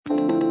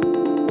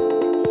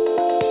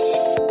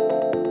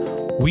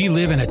We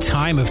live in a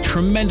time of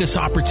tremendous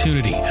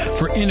opportunity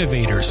for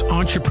innovators,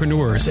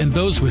 entrepreneurs, and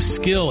those with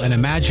skill and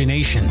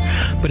imagination.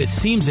 But it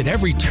seems at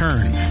every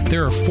turn,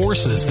 there are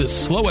forces that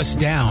slow us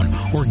down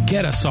or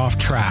get us off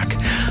track.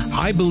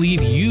 I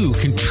believe you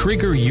can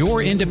trigger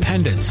your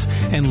independence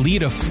and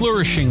lead a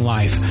flourishing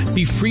life,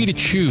 be free to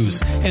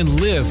choose, and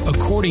live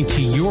according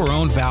to your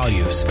own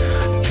values.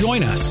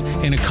 Join us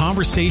in a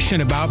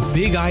conversation about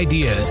big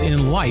ideas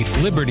in life,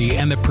 liberty,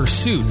 and the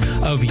pursuit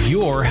of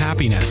your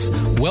happiness.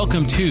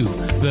 Welcome to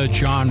the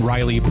John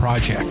Riley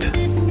Project.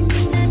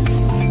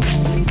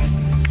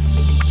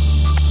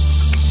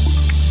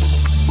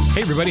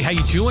 Hey everybody, how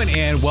you doing?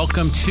 And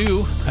welcome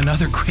to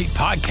another great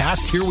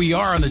podcast. Here we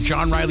are on the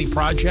John Riley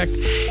Project.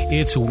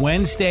 It's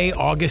Wednesday,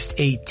 August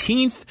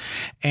 18th,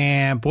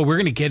 and boy, we're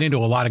going to get into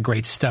a lot of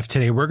great stuff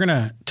today. We're going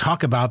to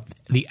talk about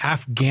the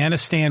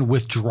Afghanistan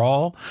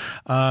withdrawal,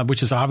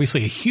 which is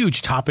obviously a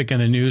huge topic in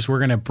the news. We're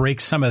going to break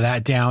some of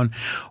that down.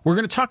 We're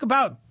going to talk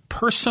about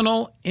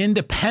personal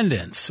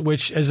independence,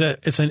 which is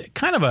it's a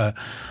kind of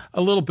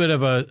a little bit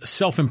of a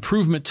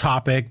self-improvement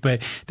topic,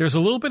 but there's a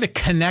little bit of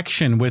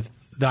connection with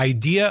the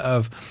idea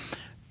of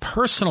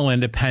personal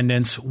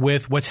independence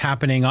with what's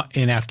happening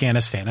in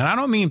Afghanistan. And I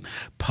don't mean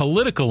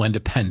political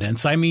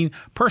independence. I mean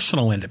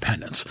personal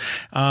independence.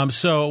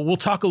 So we'll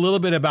talk a little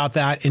bit about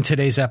that in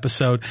today's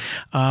episode.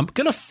 I'm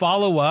going to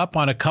follow up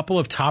on a couple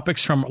of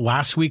topics from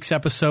last week's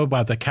episode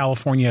about the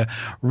California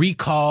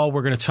recall.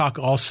 We're going to talk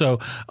also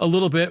a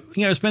little bit,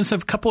 there's been a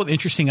couple of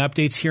interesting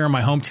updates here in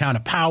my hometown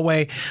of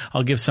Poway.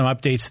 I'll give some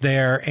updates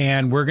there.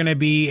 And we're going to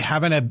be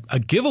having a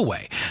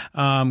giveaway.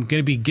 Going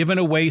to be giving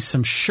away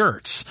some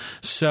shirts.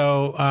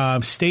 So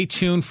stay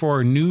tuned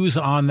for news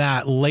on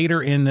that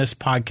later in this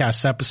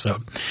podcast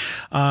episode.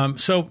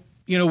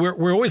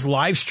 We're always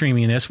live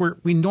streaming this.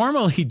 We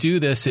normally do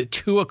this at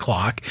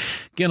 2:00.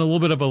 Getting a little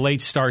bit of a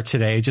late start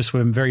today. Just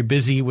been very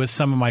busy with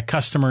some of my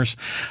customers.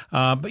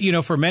 But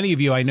for many of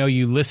you, I know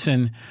you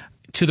listen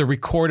to the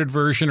recorded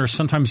version, or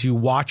sometimes you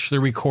watch the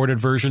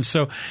recorded version.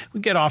 So we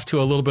get off to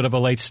a little bit of a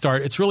late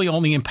start. It's really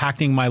only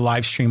impacting my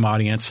live stream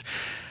audience.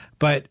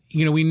 But,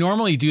 we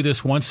normally do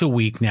this once a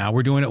week now.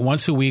 We're doing it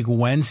once a week,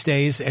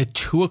 Wednesdays at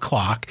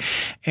 2:00.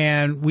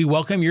 And we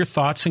welcome your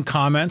thoughts and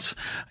comments.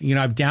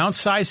 I've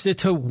downsized it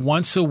to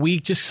once a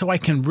week just so I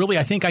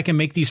think I can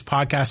make these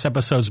podcast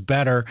episodes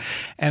better.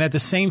 And at the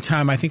same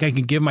time, I think I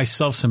can give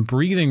myself some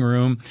breathing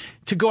room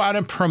to go out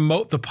and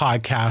promote the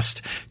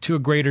podcast to a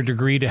greater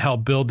degree to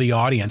help build the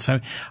audience.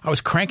 I was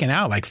cranking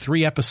out like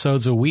 3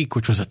 episodes a week,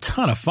 which was a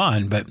ton of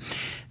fun, but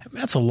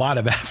that's a lot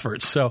of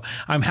effort. So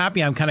I'm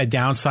happy I'm kind of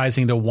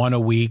downsizing to 1 a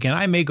week, and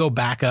I may go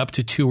back up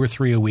to 2 or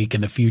 3 a week in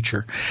the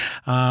future.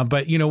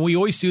 But we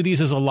always do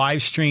these as a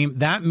live stream.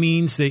 That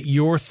means that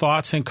your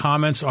thoughts and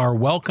comments are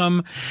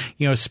welcome,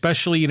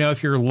 especially,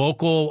 if you're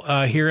local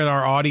here in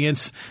our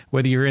audience,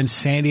 whether you're in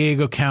San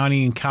Diego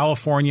County in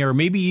California, or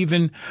maybe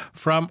even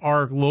from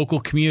our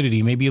local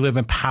community. Maybe you live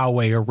in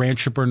Poway or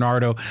Rancho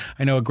Bernardo.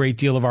 I know a great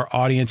deal of our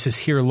audience is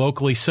here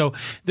locally. So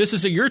this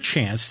is your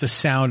chance to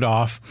sound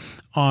off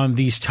on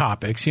these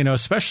topics,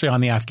 especially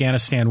on the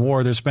Afghanistan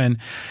war. There's been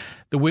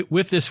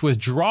with this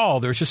withdrawal,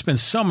 there's just been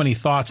so many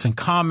thoughts and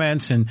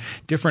comments and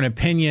different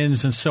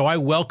opinions. And so I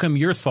welcome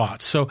your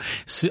thoughts. So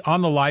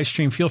on the live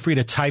stream, feel free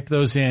to type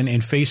those in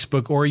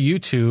Facebook or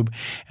YouTube,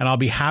 and I'll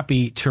be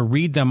happy to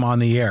read them on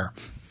the air.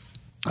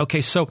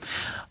 Okay, so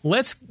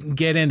let's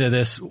get into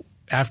this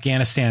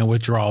Afghanistan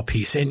withdrawal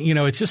piece. And,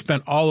 it's just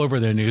been all over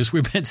the news.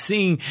 You've been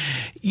seeing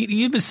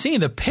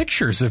the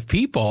pictures of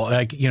people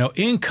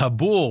in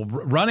Kabul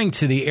running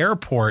to the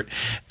airport,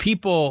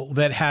 people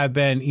that have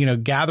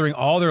been, gathering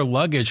all their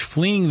luggage,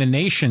 fleeing the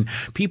nation,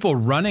 people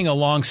running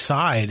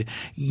alongside,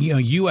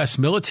 U.S.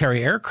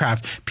 military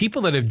aircraft,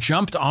 people that have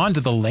jumped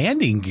onto the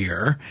landing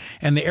gear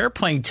and the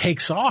airplane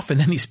takes off and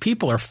then these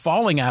people are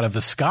falling out of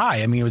the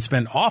sky. I mean, it's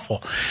been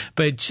awful,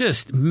 but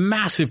just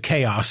massive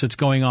chaos that's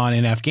going on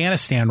in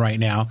Afghanistan right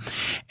now.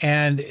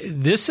 And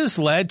this has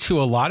led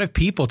to a lot of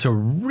people to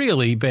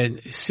really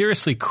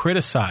seriously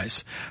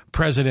criticize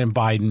President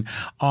Biden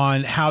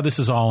on how this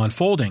is all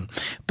unfolding.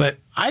 But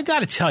I got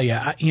to tell you,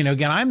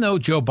 again, I'm no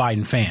Joe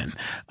Biden fan,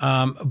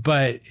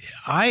 but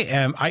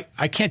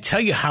I can't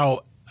tell you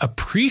how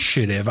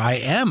appreciative I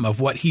am of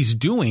what he's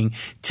doing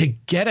to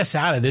get us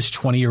out of this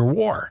 20-year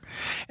war.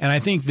 And I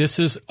think this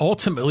is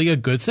ultimately a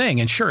good thing.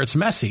 And sure, it's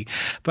messy,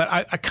 but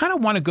I kind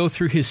of want to go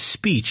through his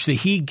speech that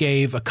he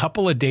gave a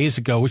couple of days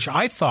ago, which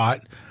I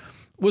thought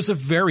was a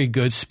very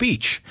good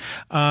speech.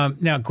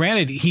 Now,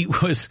 granted, he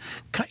was,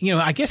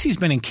 I guess he's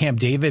been in Camp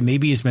David.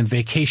 Maybe he's been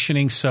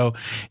vacationing, so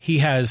he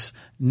has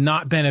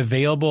not been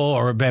available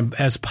or been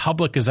as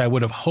public as I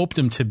would have hoped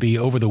him to be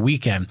over the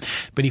weekend.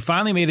 But he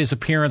finally made his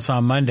appearance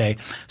on Monday.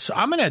 So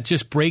I'm going to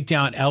just break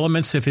down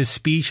elements of his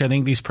speech. I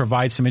think these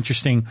provide some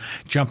interesting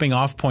jumping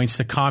off points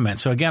to comment.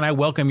 So again, I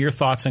welcome your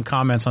thoughts and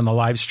comments on the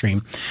live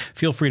stream.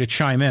 Feel free to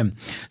chime in.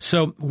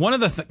 So one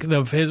of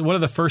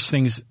the first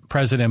things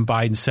President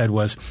Biden said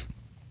was,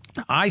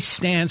 I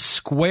stand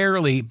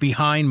squarely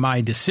behind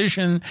my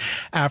decision.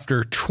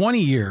 After 20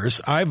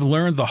 years, I've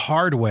learned the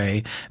hard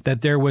way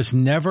that there was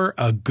never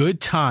a good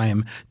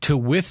time to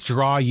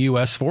withdraw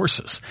U.S.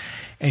 forces.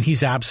 And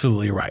he's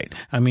absolutely right.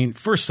 I mean,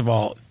 first of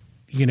all,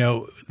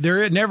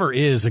 there never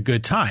is a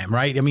good time,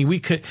 right? I mean, we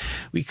could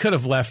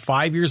have left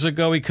 5 years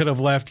ago. We could have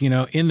left,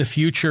 in the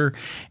future,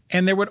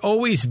 and there would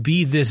always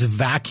be this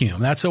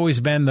vacuum. That's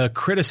always been the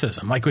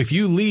criticism. Like if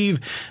you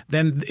leave,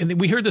 then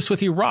we heard this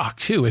with Iraq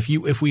too.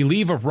 If we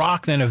leave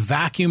Iraq, then a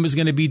vacuum is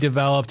going to be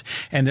developed,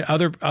 and the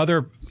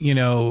other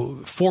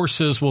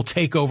forces will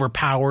take over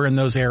power in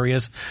those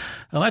areas.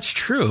 Well, that's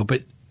true,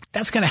 but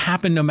that's going to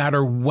happen no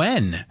matter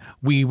when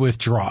we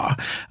withdraw.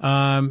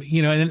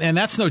 And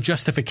that's no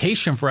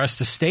justification for us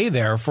to stay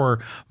there for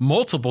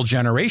multiple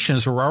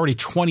generations. We're already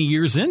 20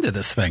 years into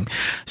this thing.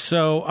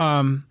 So,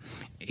 a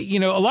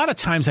lot of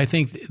times I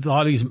think a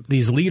lot of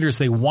these leaders,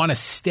 they want to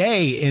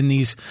stay in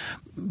these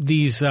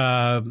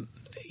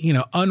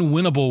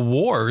unwinnable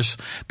wars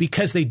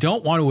because they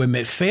don't want to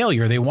admit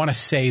failure. They want to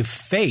save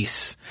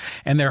face,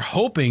 and they're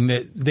hoping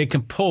that they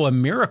can pull a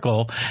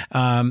miracle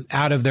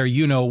out of their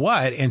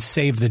you-know-what and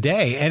save the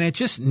day. And it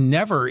just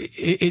never –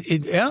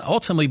 it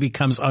ultimately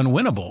becomes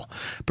unwinnable,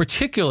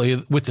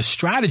 particularly with the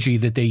strategy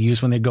that they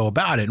use when they go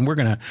about it. And we're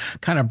going to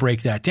kind of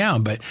break that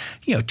down. But,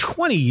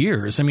 20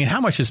 years, I mean,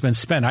 how much has been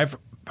spent? I've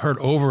heard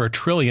over $1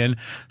 trillion.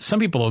 Some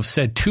people have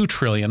said $2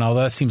 trillion,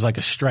 although that seems like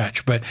a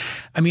stretch. But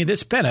I mean,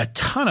 it's been a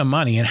ton of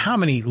money, and how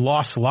many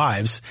lost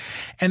lives.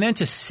 And then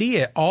to see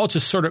it all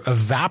just sort of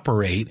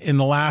evaporate in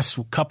the last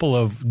couple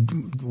of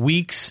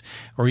weeks,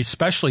 or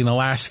especially in the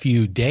last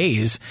few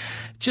days,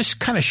 just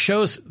kind of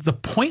shows the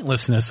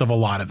pointlessness of a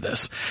lot of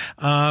this.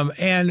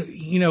 And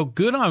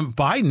good on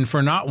Biden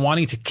for not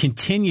wanting to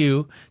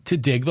continue to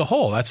dig the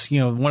hole. That's,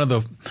 one of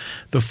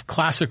the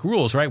classic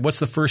rules, right? What's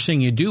the first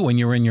thing you do when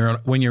you're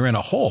in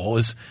a hole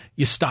is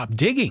you stop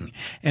digging.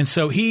 And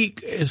so he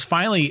is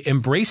finally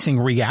embracing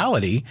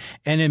reality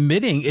and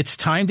admitting it's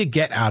time to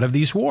get out of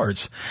these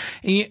wars.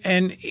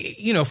 And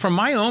from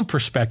my own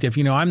perspective,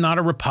 I'm not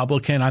a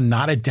Republican. I'm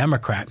not a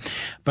Democrat,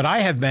 but I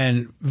have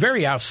been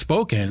very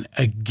outspoken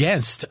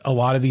against a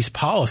lot of these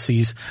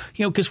policies,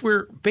 because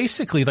we're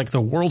basically like the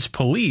world's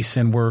police,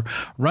 and we're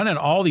running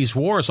all these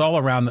wars all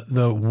around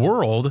the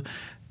world.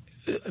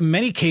 In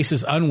many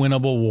cases,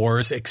 unwinnable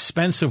wars,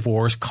 expensive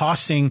wars,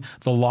 costing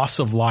the loss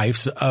of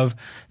lives of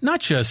not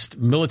just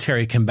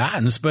military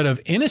combatants, but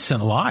of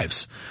innocent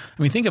lives.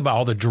 I mean, think about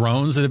all the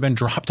drones that have been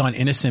dropped on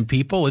innocent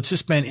people. It's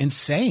just been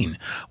insane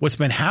what's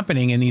been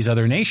happening in these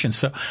other nations.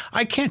 So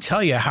I can't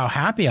tell you how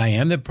happy I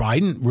am that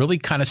Biden really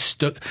kind of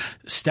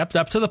stepped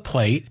up to the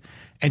plate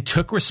and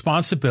took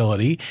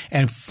responsibility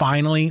and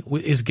finally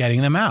is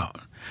getting them out.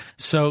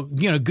 So,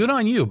 good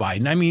on you,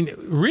 Biden. I mean,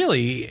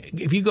 really,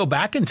 if you go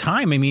back in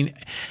time, I mean,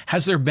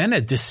 has there been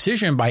a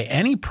decision by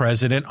any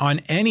president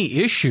on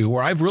any issue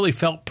where I've really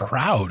felt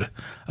proud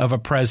of a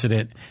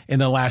president in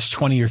the last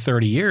 20 or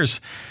 30 years?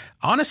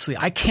 Honestly,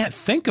 I can't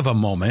think of a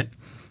moment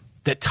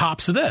that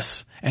tops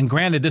this. And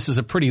granted, this is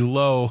a pretty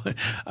low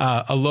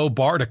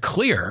bar to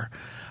clear,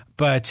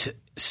 but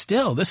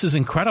still, this is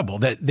incredible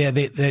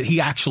that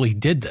he actually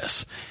did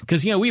this,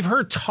 because, we've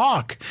heard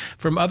talk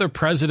from other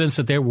presidents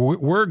that they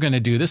were going to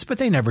do this, but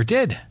they never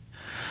did.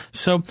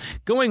 So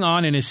going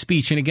on in his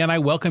speech, and again, I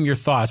welcome your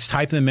thoughts.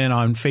 Type them in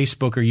on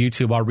Facebook or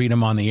YouTube. I'll read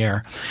them on the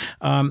air.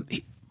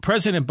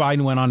 President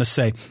Biden went on to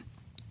say,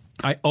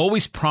 I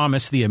always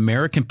promise the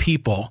American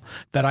people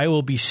that I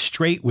will be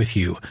straight with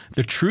you.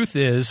 The truth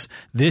is,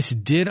 this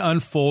did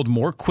unfold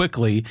more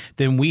quickly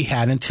than we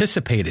had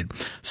anticipated.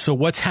 So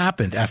what's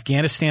happened?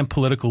 Afghanistan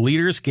political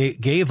leaders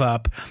gave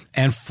up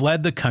and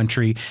fled the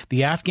country.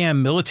 The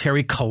Afghan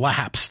military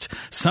collapsed,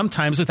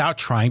 sometimes without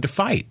trying to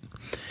fight.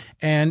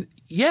 And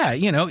yeah,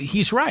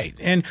 he's right.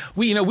 And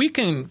we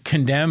can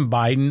condemn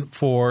Biden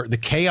for the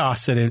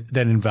chaos that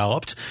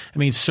enveloped. I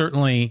mean,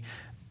 certainly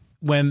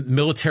when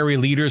military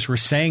leaders were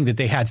saying that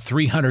they had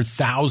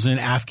 300,000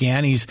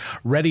 Afghanis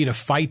ready to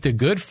fight the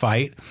good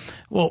fight,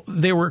 well,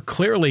 they were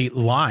clearly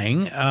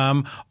lying,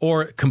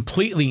 or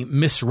completely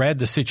misread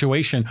the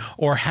situation,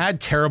 or had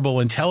terrible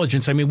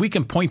intelligence. I mean, we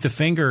can point the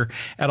finger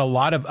at a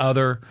lot of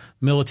other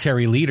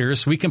military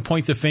leaders. We can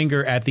point the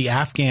finger at the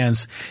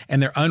Afghans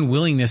and their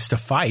unwillingness to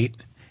fight.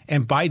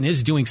 And Biden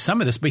is doing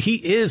some of this, but he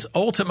is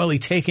ultimately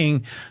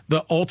taking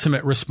the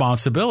ultimate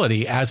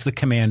responsibility as the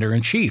commander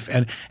in chief.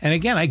 And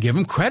again, I give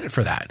him credit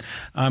for that.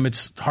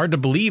 It's hard to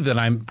believe that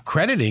I'm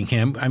crediting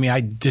him. I mean, I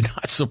did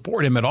not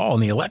support him at all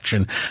in the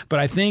election, but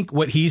I think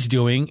what he's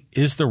doing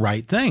is the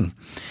right thing.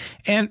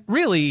 And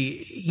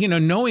really,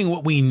 knowing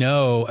what we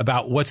know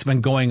about what's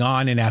been going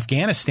on in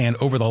Afghanistan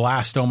over the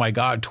last,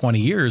 20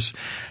 years,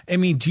 I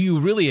mean, do you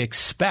really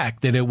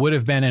expect that it would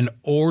have been an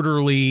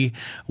orderly,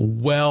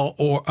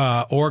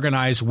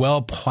 organized,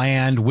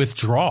 well-planned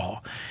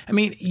withdrawal? I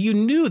mean, you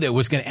knew that it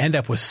was going to end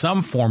up with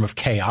some form of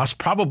chaos,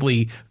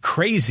 probably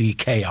crazy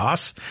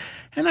chaos.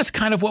 And that's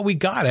kind of what we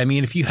got. I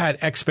mean, if you had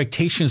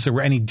expectations that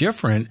were any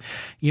different,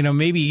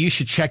 maybe you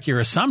should check your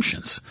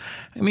assumptions.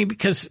 I mean,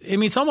 because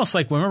it's almost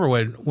like, remember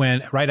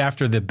when right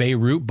after the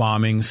Beirut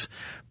bombings,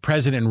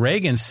 President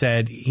Reagan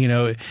said,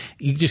 you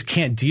just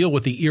can't deal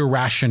with the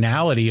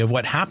irrationality of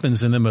what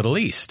happens in the Middle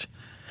East.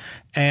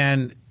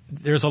 And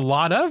there's a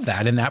lot of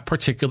that in that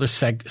particular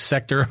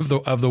sector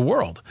of the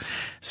world.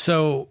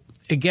 So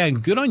again,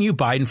 good on you,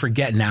 Biden, for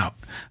getting out.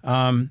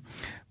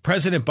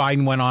 President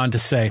Biden went on to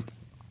say,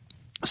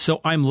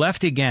 "So I'm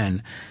left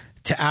again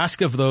to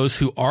ask of those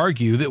who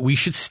argue that we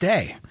should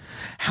stay.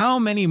 How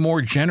many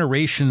more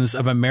generations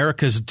of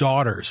America's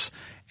daughters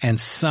and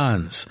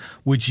sons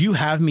would you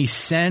have me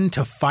send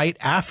to fight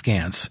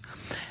Afghans?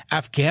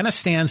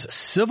 Afghanistan's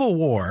civil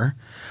war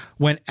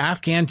when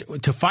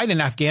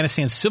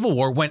Afghanistan's civil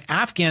war when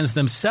Afghans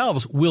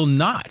themselves will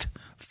not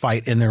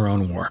fight in their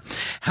own war?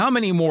 How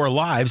many more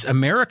lives,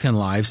 American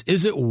lives,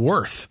 is it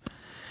worth?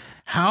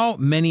 How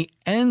many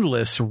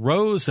endless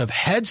rows of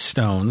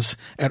headstones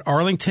at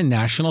Arlington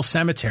National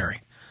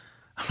Cemetery?"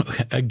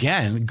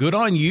 Again, good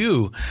on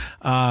you,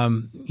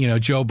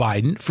 Joe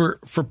Biden,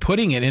 for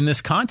putting it in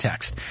this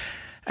context.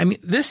 I mean,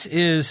 this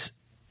is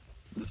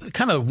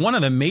kind of one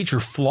of the major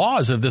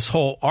flaws of this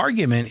whole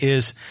argument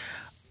is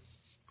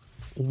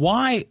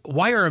why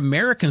are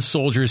American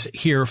soldiers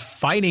here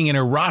fighting in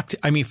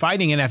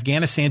fighting in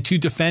Afghanistan to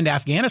defend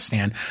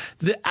Afghanistan?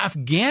 The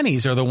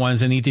Afghanis are the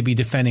ones that need to be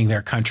defending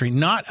their country,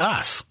 not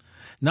us,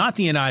 not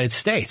the United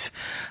States.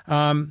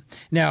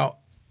 Now,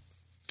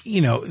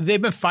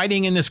 they've been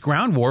fighting in this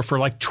ground war for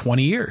like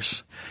 20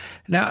 years.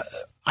 Now,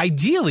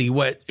 ideally,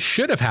 what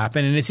should have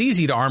happened, and it's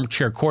easy to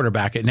armchair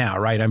quarterback it now,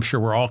 right? I'm sure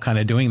we're all kind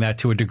of doing that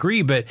to a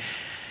degree, but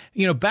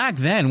back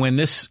then when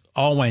this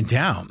all went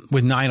down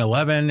with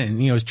 9/11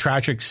 and,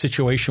 tragic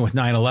situation with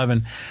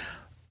 9/11,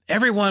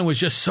 everyone was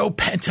just so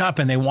pent up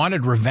and they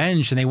wanted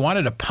revenge and they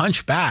wanted to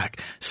punch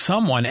back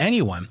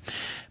anyone.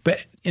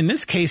 But in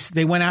this case,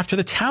 they went after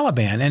the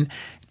Taliban. And,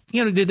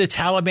 did the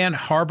Taliban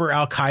harbor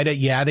al-Qaeda?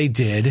 Yeah, they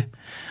did.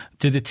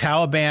 Did the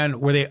Taliban,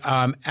 were they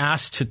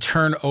asked to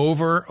turn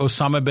over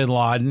Osama bin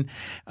Laden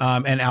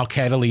and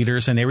al-Qaeda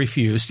leaders and they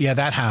refused? Yeah,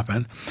 that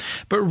happened.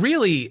 But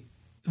really,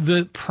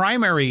 the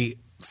primary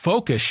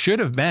focus should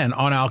have been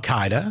on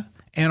al-Qaeda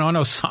and on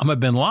Osama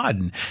bin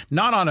Laden,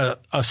 not on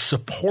a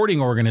supporting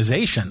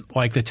organization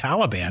like the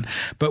Taliban.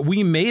 But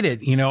we made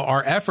it,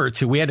 our effort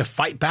we had to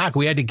fight back.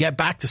 We had to get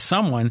back to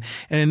someone.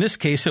 And in this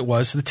case, it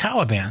was the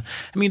Taliban.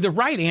 I mean, the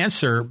right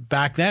answer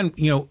back then,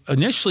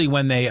 initially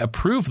when they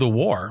approved the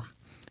war,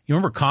 you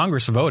remember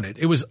Congress voted.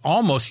 It was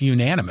almost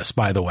unanimous,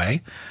 by the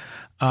way.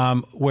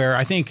 Where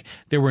I think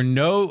there were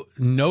no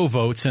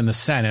votes in the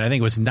Senate. I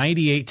think it was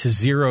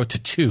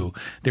 98-0-2.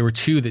 There were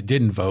 2 that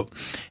didn't vote.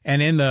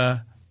 And in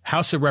the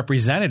House of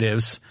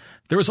Representatives,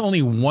 there was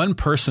only one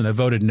person that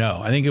voted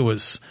no. I think it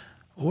was,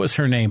 what was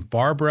her name?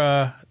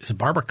 Barbara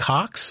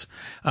Cox?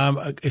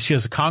 She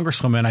was a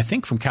congresswoman, I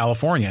think from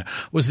California,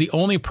 was the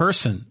only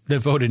person that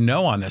voted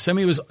no on this. I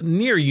mean, it was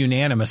near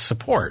unanimous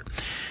support.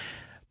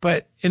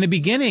 But in the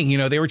beginning,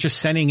 they were just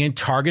sending in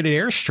targeted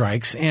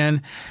airstrikes.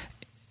 And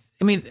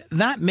I mean,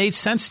 that made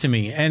sense to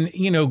me. And,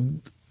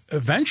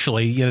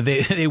 eventually,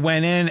 they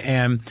went in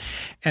and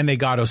they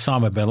got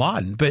Osama bin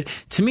Laden. But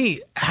to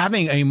me,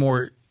 having a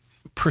more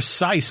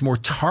precise, more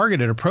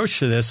targeted approach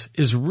to this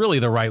is really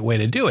the right way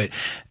to do it.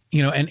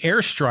 An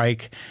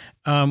airstrike,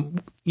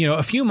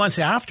 a few months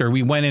after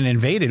we went and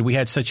invaded, we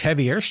had such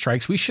heavy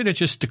airstrikes. We should have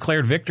just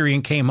declared victory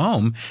and came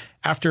home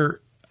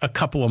after a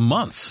couple of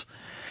months.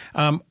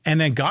 And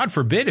then God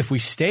forbid if we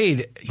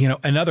stayed,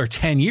 another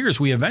 10 years,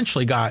 we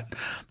eventually got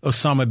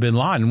Osama bin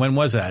Laden. When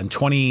was that?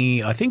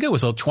 I think it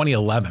was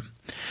 2011.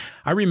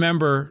 I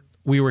remember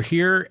we were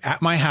here at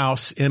my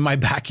house in my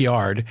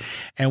backyard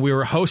and we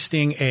were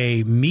hosting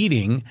a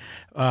meeting,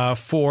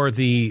 for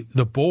the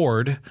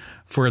board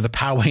for the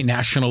Poway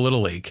National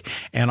Little League.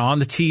 And on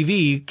the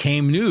TV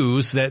came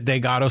news that they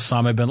got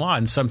Osama bin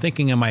Laden. So I'm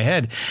thinking in my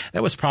head,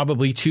 that was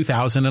probably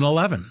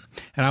 2011.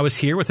 And I was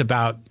here with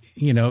about,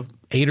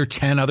 8 or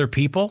 10 other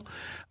people,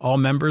 all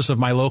members of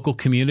my local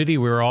community.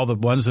 We were all the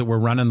ones that were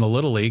running the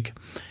Little League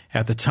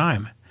at the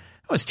time.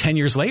 That was 10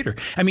 years later.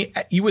 I mean,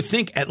 you would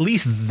think at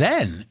least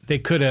then they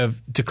could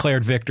have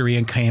declared victory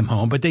and came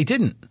home, but they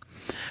didn't.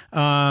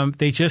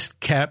 They just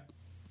kept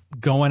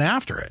going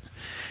after it.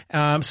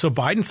 So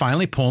Biden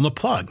finally pulling the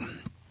plug.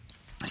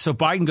 So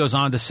Biden goes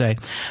on to say,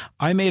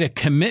 I made a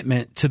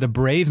commitment to the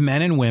brave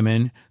men and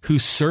women who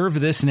serve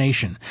this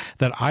nation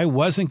that I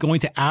wasn't going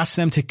to ask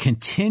them to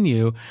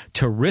continue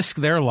to risk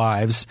their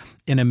lives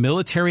in a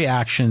military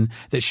action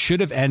that should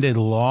have ended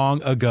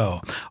long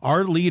ago.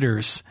 Our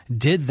leaders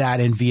did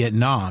that in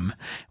Vietnam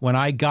when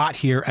I got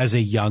here as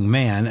a young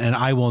man, and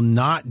I will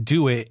not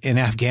do it in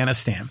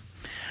Afghanistan.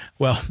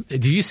 Well,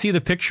 do you see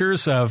the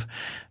pictures of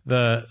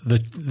the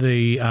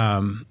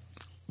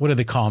what do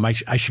they call them?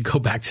 I should go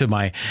back to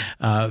my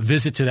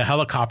visit to the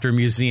helicopter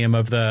museum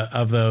of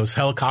those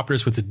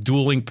helicopters with the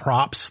dueling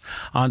props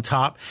on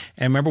top.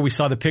 And remember, we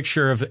saw the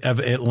picture of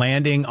it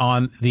landing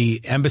on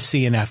the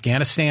embassy in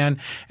Afghanistan,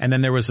 and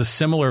then there was a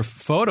similar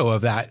photo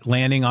of that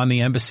landing on the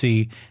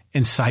embassy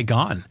in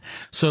Saigon.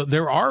 So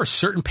there are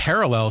certain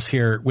parallels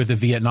here with the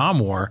Vietnam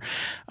War.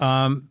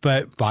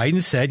 But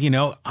Biden said,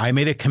 I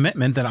made a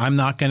commitment that I'm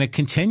not going to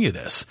continue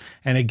this.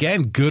 And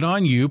again, good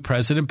on you,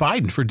 President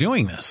Biden, for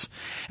doing this.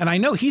 And I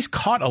know he's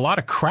caught a lot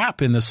of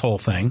crap in this whole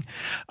thing.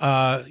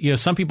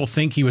 Some people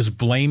think he was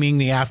blaming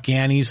the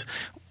Afghanis,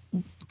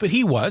 but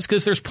he was,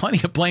 because there's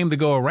plenty of blame to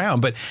go around.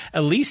 But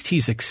at least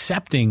he's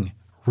accepting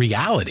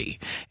reality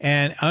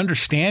and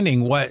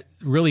understanding what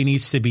really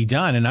needs to be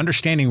done and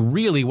understanding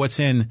really what's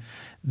in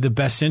the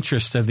best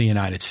interest of the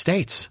United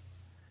States.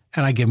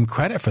 And I give him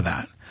credit for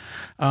that.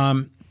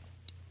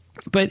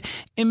 But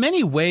in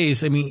many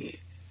ways, I mean,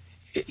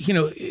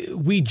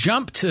 we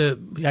jump to,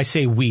 I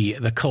say we,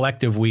 the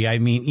collective we, I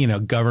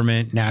mean,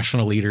 government,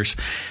 national leaders,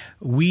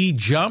 we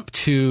jump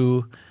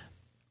to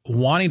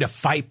wanting to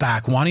fight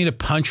back, wanting to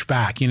punch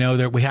back.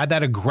 That we had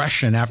that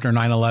aggression after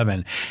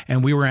 9/11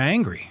 and we were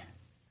angry.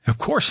 Of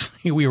course,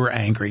 we were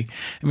angry.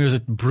 I mean, it was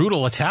a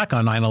brutal attack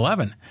on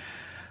 9/11.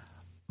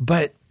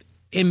 But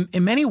in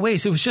many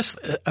ways, it was just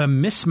a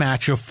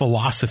mismatch of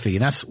philosophy.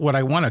 And that's what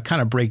I want to kind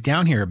of break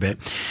down here a bit,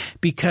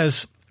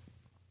 because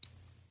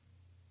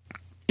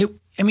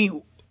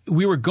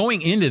we were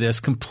going into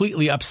this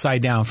completely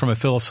upside down from a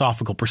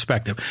philosophical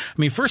perspective. I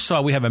mean, first of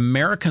all, we have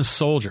American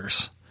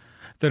soldiers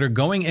that are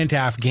going into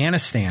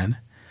Afghanistan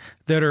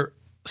that are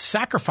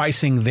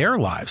sacrificing their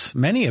lives,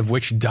 many of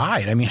which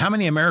died. I mean, how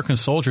many American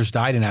soldiers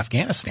died in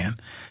Afghanistan?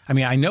 I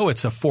mean, I know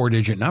it's a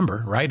 4-digit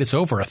number, right? It's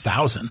over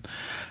 1,000.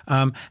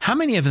 How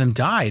many of them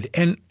died?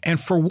 And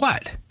for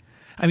what?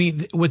 I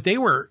mean, what they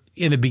were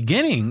in the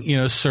beginning,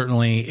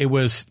 certainly it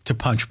was to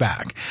punch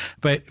back.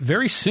 But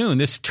very soon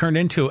this turned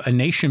into a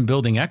nation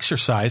building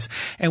exercise.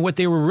 And what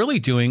they were really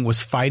doing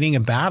was fighting a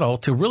battle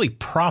to really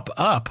prop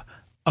up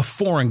a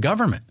foreign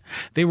government.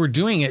 They were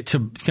doing it to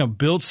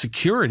build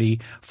security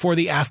for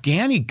the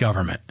Afghani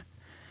government.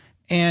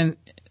 And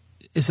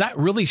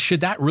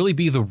should that really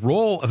be the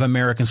role of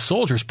American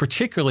soldiers?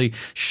 Particularly,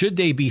 should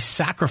they be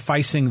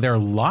sacrificing their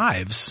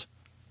lives,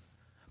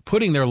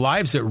 putting their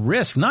lives at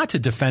risk, not to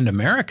defend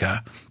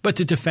America, but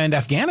to defend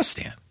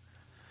Afghanistan,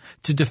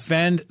 to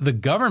defend the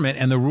government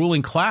and the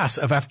ruling class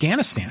of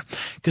Afghanistan?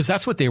 Because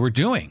that's what they were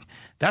doing.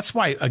 That's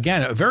why,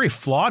 again, a very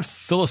flawed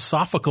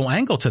philosophical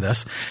angle to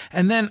this.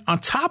 And then on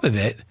top of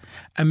it,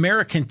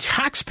 American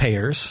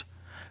taxpayers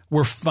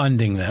were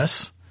funding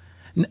this,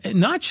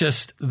 not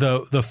just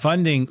the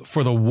funding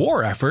for the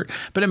war effort,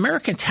 but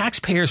American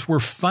taxpayers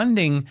were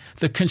funding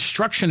the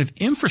construction of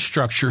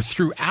infrastructure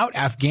throughout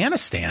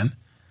Afghanistan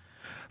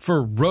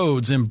for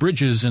roads and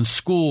bridges and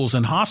schools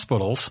and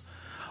hospitals,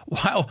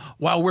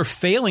 while we're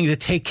failing to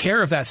take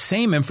care of that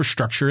same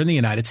infrastructure in the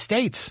United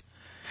States.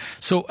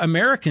 So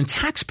American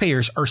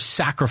taxpayers are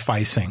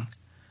sacrificing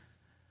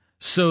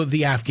so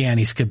the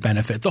Afghanis could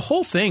benefit. The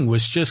whole thing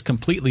was just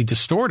completely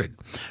distorted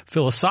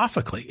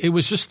philosophically. It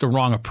was just the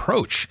wrong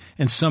approach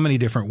in so many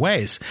different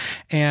ways.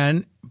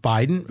 And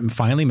Biden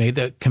finally made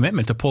the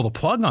commitment to pull the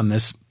plug on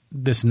this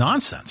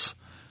nonsense.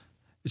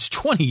 It's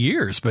 20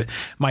 years, but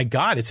my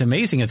God, it's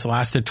amazing it's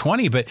lasted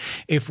 20. But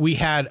if we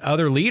had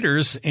other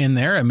leaders in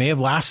there, it may have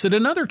lasted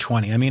another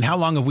 20. I mean, how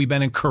long have we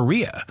been in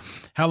Korea?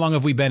 How long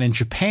have we been in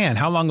Japan?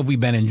 How long have we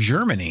been in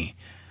Germany?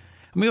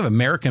 We have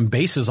American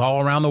bases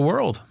all around the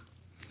world.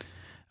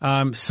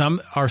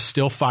 Some are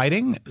still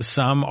fighting.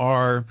 Some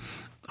are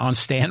on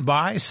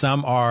standby.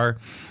 Some are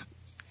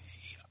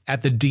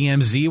at the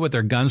DMZ with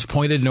their guns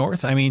pointed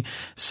north. I mean,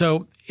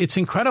 so it's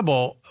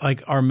incredible,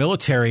 like our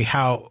military,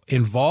 how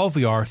involved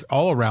we are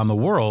all around the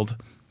world.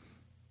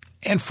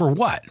 And for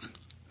what?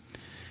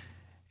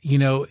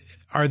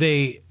 Are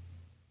they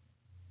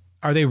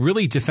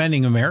really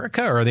defending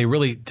America, or are they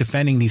really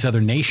defending these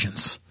other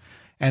nations?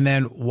 And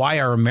then why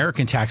are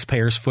American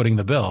taxpayers footing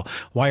the bill?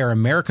 Why are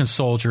American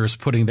soldiers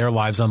putting their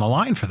lives on the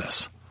line for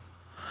this?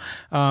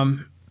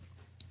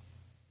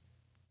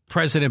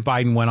 President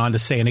Biden went on to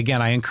say, and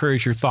again, I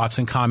encourage your thoughts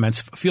and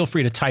comments. Feel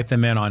free to type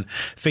them in on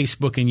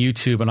Facebook and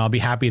YouTube, and I'll be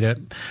happy to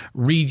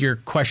read your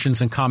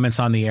questions and comments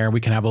on the air.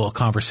 We can have a little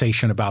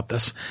conversation about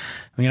this.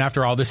 I mean,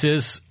 after all, this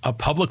is a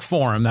public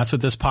forum. That's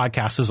what this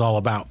podcast is all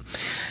about.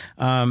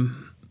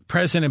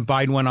 President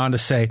Biden went on to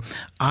say,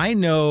 I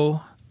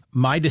know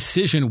my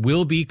decision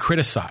will be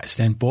criticized,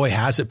 and boy,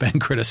 has it been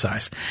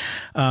criticized.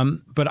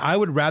 But I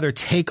would rather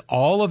take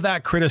all of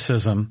that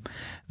criticism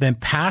than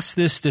pass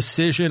this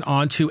decision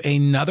on to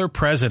another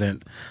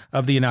president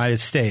of the United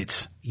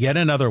States, yet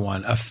another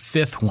one, a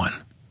fifth one.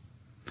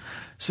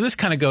 So this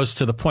kind of goes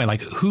to the point,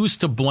 like, who's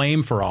to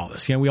blame for all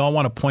this? We all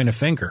want to point a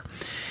finger.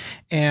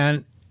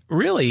 And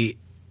really,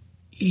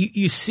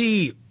 you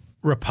see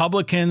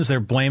Republicans, they're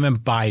blaming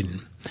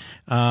Biden.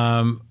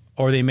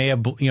 Or they may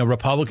have,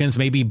 Republicans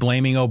may be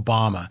blaming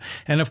Obama.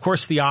 And of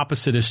course, the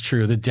opposite is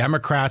true. The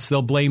Democrats,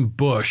 they'll blame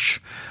Bush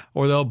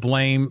or they'll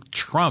blame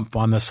Trump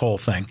on this whole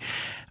thing.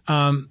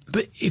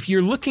 But if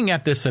you're looking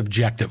at this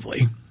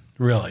objectively,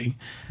 really,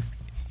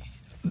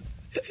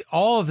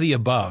 all of the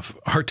above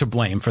are to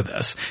blame for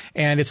this.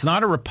 And it's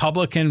not a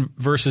Republican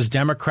versus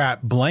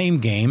Democrat blame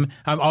game.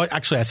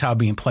 Actually, that's how it's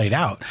being played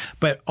out.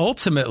 But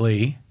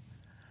ultimately,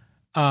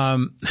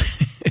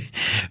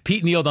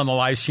 Pete Neild on the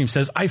live stream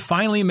says, I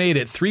finally made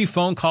it. 3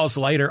 phone calls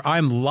later,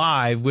 I'm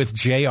live with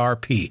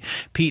JRP.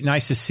 Pete,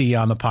 nice to see you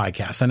on the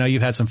podcast. I know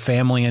you've had some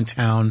family in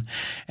town,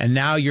 and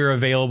now you're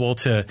available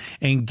to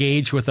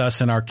engage with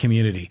us in our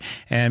community.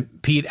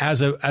 And Pete,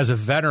 as a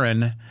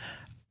veteran,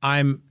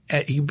 I'm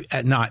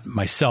not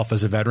myself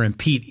as a veteran.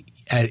 Pete,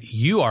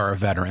 you are a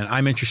veteran.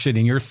 I'm interested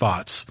in your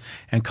thoughts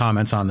and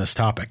comments on this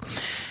topic.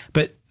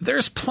 But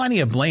there's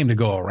plenty of blame to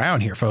go around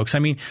here, folks. I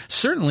mean,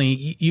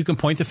 certainly you can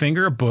point the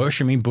finger at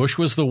Bush. I mean, Bush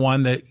was the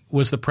one that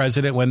was the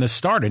president when this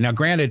started. Now,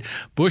 granted,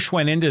 Bush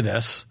went into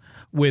this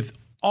with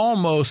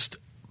almost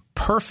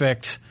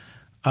perfect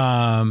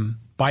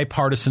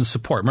bipartisan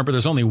support. Remember,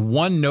 there's only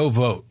one no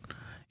vote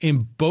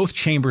in both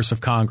chambers of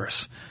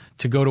Congress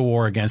to go to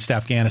war against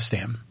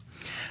Afghanistan.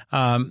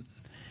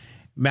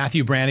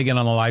 Matthew Brannigan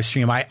on the live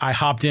stream, I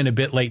hopped in a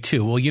bit late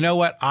too. Well, you know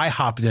what? I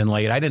hopped in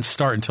late. I didn't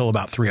start until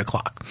about 3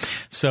 o'clock.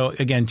 So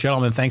again,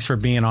 gentlemen, thanks for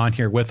being on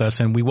here with us,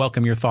 and we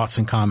welcome your thoughts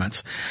and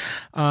comments.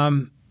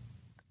 And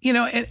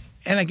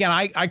again,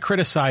 I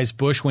criticized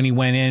Bush when he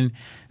went in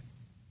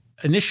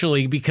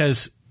initially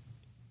because,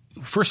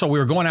 first of all, we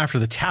were going after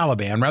the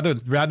Taliban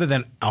rather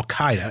than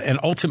Al-Qaeda and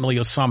ultimately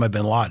Osama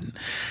bin Laden.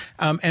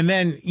 And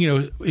then,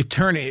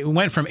 it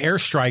went from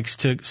airstrikes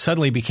to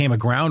suddenly became a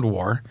ground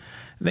war.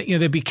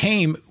 That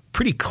became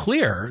pretty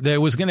clear that it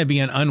was going to be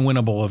an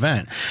unwinnable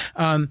event.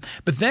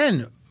 But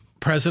then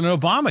President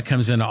Obama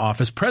comes into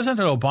office.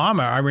 President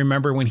Obama, I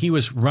remember when he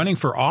was running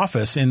for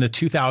office in the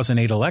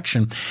 2008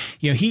 election,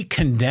 he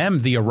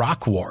condemned the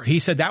Iraq War. He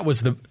said that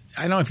was I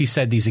don't know if he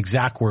said these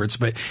exact words,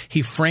 but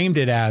he framed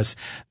it as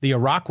the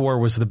Iraq War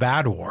was the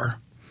bad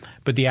war,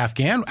 but the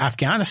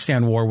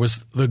Afghanistan war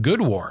was the good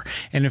war.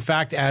 And in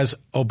fact, as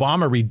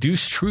Obama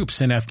reduced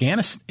troops in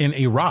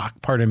Iraq,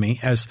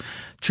 as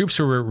troops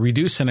were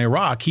reduced in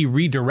Iraq, he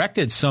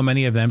redirected so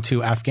many of them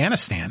to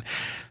Afghanistan.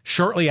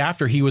 Shortly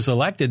after he was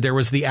elected, there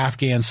was the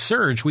Afghan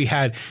surge. We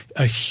had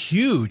a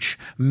huge,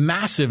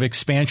 massive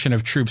expansion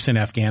of troops in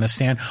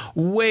Afghanistan,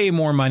 way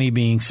more money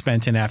being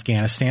spent in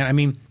Afghanistan. I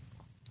mean,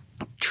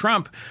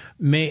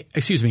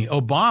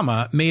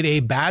 Obama made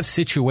a bad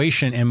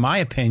situation, in my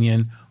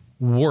opinion,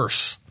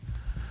 worse.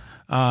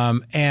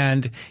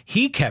 And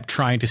he kept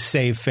trying to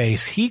save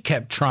face. He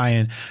kept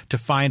trying to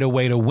find a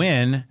way to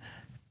win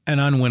an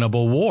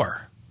unwinnable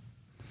war.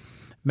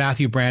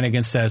 Matthew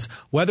Brannigan says,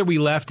 whether we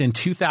left in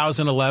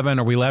 2011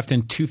 or we left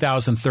in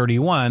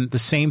 2031, the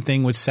same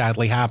thing would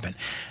sadly happen.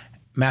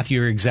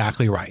 Matthew, you're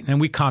exactly right.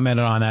 And we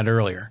commented on that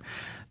earlier.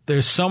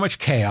 There's so much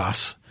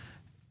chaos.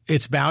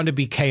 It's bound to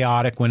be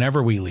chaotic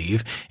whenever we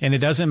leave. And it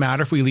doesn't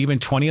matter if we leave in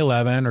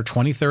 2011 or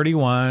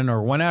 2031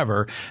 or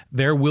whenever,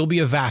 there will be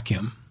a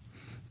vacuum.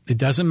 It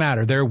doesn't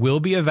matter. There will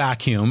be a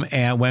vacuum.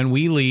 And when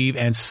we leave,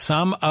 and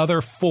some other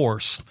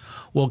force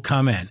will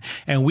come in,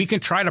 and we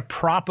can try to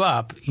prop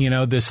up,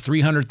 this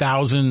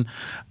 300,000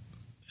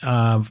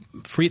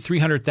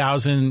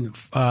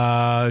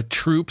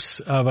 troops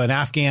of an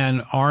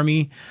Afghan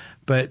army.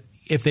 But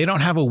if they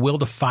don't have a will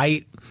to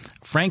fight,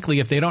 frankly,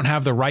 if they don't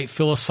have the right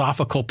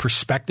philosophical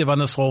perspective on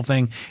this whole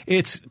thing,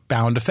 it's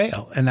bound to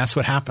fail. And that's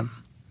what happened.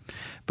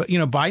 But,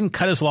 Biden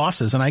cut his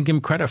losses, and I give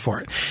him credit for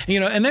it.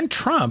 And then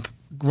Trump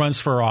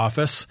runs for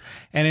office.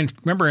 And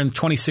remember in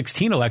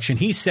 2016 election,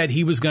 he said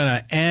he was going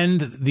to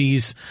end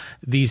these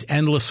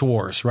endless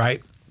wars,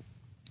 right?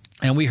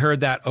 And we heard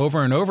that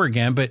over and over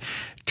again. But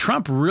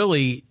Trump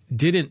really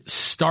didn't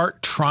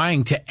start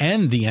trying to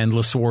end the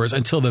endless wars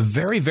until the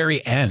very,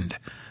 very end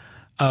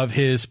of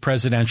his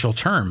presidential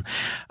term.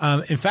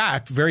 In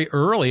fact, very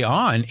early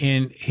on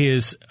in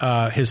his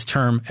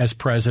term as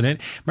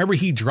president, remember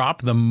he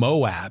dropped the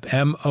MOAB,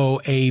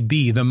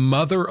 MOAB, the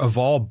mother of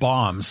all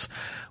bombs,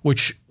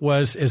 which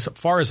was, as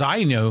far as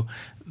I know,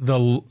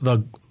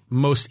 the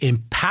most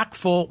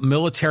impactful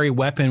military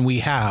weapon we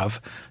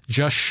have,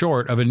 just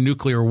short of a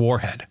nuclear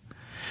warhead.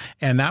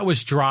 And that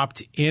was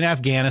dropped in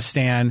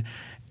Afghanistan,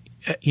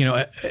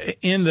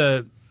 in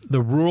the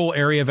rural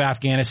area of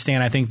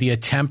Afghanistan. I think the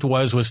attempt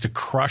was to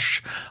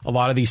crush a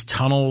lot of these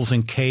tunnels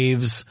and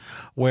caves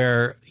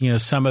where,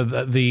 some of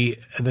the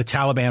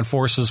Taliban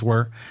forces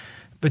were.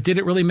 But did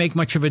it really make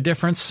much of a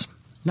difference?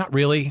 Not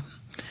really.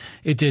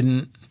 It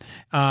didn't.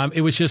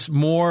 It was just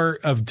more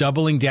of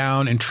doubling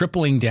down and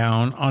tripling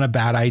down on a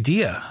bad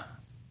idea.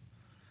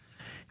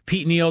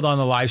 Pete Neild on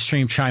the live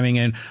stream chiming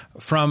in.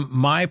 From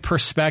my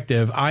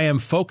perspective, I am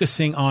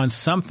focusing on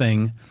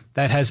something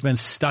that has been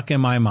stuck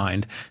in my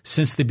mind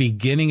since the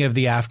beginning of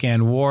the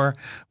Afghan war.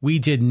 We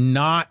did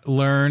not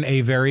learn a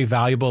very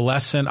valuable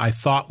lesson I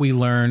thought we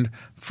learned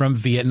from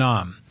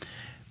Vietnam.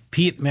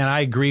 Pete, man,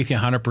 I agree with you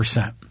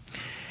 100%.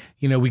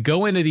 We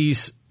go into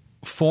these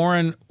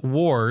foreign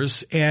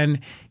wars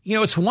and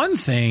it's one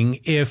thing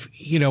if,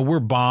 we're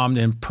bombed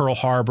in Pearl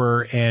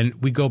Harbor and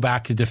we go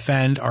back to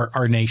defend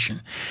our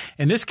nation.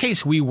 In this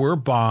case, we were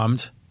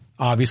bombed,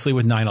 obviously,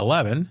 with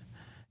 9/11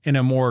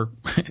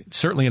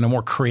 certainly in a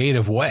more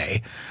creative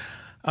way.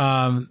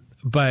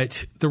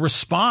 But the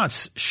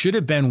response should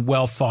have been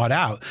well thought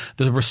out.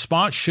 The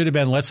response should have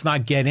been, let's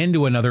not get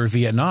into another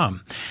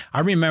Vietnam.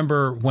 I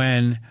remember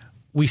when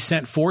we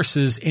sent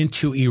forces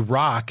into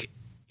Iraq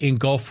in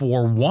Gulf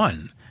War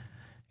I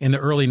in the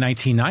early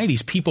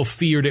 1990s, people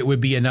feared it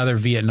would be another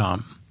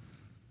Vietnam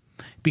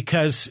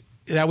because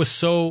that was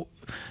so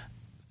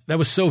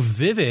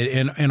vivid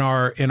in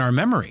our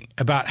memory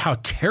about how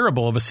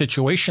terrible of a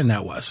situation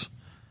that was.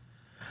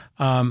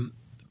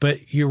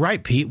 But you're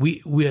right, Pete.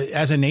 We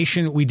as a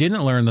nation, we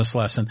didn't learn this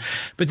lesson.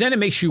 But then it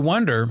makes you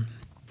wonder,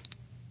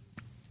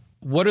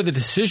 what are the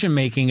decision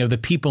making of the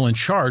people in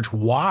charge?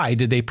 Why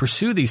did they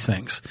pursue these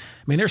things?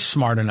 I mean, they're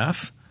smart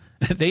enough.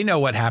 They know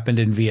what happened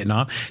in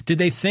Vietnam. Did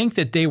they think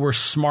that they were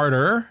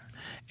smarter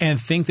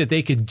and think that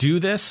they could do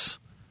this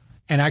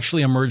and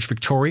actually emerge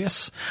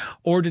victorious?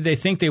 Or did they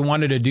think they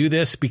wanted to do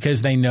this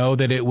because they know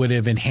that it would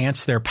have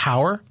enhanced their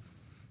power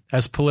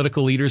as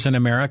political leaders in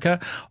America?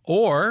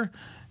 Or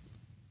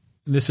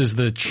this is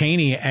the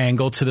Cheney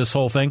angle to this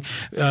whole thing.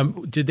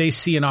 Did they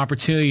see an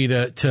opportunity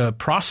to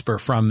prosper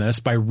from this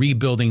by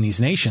rebuilding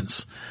these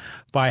nations,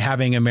 by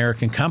having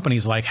American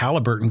companies like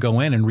Halliburton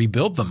go in and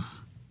rebuild them?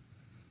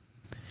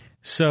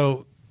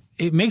 So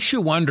it makes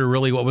you wonder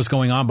really what was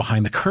going on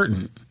behind the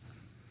curtain.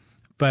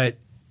 But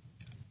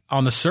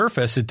on the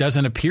surface, it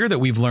doesn't appear that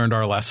we've learned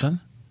our lesson.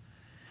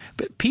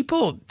 But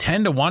people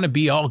tend to want to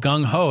be all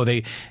gung-ho.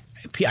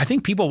 I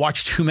think people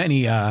watch too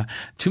many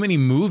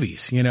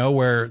movies,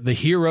 where the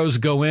heroes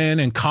go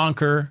in and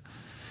conquer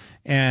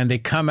and they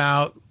come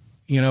out,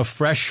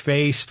 fresh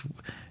faced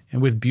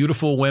and with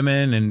beautiful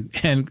women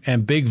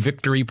and big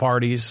victory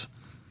parties.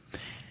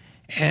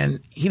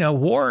 And,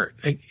 war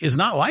is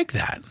not like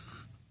that.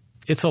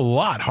 It's a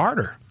lot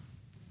harder.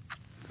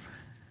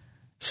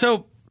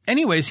 So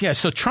anyways,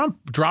 so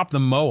Trump dropped the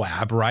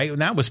Moab, right?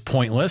 And that was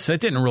pointless.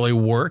 That didn't really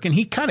work. And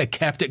he kind of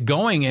kept it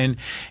going in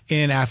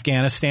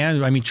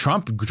Afghanistan. I mean,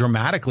 Trump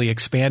dramatically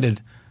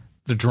expanded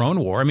the drone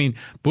war. I mean,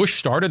 Bush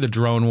started the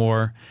drone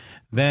war,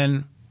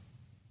 then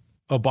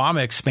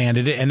Obama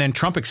expanded it, and then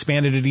Trump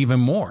expanded it even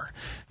more.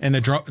 And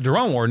the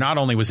drone war not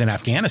only was in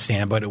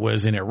Afghanistan, but it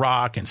was in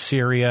Iraq and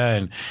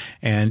Syria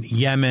and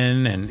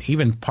Yemen and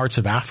even parts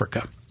of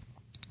Africa.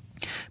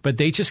 But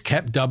they just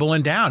kept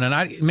doubling down.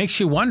 And it makes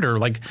you wonder,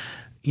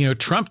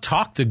 Trump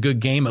talked a good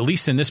game, at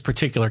least in this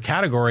particular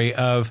category,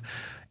 of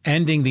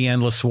ending the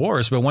endless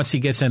wars. But once he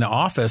gets into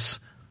office,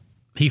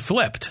 he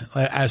flipped,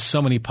 as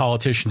so many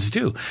politicians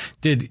do.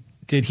 Did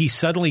he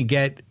suddenly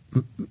get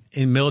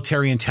in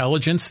military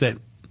intelligence that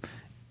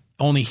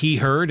only he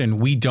heard and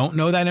we don't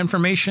know that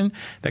information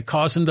that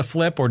caused him to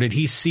flip? Or did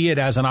he see it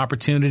as an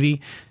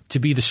opportunity to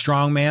be the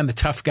strong man, the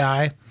tough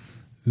guy?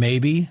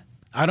 Maybe.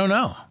 I don't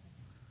know.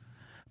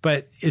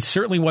 But it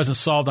certainly wasn't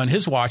solved on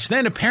his watch.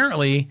 Then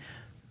apparently,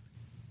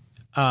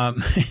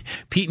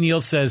 Pete Neal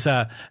says,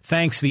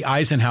 thanks, the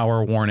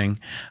Eisenhower warning,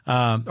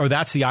 or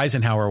that's the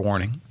Eisenhower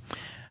warning.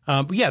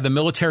 The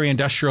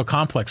military-industrial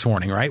complex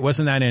warning, right?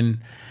 Wasn't that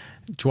in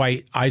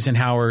Dwight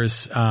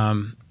Eisenhower's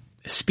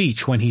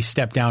speech when he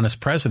stepped down as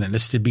president,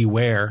 is to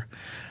beware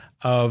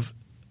of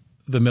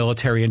the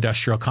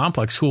military-industrial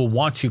complex, who will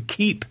want to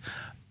keep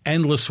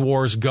endless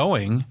wars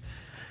going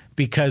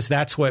because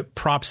that's what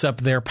props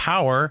up their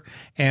power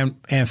and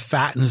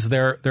fattens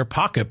their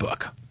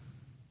pocketbook.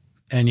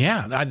 And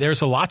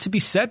there's a lot to be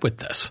said with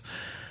this.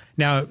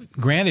 Now,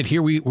 granted,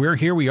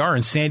 we are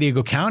in San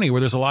Diego County, where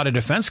there's a lot of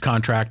defense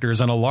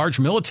contractors and a large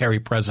military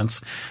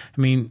presence.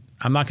 I mean,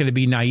 I'm not going to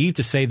be naive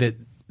to say that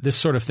this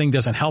sort of thing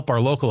doesn't help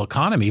our local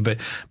economy, but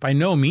by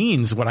no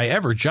means would I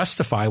ever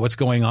justify what's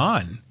going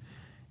on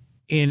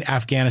in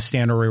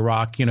Afghanistan or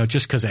Iraq,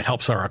 just because it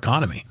helps our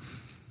economy.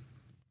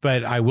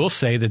 But I will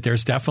say that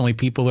there's definitely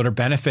people that are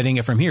benefiting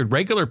it from here,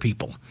 regular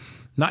people,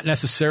 not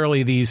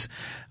necessarily these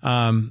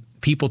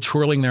people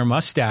twirling their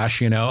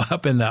mustache,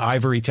 up in the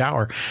ivory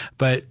tower.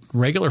 But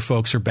regular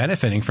folks are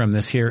benefiting from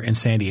this here in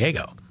San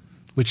Diego,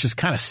 which is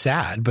kind of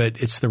sad,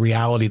 but it's the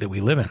reality that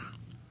we live in.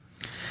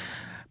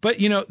 But,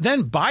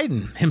 then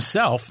Biden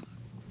himself,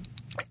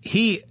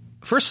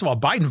 first of all,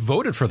 Biden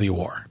voted for the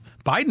war.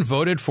 Biden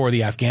voted for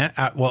the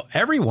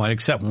everyone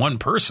except one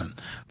person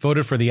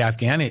voted for the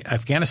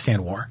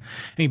Afghanistan war.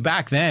 I mean,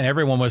 back then,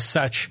 everyone was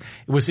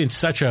in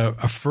such a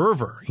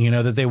fervor,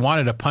 that they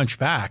wanted to punch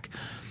back.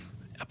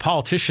 A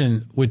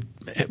politician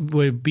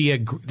would be a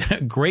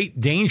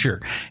great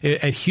danger,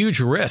 at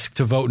huge risk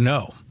to vote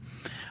no.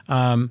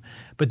 But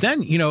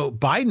then,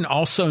 Biden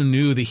also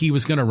knew that he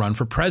was going to run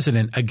for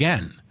president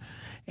again.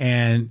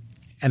 And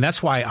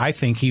that's why I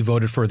think he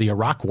voted for the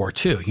Iraq war,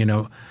 too.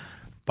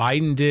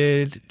 Biden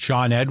did.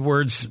 John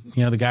Edwards,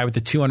 the guy with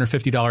the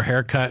 $250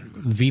 haircut,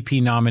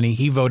 VP nominee,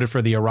 he voted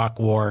for the Iraq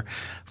war.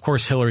 Of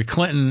course, Hillary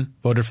Clinton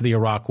voted for the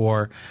Iraq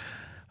war.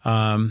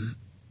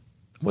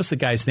 What's the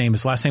guy's name?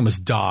 His last name was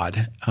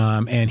Dodd.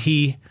 And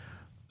he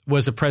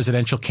was a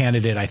presidential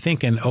candidate, I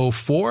think in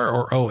 04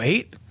 or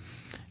 08.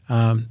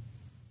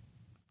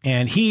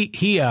 And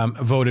he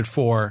voted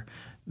for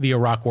the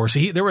Iraq War. So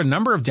there were a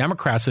number of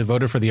Democrats that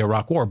voted for the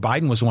Iraq War.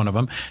 Biden was one of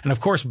them. And of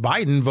course,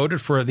 Biden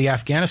voted for the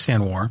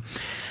Afghanistan war.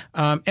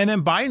 And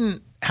then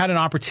Biden had an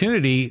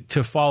opportunity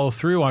to follow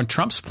through on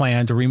Trump's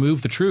plan to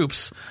remove the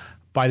troops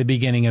by the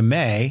beginning of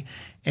May,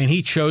 and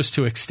he chose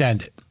to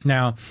extend it.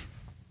 Now,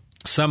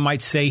 some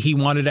might say he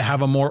wanted to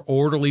have a more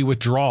orderly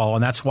withdrawal,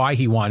 and that's why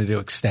he wanted to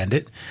extend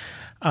it.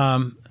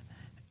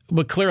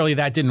 But clearly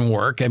that didn't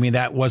work. I mean,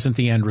 that wasn't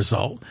the end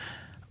result.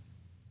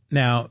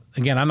 Now,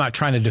 again, I'm not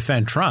trying to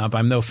defend Trump.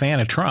 I'm no fan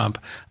of Trump.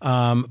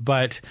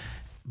 But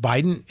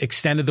Biden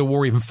extended the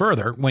war even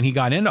further when he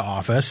got into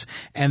office.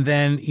 And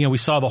then, we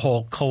saw the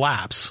whole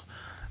collapse,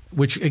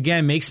 which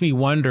again makes me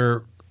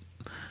wonder,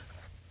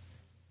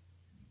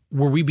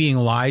 were we being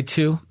lied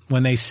to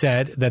when they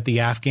said that the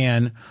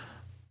Afghan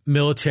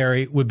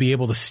military would be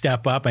able to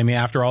step up? I mean,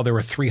 after all, there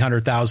were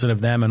 300,000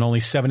 of them and only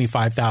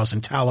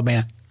 75,000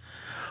 Taliban.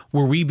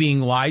 Were we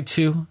being lied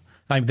to?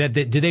 Like,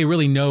 did they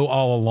really know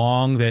all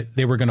along that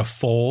they were going to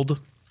fold?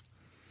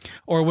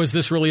 Or was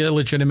this really a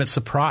legitimate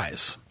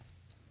surprise?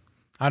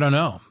 I don't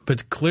know.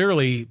 But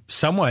clearly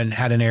someone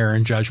had an error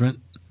in judgment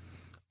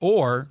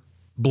or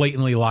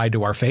blatantly lied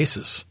to our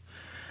faces.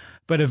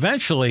 But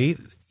eventually,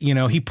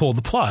 he pulled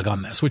the plug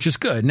on this, which is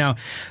good. Now,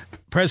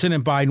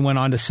 President Biden went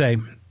on to say,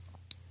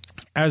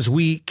 as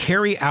we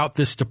carry out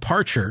this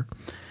departure,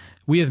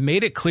 we have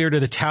made it clear to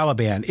the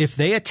Taliban, if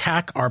they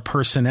attack our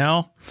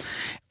personnel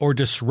or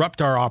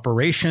disrupt our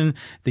operation,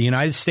 the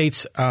United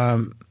States,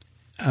 the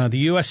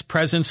U.S.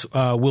 presence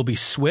will be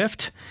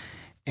swift,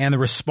 and the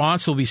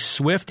response will be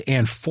swift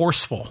and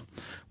forceful.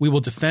 We will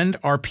defend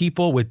our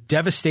people with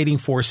devastating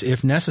force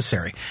if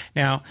necessary.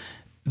 Now,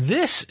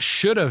 this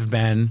should have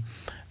been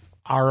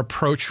our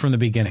approach from the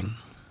beginning,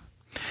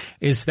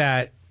 is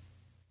that,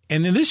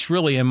 and this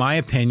really, in my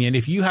opinion,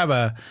 if you have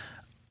a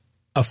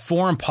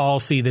foreign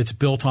policy that's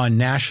built on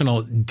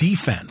national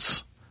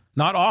defense,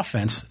 not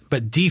offense,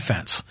 but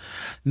defense,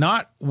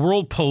 not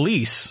world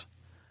police,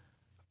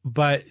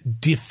 but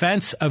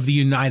defense of the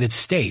United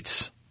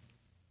States,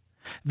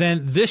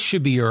 then this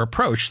should be your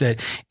approach, that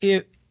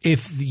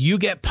if you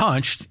get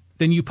punched,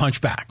 then you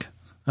punch back.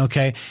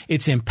 Okay.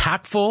 It's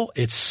impactful.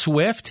 It's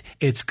swift.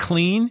 It's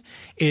clean.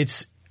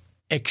 It's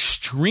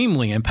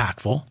extremely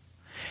impactful.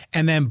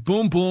 And then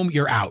boom, boom,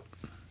 you're out.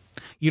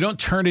 You don't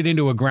turn it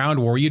into a ground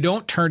war. You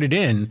don't turn it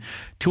in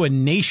to a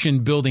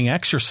nation building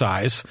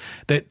exercise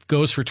that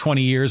goes for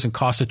 20 years and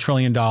costs $1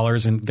 trillion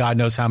and God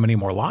knows how many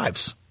more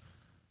lives.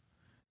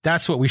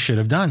 That's what we should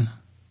have done.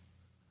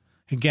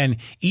 Again,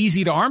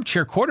 easy to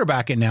armchair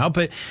quarterback it now,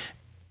 but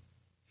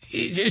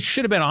it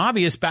should have been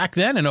obvious back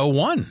then in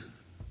 2001.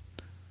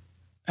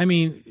 I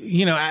mean,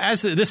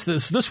 as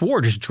this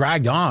war just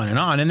dragged on.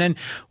 And then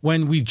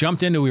when we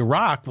jumped into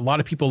Iraq, a lot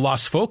of people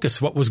lost focus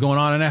of what was going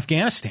on in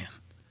Afghanistan.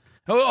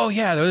 Oh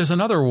yeah, there's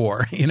another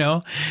war,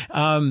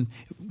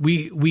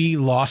 we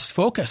lost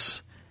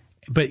focus,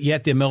 but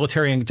yet the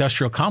military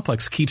industrial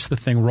complex keeps the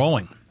thing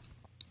rolling.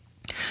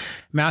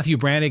 Matthew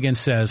Brannigan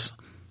says,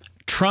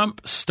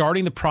 Trump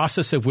starting the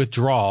process of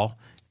withdrawal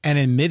and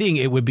admitting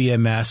it would be a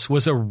mess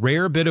was a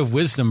rare bit of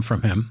wisdom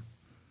from him.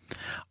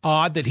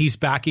 Odd that he's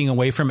backing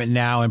away from it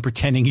now and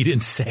pretending he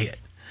didn't say it.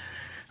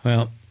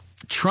 Well,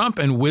 Trump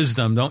and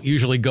wisdom don't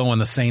usually go in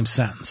the same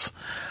sentence.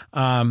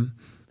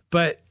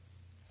 But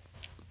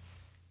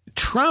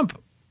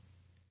Trump,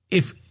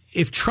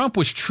 if Trump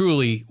was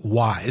truly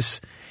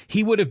wise,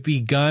 he would have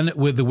begun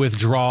with the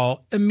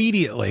withdrawal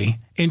immediately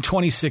in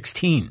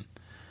 2016.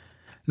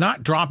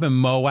 Not dropping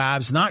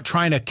Moabs, not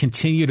trying to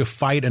continue to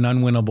fight an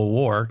unwinnable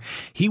war.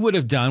 He would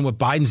have done what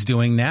Biden's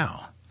doing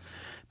now.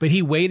 But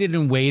he waited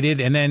and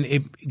waited, and then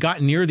it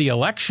got near the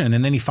election,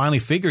 and then he finally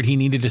figured he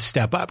needed to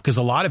step up because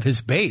a lot of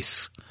his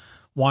base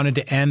wanted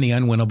to end the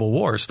unwinnable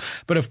wars.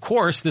 But of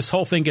course, this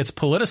whole thing gets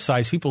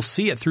politicized. People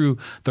see it through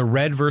the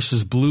red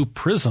versus blue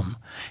prism.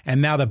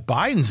 And now that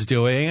Biden's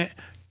doing it,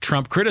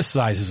 Trump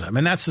criticizes him.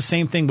 And that's the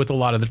same thing with a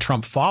lot of the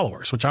Trump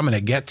followers, which I'm going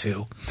to get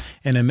to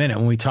in a minute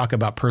when we talk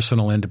about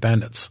personal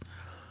independence.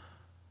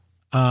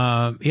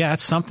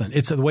 It's something.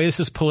 It's the way this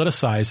is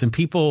politicized, and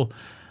people,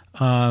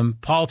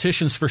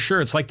 politicians for sure,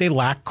 it's like they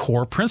lack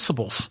core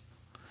principles.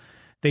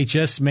 They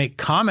just make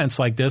comments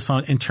like this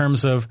in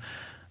terms of,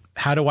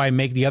 how do I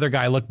make the other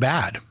guy look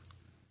bad?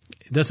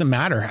 It doesn't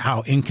matter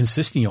how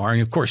inconsistent you are.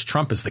 And of course,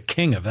 Trump is the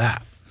king of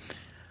that.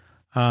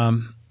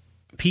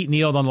 Pete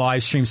Neal on the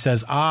live stream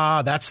says,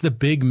 that's the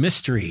big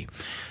mystery.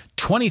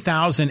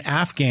 20,000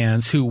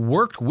 Afghans who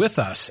worked with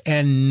us,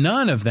 and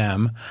none of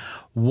them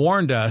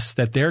warned us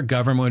that their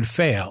government would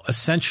fail.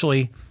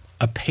 Essentially,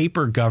 a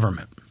paper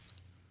government.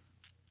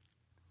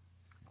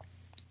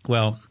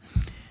 Well,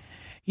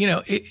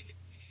 the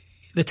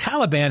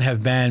Taliban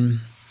have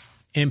been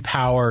in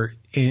power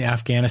in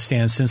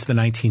Afghanistan since the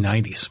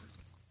 1990s.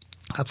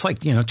 That's like,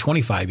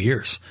 25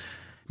 years.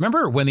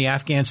 Remember when the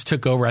Afghans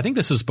took over? I think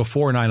this was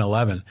before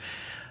 9/11.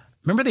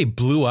 Remember they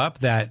blew up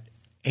that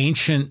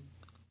ancient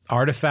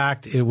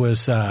artifact? It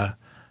was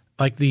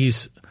like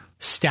these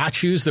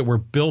statues that were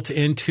built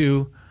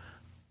into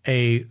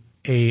a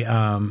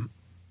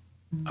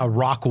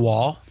rock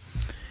wall.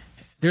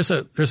 There's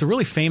a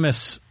really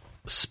famous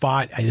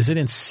spot. Is it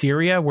in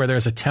Syria where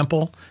there's a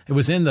temple? It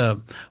was in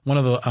one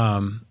of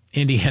the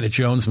Indiana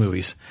Jones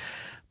movies,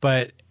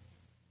 but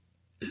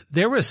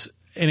there was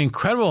an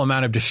incredible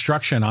amount of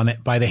destruction on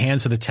it by the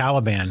hands of the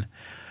Taliban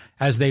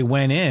as they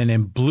went in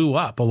and blew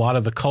up a lot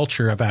of the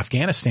culture of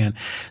Afghanistan.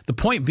 The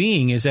point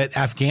being is that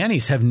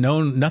Afghanis have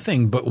known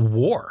nothing but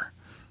war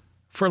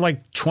for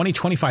like 20,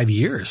 25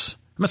 years.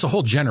 That's a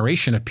whole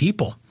generation of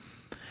people.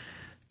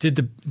 Did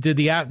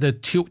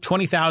the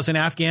 20,000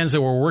 Afghans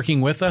that were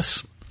working with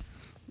us,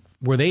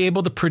 were they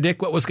able to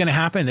predict what was going to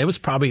happen? It was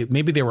probably,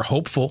 maybe they were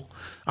hopeful.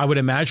 I would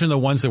imagine the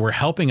ones that were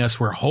helping us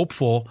were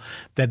hopeful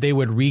that they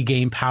would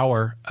regain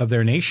power of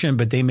their nation,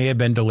 but they may have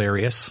been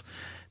delirious.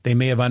 They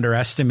may have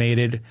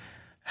underestimated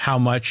how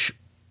much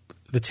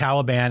the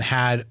Taliban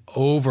had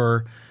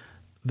over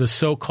the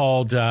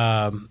so-called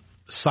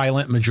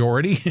silent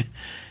majority.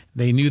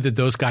 They knew that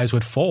those guys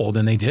would fold,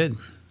 and they did.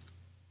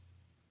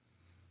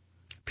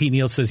 Pete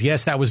Neal says,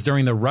 yes, that was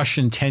during the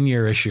Russian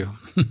 10-year issue.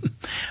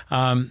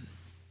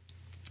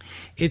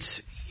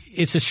 It's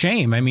a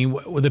shame. I mean,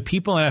 the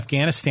people in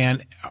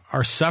Afghanistan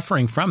are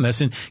suffering from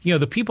this. And,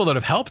 the people that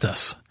have helped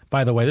us,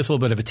 by the way, this is a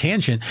little bit of a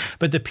tangent,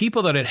 but the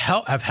people that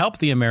have helped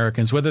the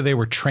Americans, whether they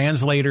were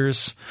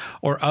translators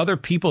or other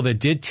people that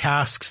did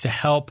tasks to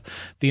help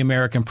the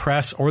American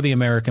press or the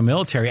American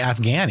military,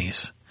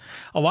 Afghanis,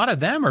 a lot of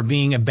them are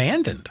being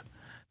abandoned.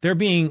 They're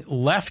being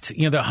left,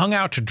 they're hung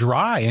out to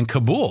dry in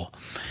Kabul.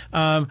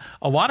 A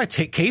lot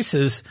of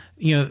cases,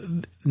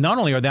 not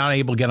only are they not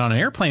able to get on an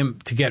airplane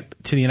to get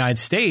to the United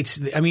States,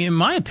 I mean, in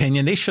my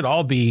opinion, they should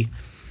all be,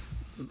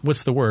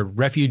 what's the word,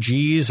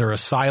 refugees or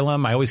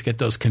asylum. I always get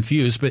those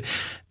confused, but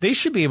they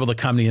should be able to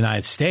come to the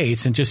United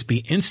States and just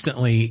be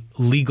instantly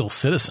legal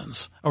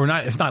citizens, or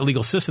not, if not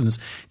legal citizens,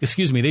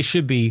 excuse me, they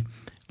should be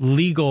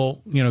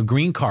legal,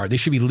 green card. They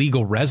should be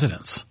legal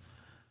residents.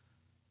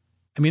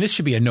 I mean, this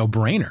should be a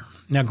no-brainer.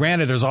 Now,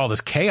 granted, there's all this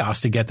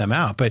chaos to get them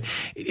out, but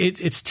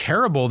it's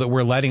terrible that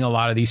we're letting a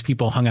lot of these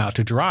people hung out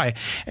to dry.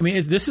 I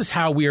mean, this is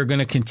how we are going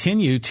to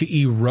continue to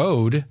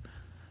erode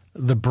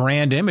the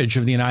brand image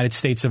of the United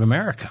States of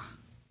America.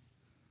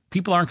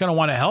 People aren't going to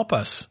want to help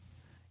us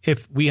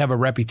if we have a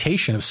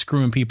reputation of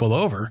screwing people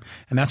over,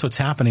 and that's what's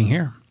happening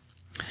here.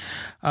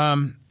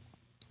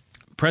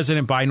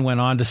 President Biden went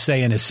on to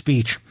say in his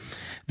speech,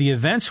 the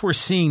events we're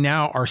seeing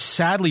now are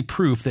sadly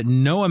proof that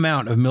no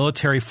amount of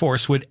military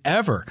force would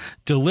ever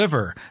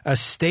deliver a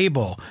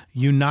stable,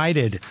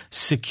 united,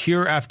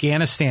 secure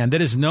Afghanistan that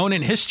is known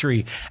in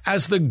history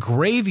as the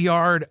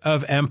graveyard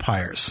of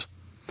empires.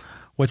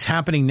 What's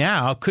happening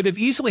now could have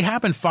easily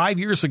happened 5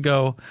 years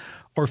ago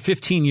or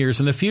 15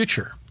 years in the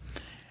future.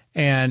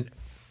 And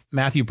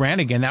Matthew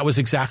Brannigan, that was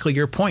exactly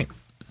your point.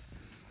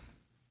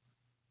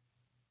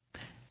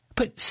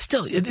 But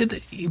still,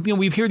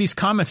 we hear these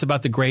comments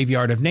about the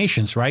graveyard of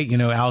nations, right?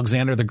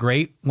 Alexander the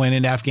Great went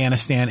into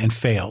Afghanistan and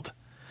failed.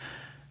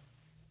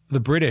 The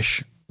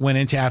British went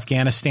into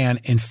Afghanistan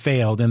and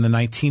failed in the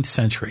 19th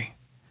century.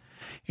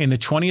 In the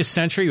 20th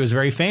century, it was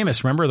very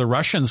famous. Remember, the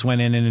Russians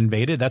went in and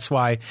invaded. That's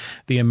why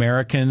the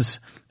Americans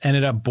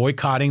ended up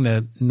boycotting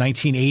the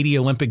 1980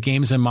 Olympic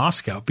Games in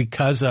Moscow,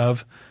 because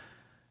of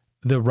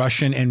the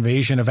Russian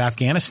invasion of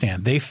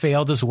Afghanistan. They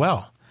failed as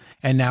well.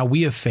 And now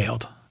we have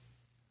failed.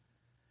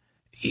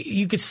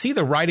 You could see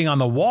the writing on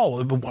the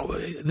wall.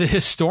 The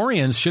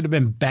historians should have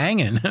been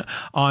banging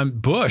on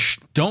Bush,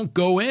 don't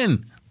go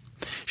in.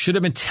 Should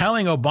have been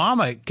telling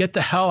Obama, get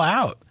the hell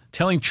out.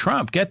 Telling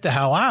Trump, get the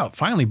hell out.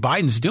 Finally,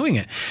 Biden's doing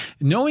it.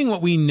 Knowing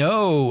what we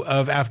know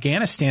of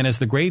Afghanistan as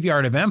the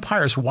graveyard of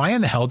empires, why in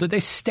the hell did they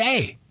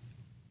stay?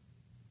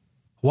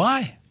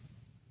 Why?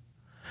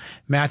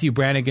 Matthew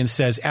Brannigan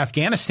says,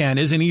 Afghanistan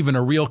isn't even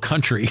a real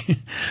country.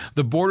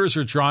 The borders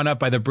were drawn up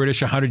by the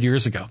British 100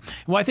 years ago.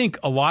 Well, I think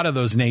a lot of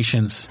those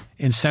nations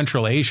in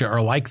Central Asia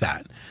are like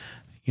that.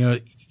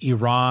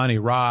 Iran,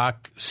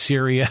 Iraq,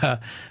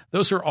 Syria,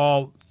 those are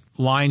all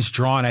lines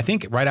drawn, I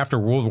think, right after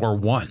World War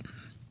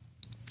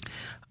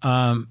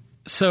I.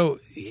 So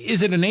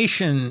is it a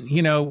nation,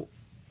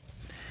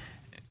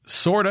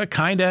 sort of,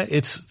 kind of?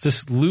 It's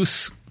this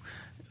loose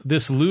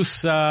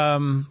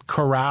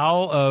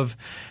corral of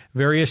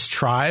various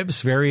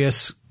tribes,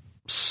 various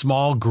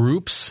small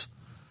groups,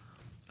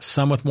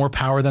 some with more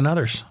power than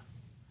others.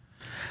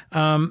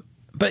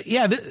 But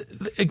yeah,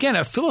 again,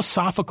 a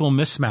philosophical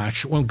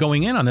mismatch when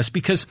going in on this,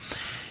 because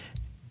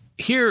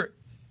here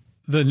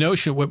the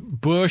notion what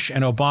Bush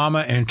and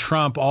Obama and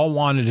Trump all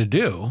wanted to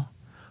do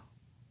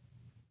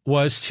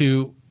was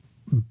to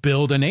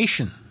build a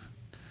nation.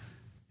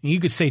 You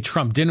could say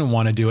Trump didn't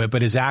want to do it,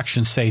 but his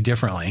actions say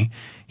differently.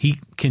 He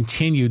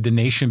continued the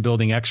nation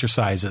building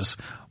exercises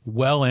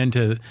well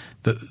into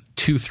the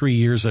 2-3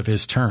 years of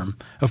his term.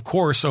 Of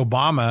course,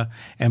 Obama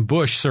and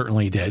Bush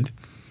certainly did,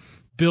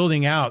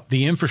 building out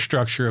the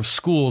infrastructure of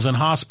schools and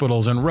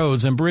hospitals and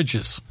roads and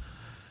bridges,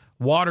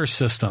 water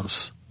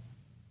systems,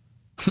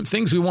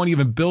 things we won't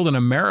even build in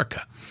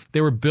America.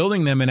 They were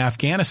building them in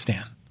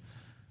Afghanistan.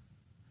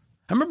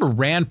 I remember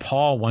Rand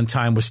Paul one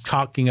time was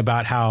talking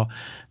about how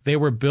they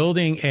were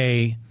building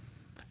I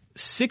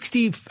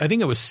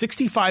think it was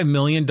 $65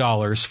 million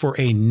for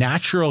a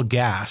natural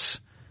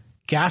gas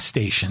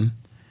station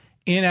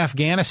in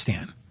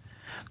Afghanistan.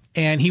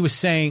 And he was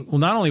saying, well,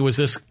 not only was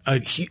this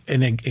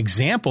an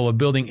example of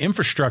building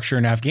infrastructure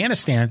in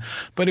Afghanistan,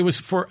 but it was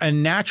for a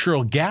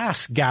natural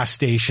gas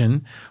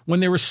station when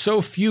there were so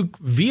few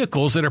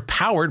vehicles that are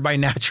powered by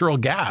natural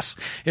gas.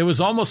 It was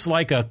almost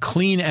like a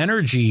clean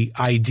energy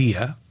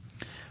idea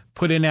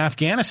put in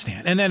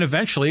Afghanistan. And then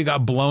eventually it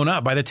got blown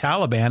up by the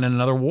Taliban in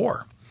another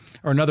war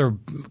or another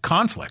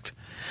conflict.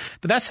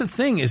 But that's the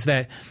thing, is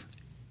that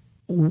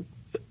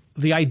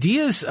the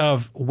ideas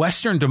of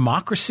Western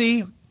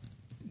democracy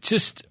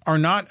just are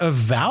not of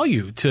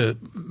value to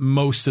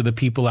most of the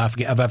people of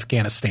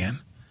Afghanistan.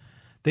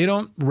 They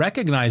don't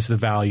recognize the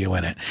value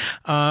in it.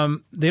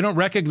 They don't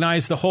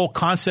recognize the whole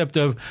concept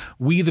of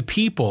we the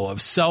people,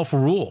 of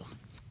self-rule.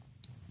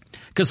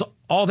 Because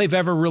all they've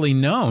ever really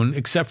known,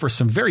 except for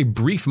some very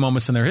brief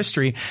moments in their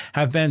history,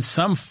 have been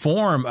some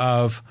form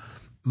of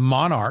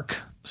monarch,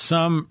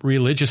 some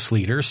religious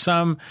leader,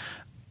 some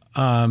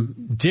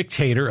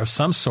dictator of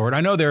some sort.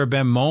 I know there have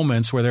been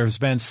moments where there's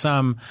been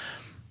some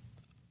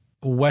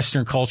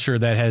Western culture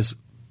that has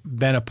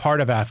been a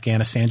part of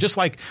Afghanistan, just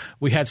like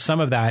we had some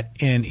of that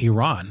in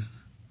Iran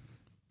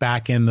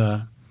back in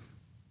the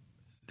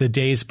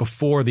days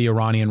before the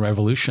Iranian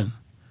Revolution.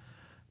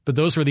 But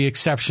those were the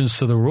exceptions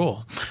to the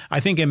rule. I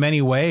think in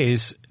many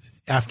ways,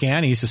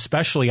 Afghanis,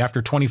 especially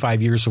after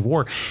 25 years of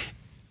war,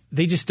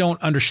 they just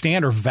don't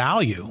understand or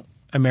value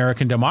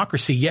American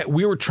democracy, yet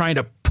we were trying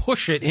to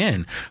push it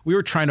in. We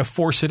were trying to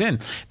force it in.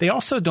 They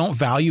also don't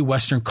value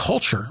Western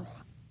culture.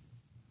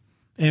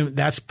 And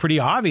that's pretty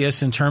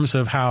obvious in terms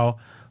of how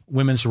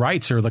women's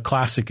rights are the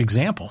classic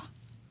example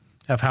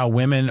of how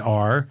women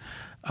are,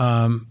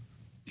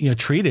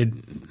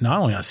 treated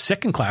not only as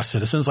second-class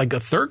citizens, like a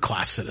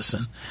third-class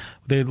citizen.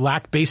 They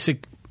lack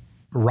basic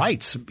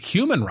rights,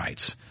 human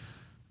rights.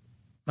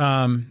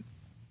 And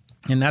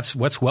that's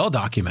what's well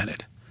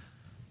documented.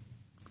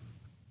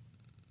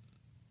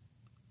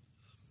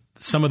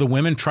 Some of the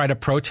women try to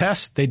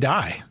protest, they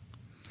die.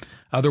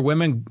 Other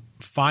women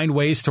find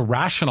ways to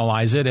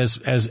rationalize it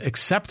as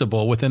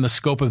acceptable within the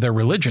scope of their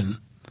religion.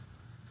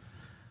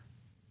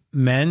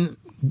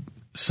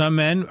 Some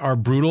men are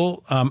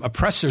brutal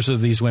oppressors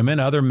of these women.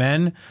 Other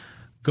men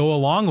go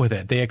along with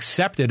it. They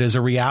accept it as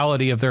a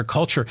reality of their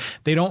culture.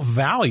 They don't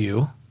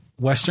value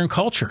Western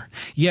culture.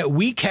 Yet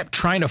we kept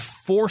trying to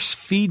force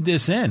feed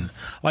this in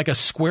like a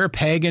square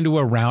peg into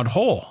a round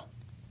hole,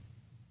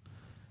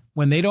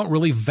 when they don't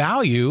really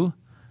value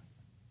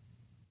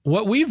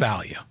what we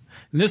value.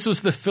 And this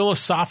was the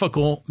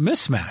philosophical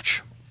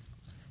mismatch.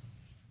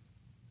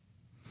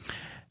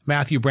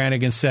 Matthew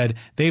Brannigan said,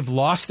 they've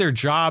lost their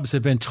jobs,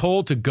 have been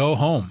told to go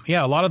home.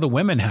 Yeah, a lot of the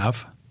women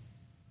have.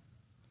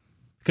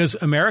 Because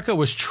America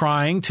was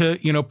trying to,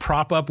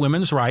 prop up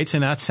women's rights,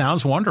 and that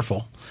sounds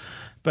wonderful.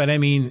 But I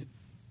mean,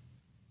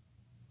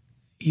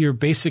 you're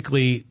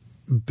basically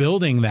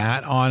building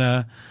that on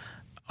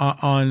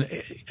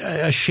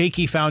a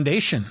shaky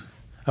foundation,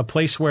 a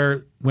place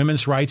where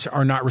women's rights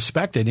are not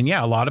respected. And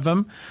yeah, a lot of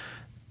them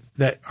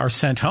that are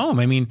sent home.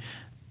 I mean,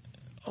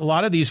 a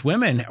lot of these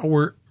women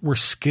were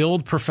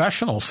skilled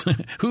professionals.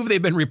 Who have they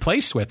been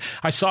replaced with?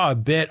 I saw a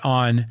bit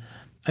on,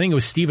 I think it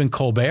was Stephen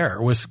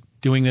Colbert was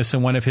doing this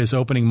in one of his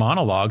opening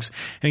monologues.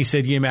 And he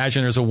said, you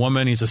imagine there's a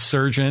woman, he's a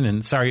surgeon,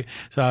 and sorry,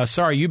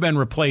 you've been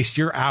replaced.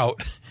 You're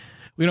out.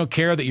 We don't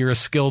care that you're a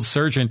skilled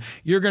surgeon.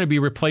 You're going to be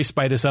replaced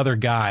by this other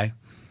guy.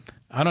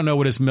 I don't know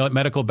what his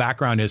medical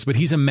background is, but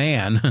he's a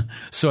man.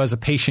 So as a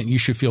patient, you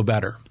should feel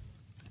better.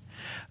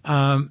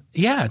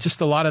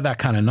 Just a lot of that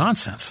kind of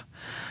nonsense.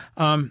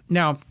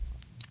 Now,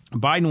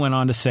 Biden went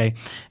on to say,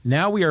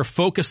 now we are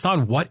focused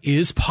on what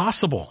is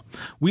possible.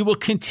 We will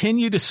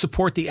continue to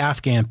support the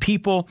Afghan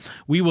people.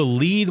 We will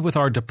lead with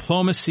our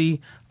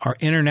diplomacy, our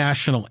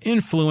international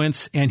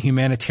influence, and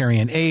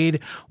humanitarian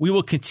aid. We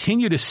will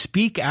continue to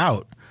speak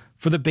out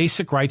for the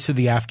basic rights of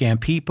the Afghan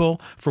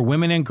people, for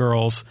women and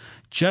girls,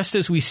 just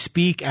as we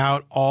speak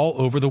out all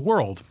over the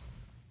world.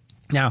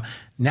 Now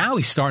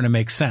he's starting to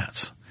make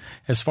sense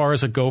as far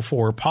as a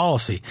go-forward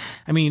policy.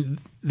 I mean,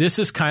 this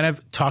is kind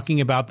of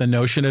talking about the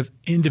notion of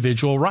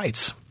individual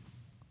rights.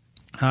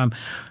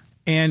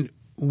 And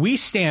we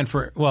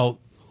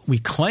we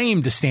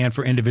claim to stand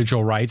for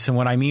individual rights. And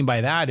what I mean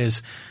by that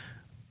is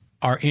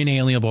our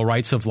inalienable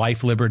rights of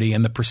life, liberty,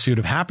 and the pursuit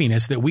of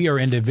happiness, that we are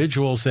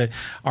individuals that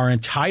are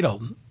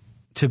entitled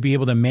to be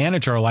able to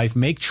manage our life,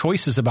 make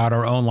choices about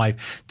our own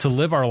life, to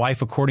live our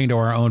life according to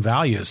our own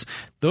values.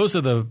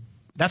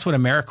 That's what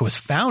America was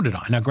founded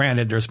on. Now,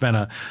 granted, there's been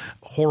a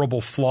horrible,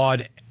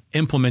 flawed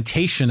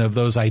implementation of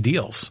those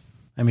ideals.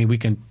 I mean, we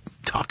can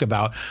talk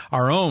about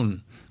our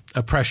own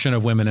oppression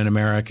of women in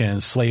America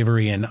and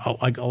slavery and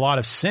a lot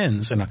of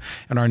sins in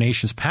our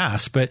nation's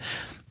past. But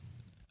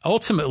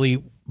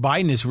ultimately,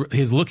 Biden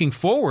is looking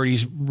forward.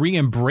 He's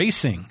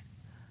re-embracing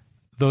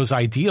those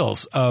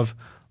ideals of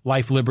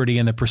life, liberty,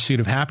 and the pursuit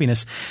of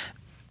happiness.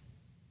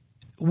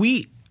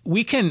 We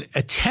we can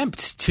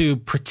attempt to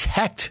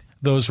protect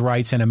those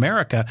rights in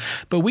America,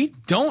 but we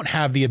don't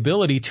have the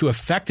ability to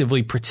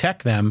effectively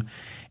protect them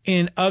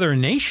in other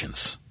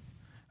nations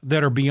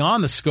that are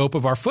beyond the scope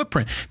of our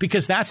footprint,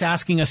 because that's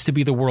asking us to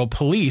be the world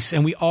police.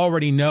 And we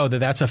already know that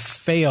that's a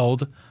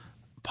failed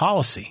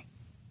policy.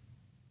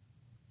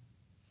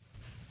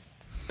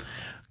 A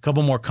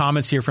couple more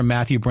comments here from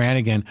Matthew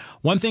Brannigan.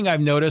 One thing I've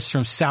noticed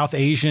from South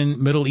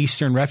Asian, Middle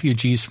Eastern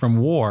refugees from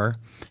war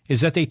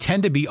is that they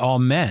tend to be all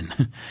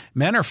men.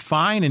 Men are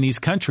fine in these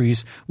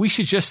countries. We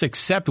should just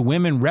accept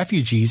women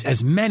refugees,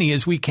 as many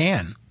as we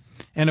can.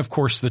 And of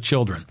course, the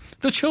children.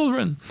 The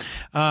children.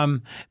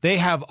 They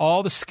have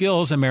all the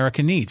skills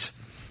America needs.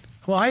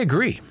 Well, I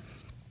agree.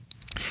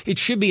 It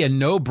should be a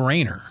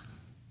no-brainer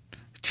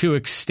to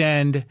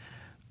extend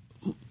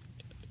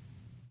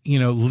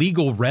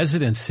legal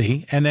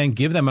residency and then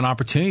give them an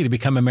opportunity to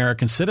become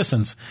American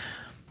citizens.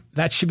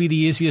 That should be the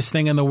easiest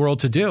thing in the world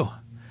to do.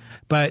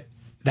 But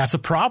that's a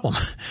problem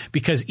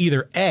because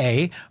either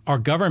A, our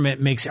government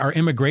makes our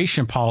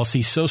immigration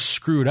policy so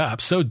screwed up,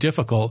 so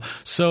difficult,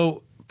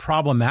 so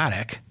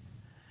problematic. I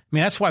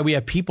mean, that's why we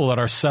have people at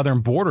our southern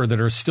border that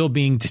are still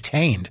being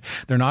detained.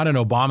 They're not in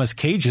Obama's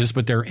cages,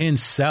 but they're in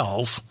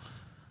cells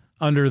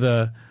under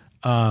the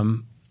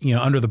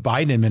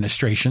Biden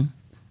administration.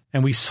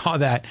 And we saw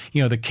that,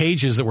 the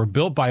cages that were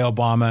built by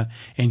Obama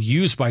and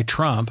used by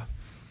Trump.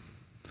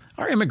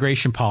 Our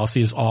immigration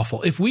policy is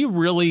awful. If we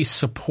really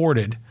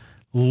supported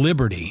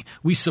liberty,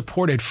 we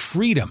supported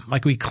freedom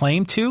like we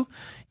claim to,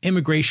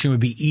 immigration would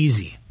be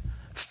easy,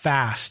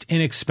 fast,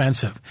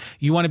 inexpensive.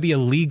 You want to be a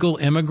legal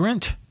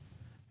immigrant?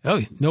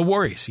 Oh, no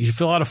worries. You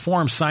fill out a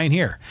form, sign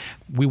here.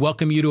 We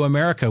welcome you to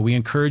America. We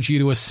encourage you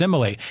to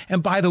assimilate.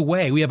 And by the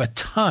way, we have a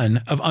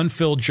ton of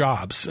unfilled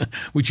jobs.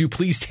 Would you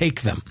please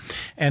take them?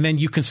 And then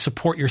you can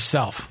support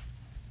yourself.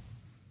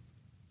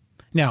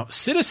 Now,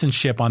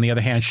 citizenship, on the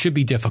other hand, should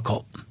be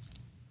difficult.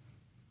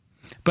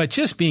 But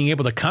just being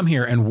able to come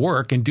here and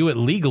work and do it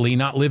legally,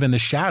 not live in the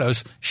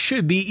shadows,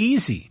 should be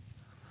easy.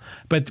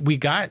 But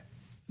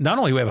not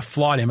only do we have a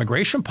flawed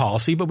immigration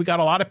policy, but we got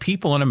a lot of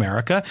people in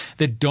America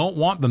that don't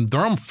want them.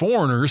 They're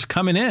foreigners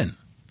coming in.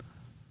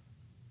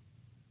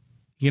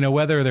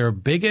 Whether they're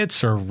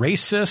bigots or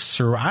racists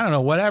or I don't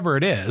know, whatever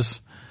it is,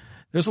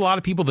 there's a lot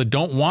of people that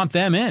don't want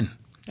them in.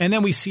 And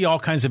then we see all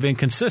kinds of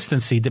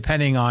inconsistency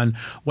depending on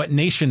what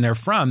nation they're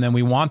from. Then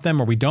we want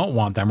them or we don't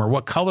want them, or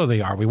what color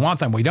they are. We want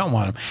them, we don't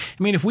want them.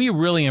 I mean, if we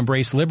really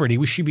embrace liberty,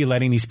 we should be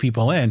letting these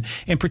people in,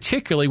 and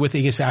particularly with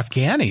these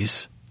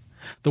Afghanis.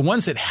 The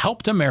ones that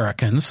helped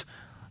Americans,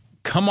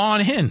 come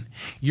on in.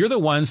 You're the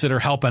ones that are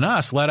helping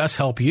us. Let us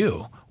help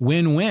you.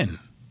 Win-win.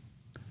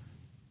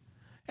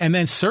 And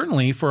then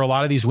certainly for a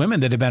lot of these women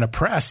that have been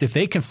oppressed, if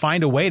they can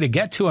find a way to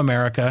get to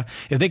America,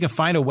 if they can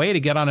find a way to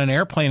get on an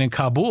airplane in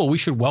Kabul, we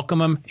should welcome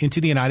them into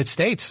the United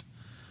States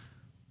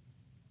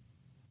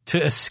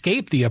to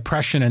escape the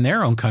oppression in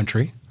their own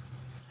country.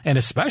 And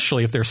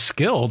especially if they're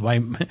skilled,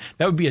 that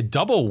would be a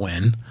double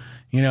win.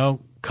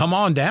 Come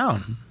on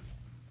down.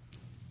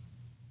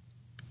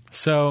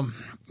 So,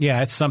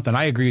 yeah, it's something.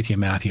 I agree with you,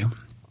 Matthew.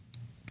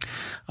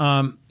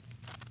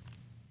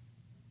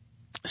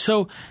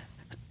 So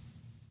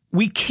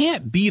we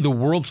can't be the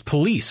world's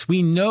police.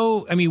 We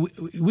know,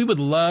 we would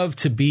love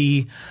to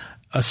be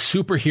a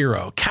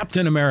superhero,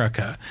 Captain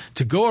America,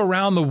 to go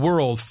around the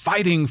world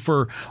fighting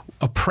for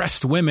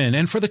oppressed women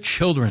and for the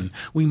children.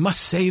 We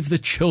must save the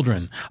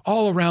children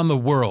all around the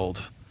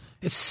world.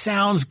 It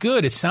sounds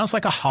good. It sounds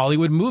like a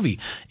Hollywood movie.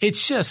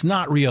 It's just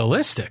not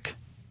realistic.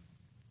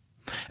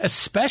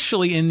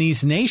 Especially in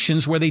these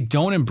nations where they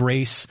don't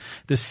embrace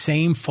the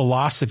same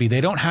philosophy. They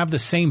don't have the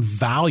same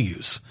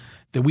values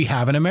that we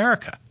have in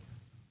America.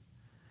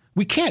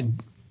 We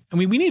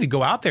need to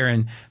go out there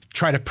and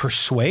try to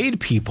persuade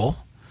people.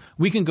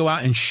 We can go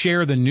out and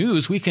share the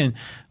news. We can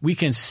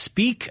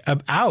speak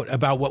out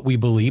about what we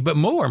believe. But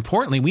more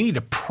importantly, we need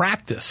to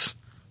practice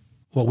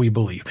what we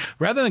believe.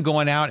 Rather than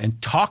going out and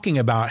talking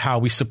about how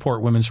we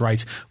support women's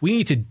rights, we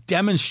need to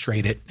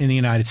demonstrate it in the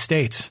United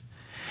States.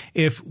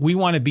 If we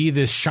want to be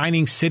this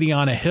shining city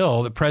on a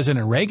hill that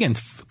President Reagan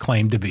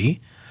claimed the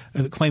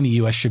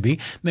U.S. should be,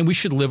 then we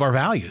should live our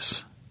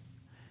values.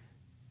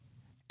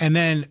 And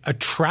then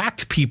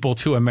attract people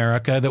to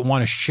America that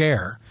want to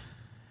share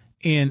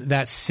in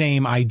that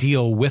same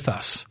ideal with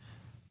us.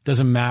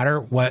 Doesn't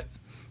matter what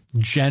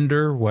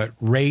gender, what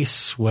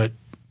race, what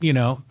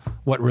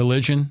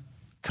religion.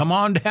 Come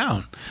on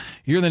down.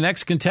 You're the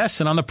next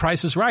contestant on The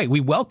Price is Right. We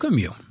welcome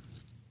you.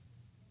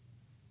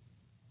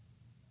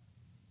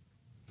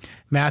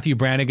 Matthew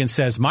Brannigan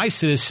says, my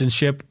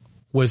citizenship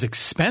was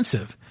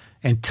expensive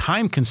and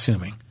time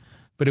consuming,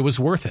 but it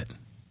was worth it.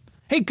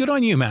 Hey, good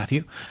on you,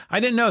 Matthew. I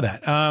didn't know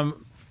that.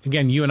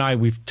 Again, you and I,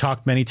 we've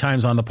talked many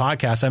times on the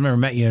podcast. I've never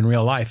met you in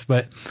real life,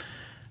 but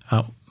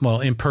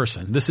in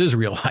person. This is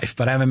real life,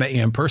 but I haven't met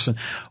you in person.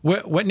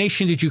 What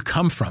nation did you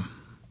come from?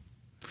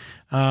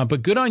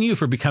 But good on you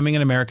for becoming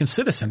an American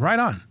citizen. Right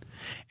on.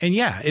 And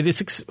yeah, it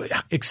is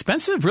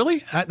expensive.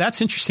 Really?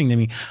 That's interesting to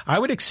me. I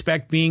would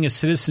expect being a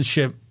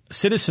citizenship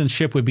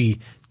would be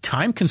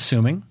time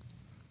consuming.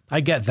 I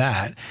get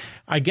that.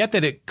 I get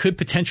that it could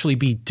potentially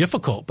be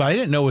difficult, but I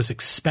didn't know it was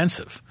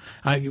expensive.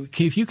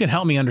 If you can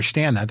help me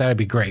understand that, that'd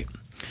be great.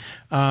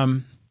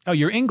 Oh,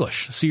 you're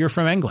English, so you're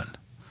from England.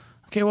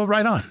 Okay, well,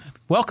 right on.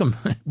 Welcome,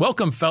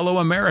 welcome, fellow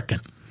American.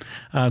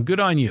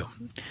 Good on you.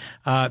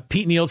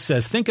 Pete Neal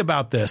says, think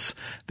about this.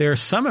 There are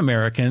some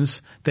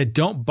Americans that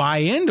don't buy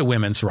into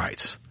women's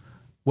rights.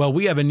 Well,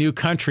 we have a new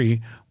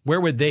country. Where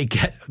would they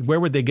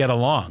get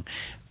along?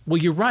 Well,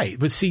 you're right.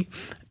 But see,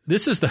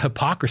 this is the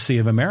hypocrisy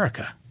of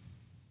America.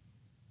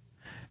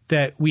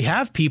 That we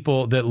have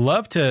people that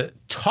love to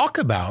talk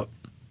about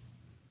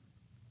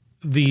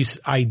these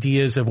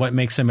ideas of what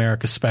makes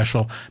America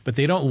special, but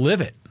they don't live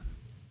it.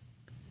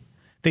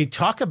 They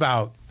talk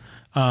about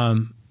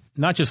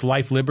not just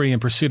life, liberty,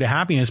 and pursuit of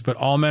happiness, but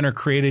all men are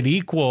created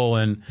equal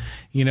and,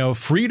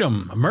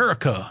 freedom,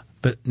 America,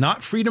 but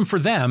not freedom for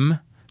them,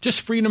 just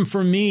freedom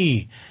for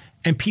me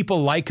and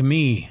people like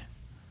me,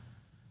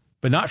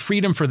 but not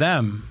freedom for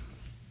them.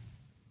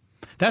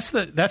 That's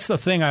the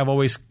thing I've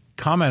always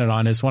commented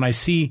on is when I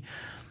see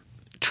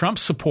Trump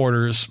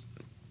supporters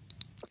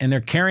and they're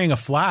carrying a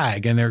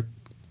flag and they're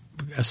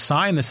a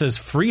sign that says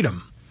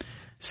freedom.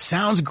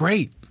 Sounds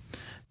great.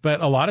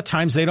 But a lot of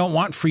times they don't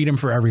want freedom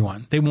for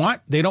everyone. They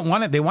want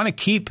to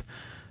keep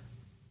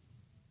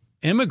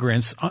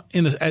immigrants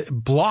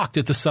blocked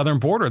at the southern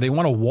border. They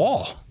want a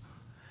wall.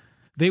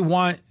 They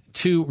want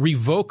to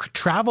revoke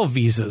travel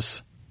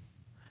visas,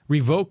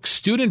 revoke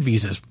student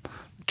visas.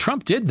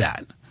 Trump did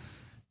that.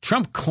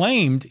 Trump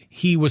claimed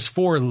he was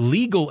for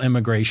legal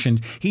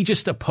immigration. He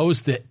just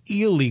opposed the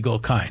illegal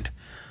kind.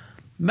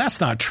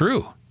 That's not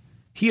true.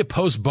 He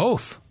opposed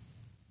both.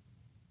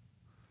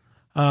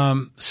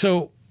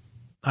 So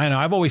I know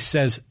I always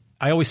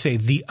say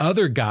the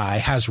other guy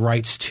has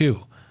rights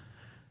too.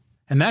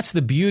 And that's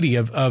the beauty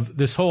of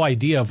this whole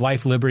idea of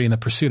life, liberty, and the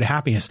pursuit of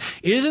happiness.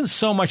 It isn't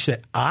so much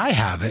that I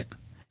have it,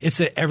 it's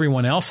that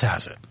everyone else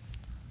has it.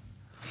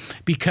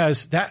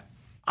 Because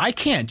I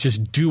can't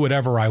just do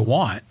whatever I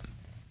want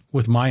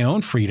with my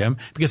own freedom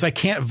because I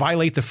can't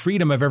violate the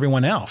freedom of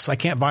everyone else. I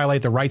can't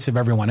violate the rights of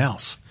everyone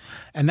else.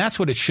 And that's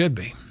what it should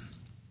be.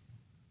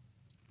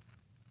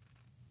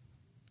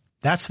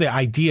 That's the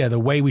idea, the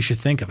way we should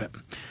think of it.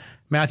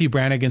 Matthew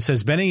Brannigan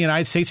says, been in the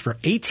United States for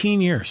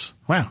 18 years.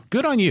 Wow,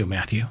 good on you,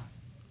 Matthew.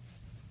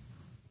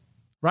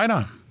 Right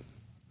on.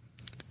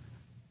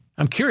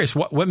 I'm curious,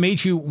 what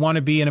made you want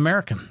to be an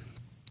American?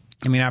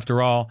 I mean,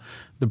 after all,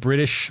 the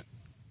British,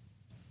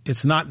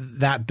 it's not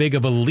that big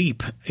of a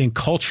leap in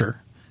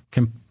culture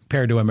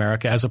compared to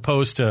America, as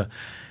opposed to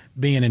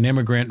being an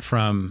immigrant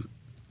from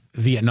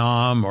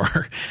Vietnam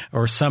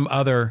or some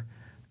other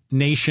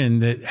nation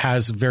that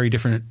has very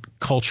different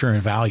culture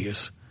and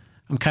values.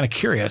 I'm kind of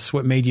curious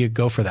what made you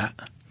go for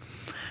that.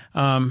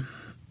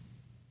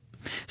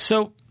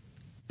 So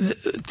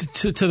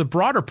to the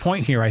broader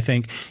point here, I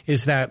think,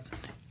 is that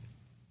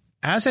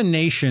as a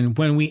nation,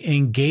 when we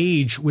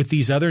engage with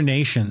these other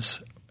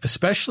nations,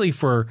 especially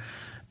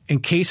in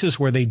cases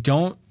where they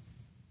don't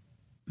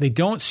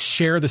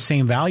share the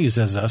same values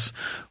as us,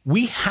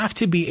 we have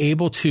to be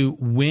able to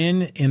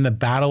win in the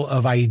battle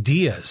of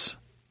ideas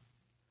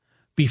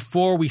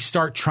before we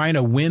start trying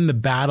to win the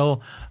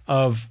battle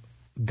of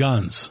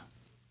guns,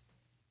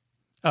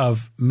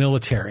 of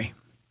military.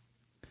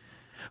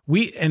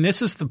 And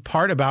this is the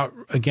part about,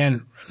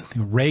 again,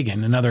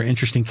 Reagan, another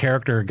interesting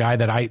character, a guy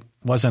that I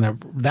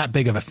wasn't that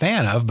big of a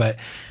fan of, but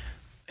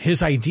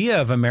his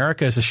idea of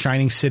America as a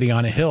shining city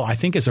on a hill, I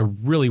think is a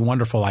really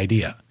wonderful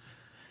idea.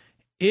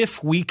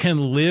 If we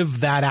can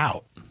live that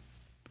out.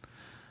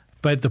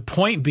 But the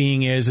point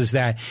being is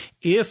that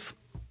if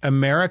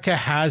America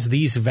has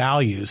these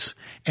values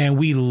and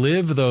we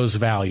live those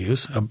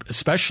values,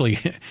 especially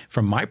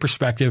from my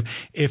perspective,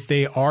 if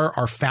they are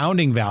our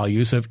founding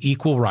values of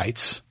equal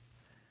rights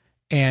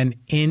and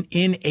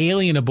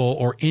inalienable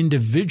or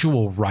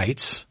individual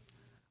rights,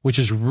 which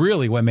is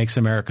really what makes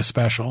America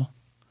special.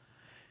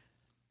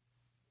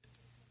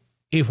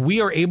 If we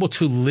are able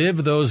to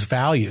live those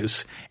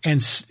values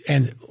and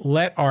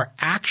let our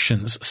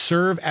actions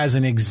serve as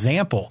an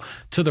example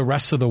to the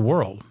rest of the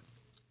world,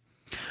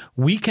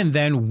 we can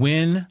then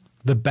win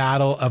the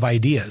battle of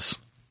ideas.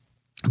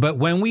 But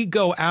when we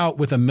go out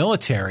with a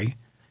military,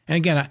 and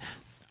again,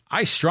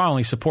 I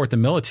strongly support the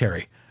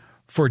military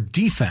for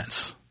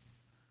defense.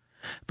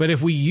 But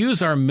if we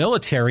use our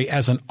military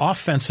as an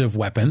offensive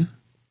weapon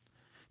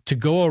to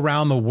go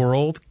around the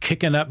world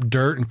kicking up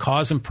dirt and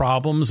causing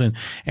problems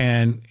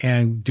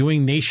and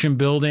doing nation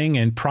building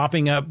and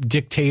propping up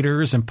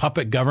dictators and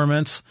puppet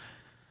governments,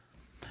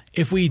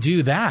 if we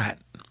do that,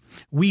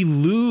 we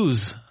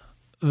lose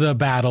the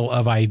battle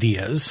of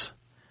ideas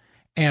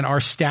and our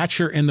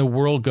stature in the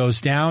world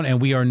goes down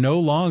and we are no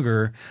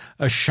longer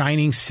a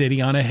shining city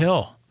on a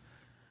hill.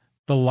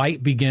 The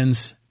light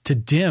begins to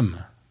dim.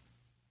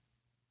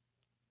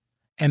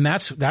 And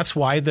that's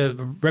why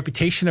the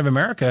reputation of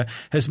America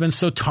has been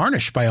so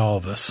tarnished by all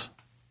of this,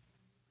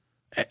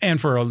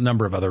 and for a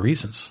number of other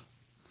reasons.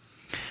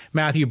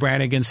 Matthew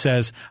Brannigan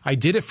says, I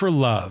did it for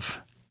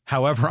love.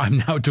 However,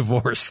 I'm now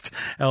divorced.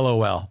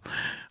 LOL.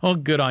 Well,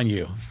 good on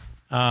you.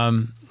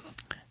 You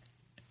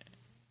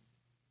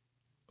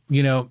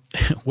know,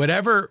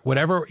 whatever,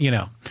 you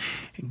know,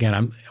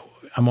 again,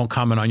 I won't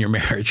comment on your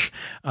marriage.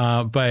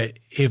 But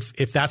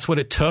if that's what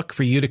it took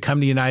for you to come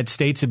to the United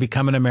States and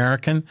become an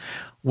American,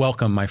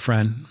 welcome, my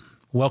friend.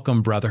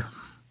 Welcome, brother.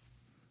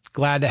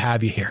 Glad to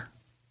have you here.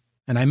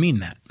 And I mean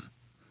that.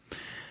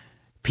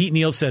 Pete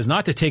Neal says,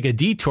 not to take a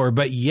detour,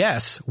 but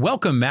yes,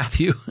 welcome,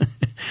 Matthew.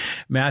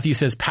 Matthew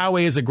says,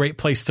 Poway is a great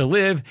place to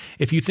live.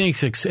 If you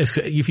think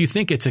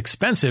it's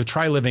expensive,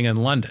 try living in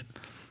London.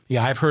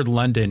 Yeah, I've heard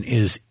London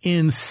is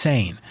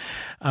insane.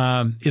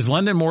 Is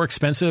London more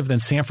expensive than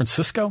San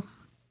Francisco?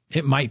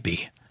 It might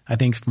be. I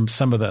think from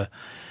some of the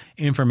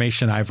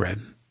information I've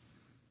read.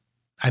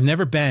 I've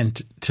never been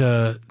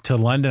to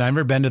London. I've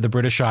never been to the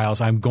British Isles.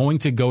 I'm going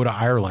to go to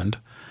Ireland,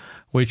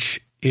 which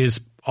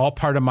is all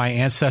part of my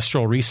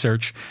ancestral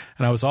research.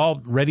 And I was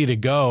all ready to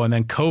go. And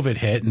then COVID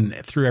hit and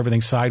threw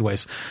everything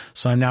sideways.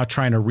 So I'm now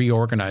trying to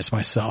reorganize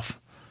myself.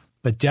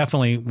 But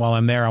definitely while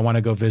I'm there, I want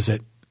to go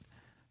visit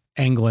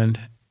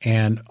England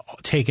and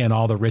take in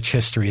all the rich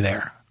history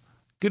there.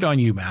 Good on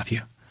you,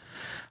 Matthew.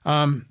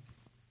 Now,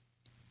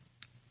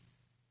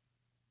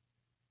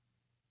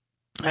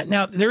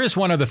 there is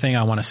one other thing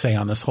I want to say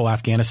on this whole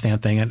Afghanistan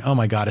thing. And oh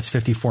my God, it's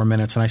 54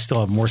 minutes and I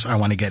still have more I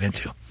want to get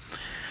into.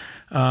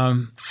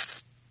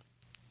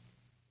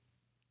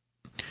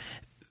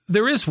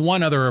 There is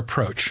one other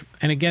approach.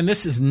 And again,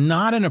 this is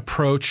not an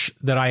approach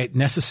that I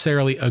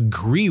necessarily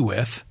agree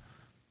with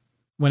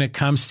when it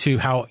comes to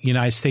how the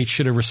United States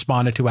should have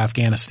responded to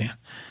Afghanistan.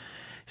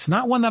 It's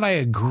not one that I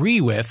agree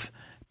with,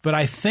 but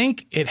I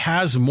think it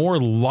has more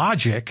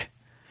logic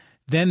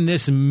than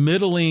this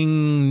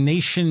middling,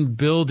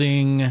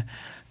 nation-building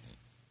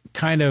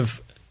kind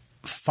of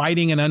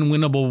fighting an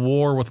unwinnable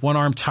war with one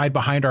arm tied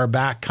behind our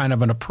back kind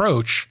of an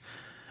approach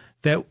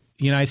that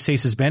the United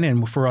States has been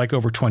in for like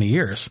over 20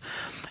 years.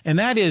 And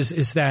that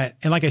is that,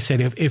 and like I said,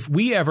 if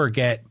we ever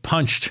get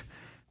punched,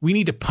 we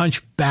need to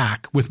punch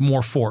back with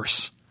more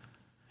force.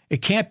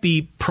 It can't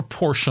be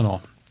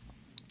proportional.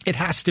 It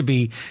has to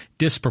be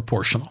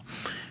disproportional.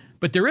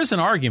 But there is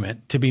an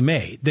argument to be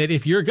made that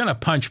if you're going to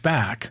punch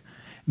back,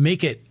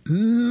 make it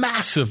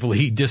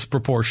massively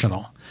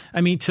disproportional.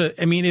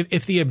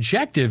 If the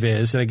objective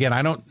is, and again,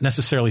 I don't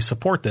necessarily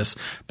support this,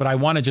 but I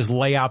want to just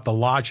lay out the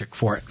logic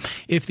for it.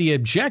 If the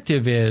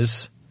objective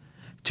is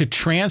to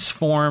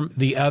transform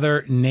the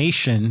other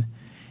nation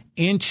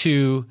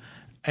into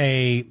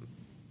a,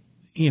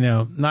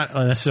 not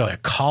necessarily a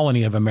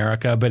colony of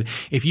America, but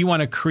if you want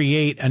to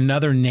create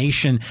another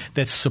nation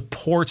that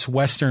supports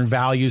Western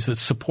values, that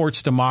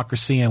supports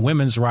democracy and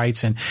women's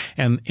rights and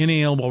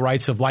inalienable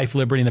rights of life,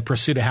 liberty, and the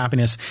pursuit of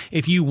happiness,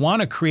 if you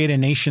want to create a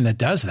nation that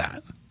does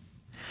that,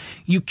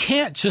 you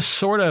can't just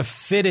sort of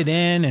fit it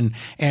in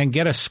and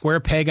get a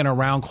square peg in a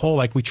round hole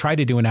like we tried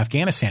to do in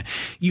Afghanistan.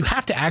 You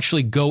have to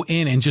actually go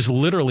in and just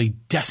literally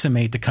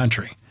decimate the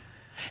country,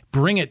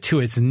 bring it to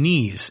its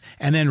knees,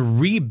 and then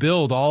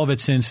rebuild all of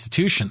its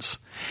institutions.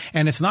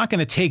 And it's not going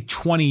to take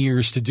 20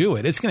 years to do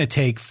it. It's going to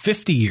take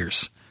 50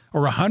 years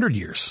or 100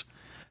 years,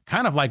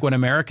 kind of like what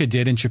America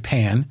did in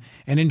Japan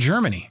and in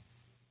Germany.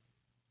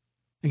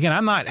 Again,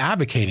 I'm not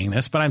advocating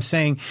this, but I'm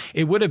saying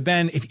it would have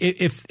been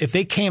if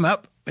they came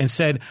up and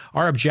said,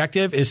 our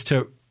objective is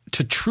to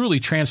truly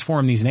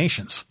transform these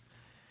nations.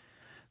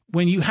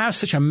 When you have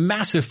such a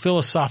massive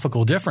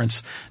philosophical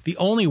difference, the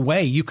only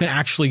way you can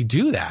actually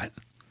do that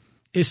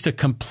is to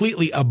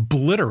completely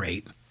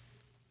obliterate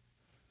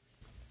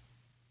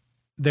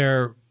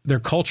their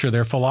culture,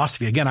 their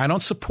philosophy. Again, I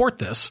don't support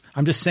this.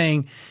 I'm just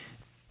saying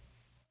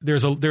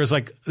there's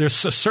a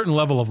certain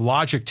level of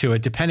logic to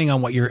it, depending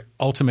on what your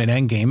ultimate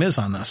end game is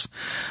on this.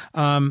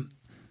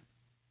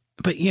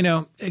 But,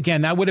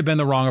 again, that would have been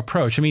the wrong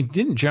approach. I mean,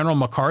 didn't General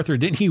MacArthur,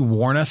 didn't he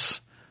warn us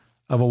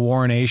of a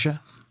war in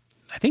Asia?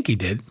 I think he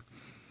did.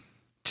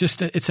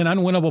 Just it's an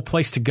unwinnable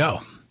place to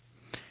go.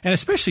 And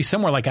especially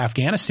somewhere like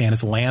Afghanistan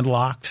is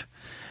landlocked.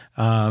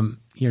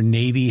 Your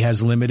Navy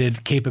has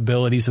limited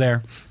capabilities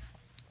there.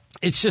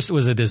 It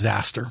was a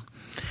disaster.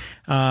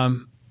 I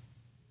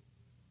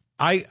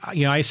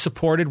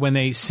supported when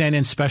they sent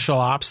in special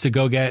ops to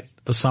go get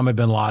Osama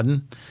bin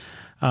Laden.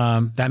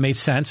 That made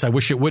sense. I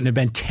wish it wouldn't have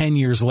been 10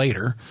 years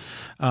later.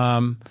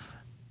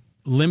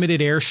 Limited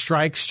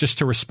airstrikes just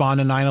to respond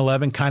to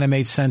 9/11 kind of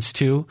made sense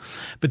too.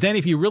 But then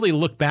if you really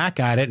look back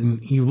at it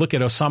and you look at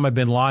Osama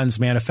bin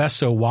Laden's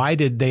manifesto, why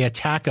did they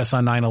attack us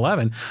on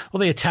 9/11? Well,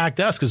 they attacked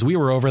us because we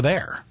were over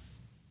there.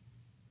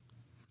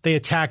 They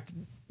attacked,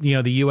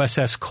 the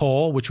USS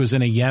Cole, which was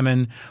in a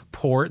Yemen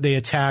port. They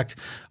attacked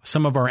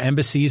some of our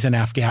embassies in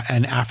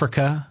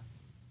Africa.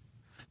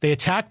 They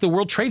attacked the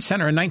World Trade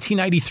Center in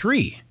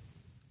 1993.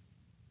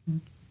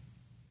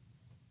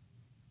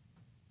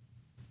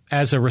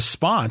 As a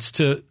response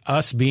to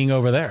us being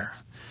over there.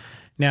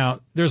 Now,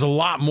 there's a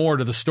lot more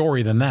to the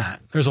story than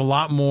that. There's a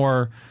lot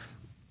more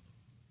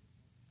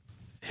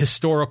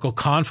historical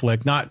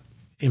conflict, not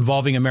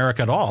involving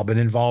America at all, but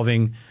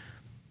involving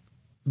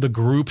the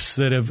groups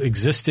that have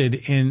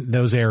existed in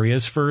those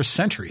areas for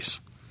centuries.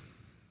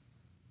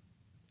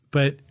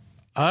 But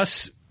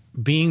us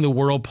being the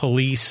world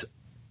police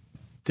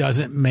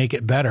doesn't make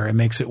it better. It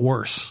makes it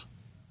worse.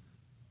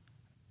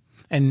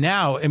 And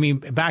now, I mean,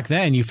 back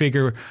then you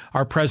figure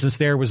our presence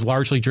there was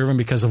largely driven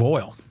because of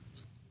oil.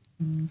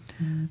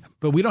 Mm-hmm.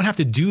 But we don't have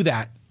to do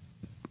that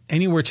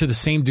anywhere to the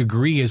same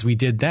degree as we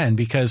did then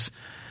because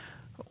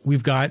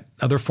we've got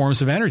other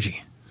forms of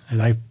energy.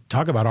 And I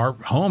talk about our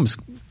homes,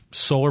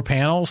 solar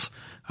panels,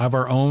 have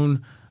our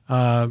own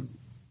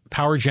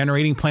power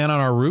generating plant on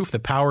our roof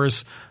that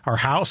powers our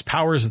house,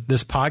 powers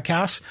this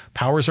podcast,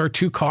 powers our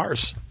 2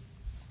 cars.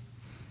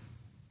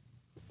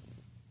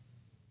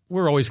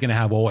 We're always going to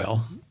have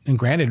oil. And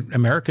granted,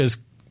 America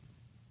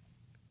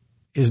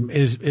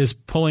is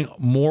pulling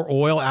more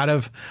oil out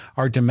of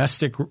our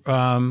domestic,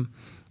 more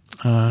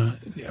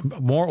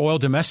oil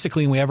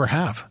domestically than we ever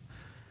have.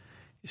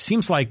 It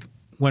seems like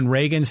when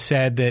Reagan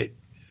said that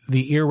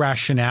the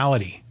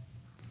irrationality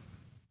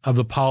of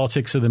the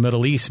politics of the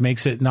Middle East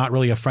makes it not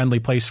really a friendly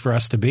place for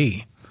us to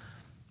be.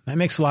 That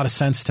makes a lot of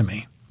sense to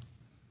me.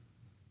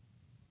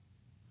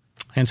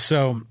 And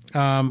so,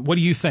 what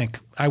do you think?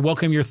 I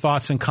welcome your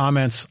thoughts and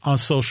comments on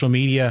social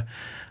media.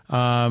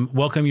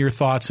 Welcome your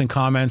thoughts and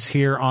comments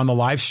here on the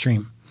live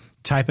stream.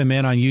 Type them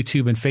in on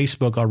YouTube and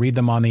Facebook. I'll read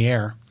them on the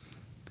air.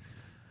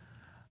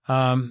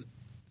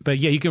 But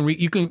yeah, you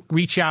can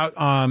reach out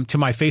to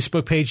my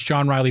Facebook page,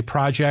 John Riley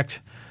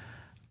Project,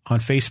 on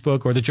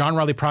Facebook, or the John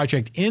Riley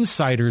Project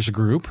Insiders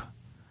Group,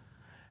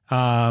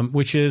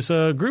 which is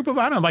a group of,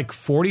 I don't know, like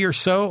 40 or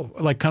so,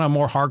 like kind of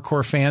more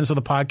hardcore fans of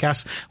the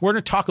podcast. We're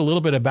going to talk a little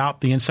bit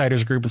about the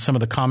Insiders Group and some of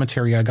the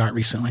commentary I got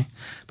recently.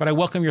 But I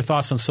welcome your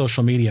thoughts on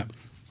social media.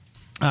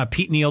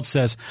 Pete Neal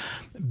says,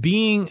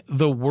 being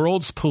the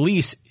world's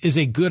police is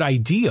a good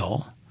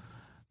ideal,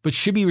 but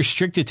should be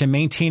restricted to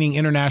maintaining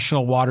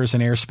international waters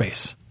and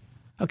airspace.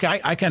 Okay,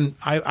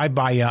 I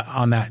buy you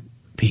on that,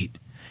 Pete.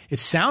 It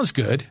sounds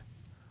good.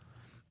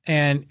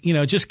 And,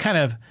 just kind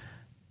of,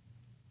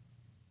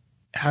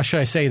 how should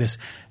I say this?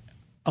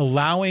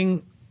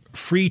 Allowing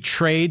free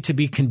trade to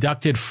be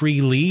conducted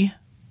freely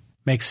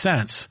makes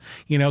sense.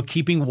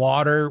 Keeping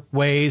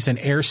waterways and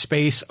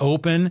airspace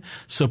open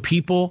so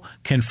people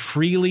can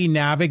freely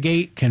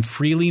navigate, can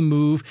freely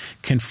move,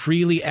 can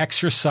freely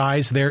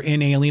exercise their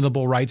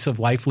inalienable rights of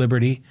life,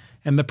 liberty,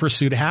 and the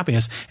pursuit of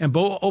happiness. And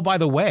by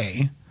the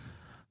way,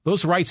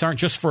 those rights aren't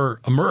just for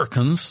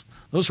Americans.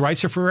 Those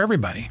rights are for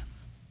everybody.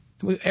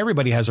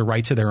 Everybody has a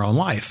right to their own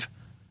life.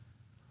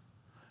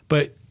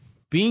 But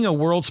being a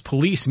world's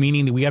police,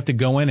 meaning that we have to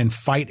go in and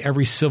fight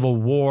every civil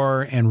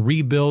war and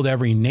rebuild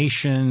every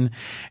nation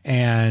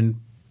and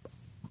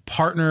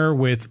partner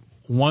with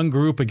one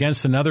group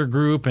against another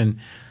group. And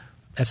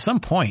at some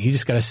point, you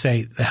just got to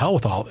say, the hell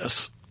with all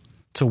this.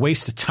 It's a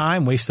waste of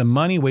time, waste of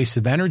money, waste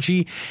of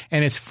energy.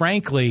 And it's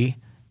frankly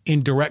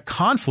in direct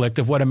conflict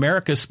of what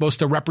America is supposed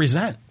to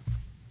represent.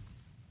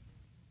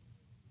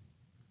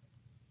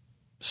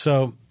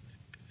 So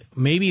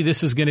maybe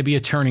this is going to be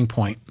a turning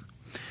point,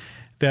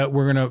 that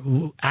we're going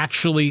to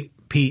actually,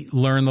 Pete,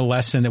 learn the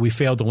lesson that we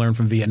failed to learn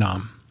from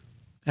Vietnam.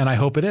 And I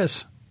hope it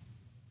is.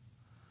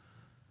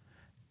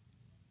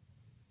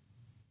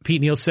 Pete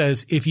Neal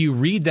says, if you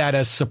read that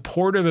as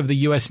supportive of the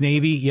U.S.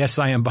 Navy, yes,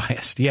 I am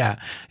biased. Yeah,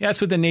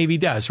 that's what the Navy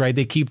does, right?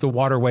 They keep the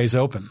waterways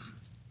open.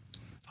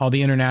 All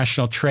the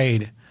international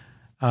trade,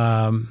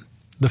 the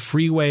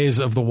freeways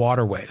of the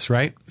waterways,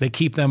 right? They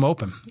keep them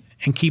open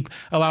and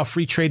allow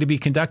free trade to be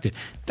conducted.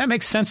 That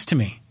makes sense to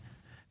me.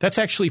 That's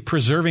actually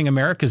preserving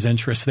America's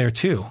interests there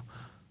too,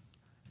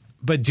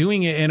 but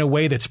doing it in a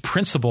way that's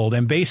principled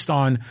and based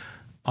on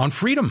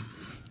freedom,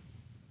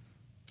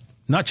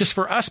 not just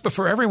for us, but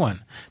for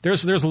everyone.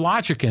 There's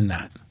logic in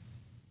that.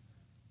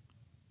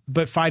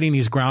 But fighting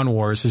these ground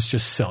wars is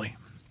just silly.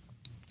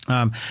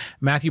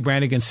 Matthew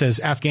Brannigan says,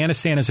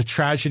 Afghanistan is a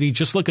tragedy.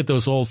 Just look at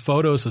those old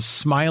photos of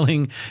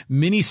smiling,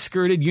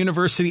 mini-skirted,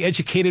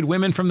 university-educated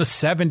women from the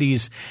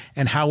 70s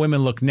and how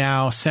women look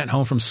now, sent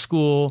home from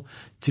school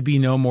to be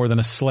no more than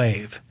a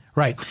slave.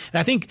 Right. And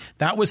I think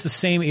that was the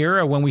same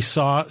era when we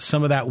saw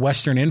some of that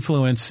Western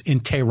influence in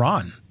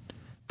Tehran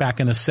back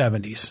in the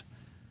 70s,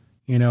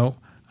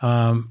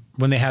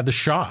 when they had the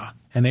Shah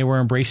and they were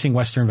embracing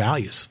Western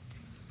values.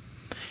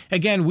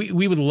 Again,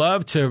 we would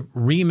love to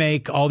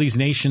remake all these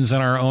nations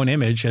in our own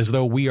image as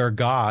though we are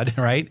God,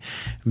 right?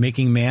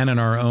 Making man in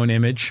our own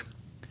image.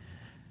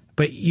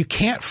 But you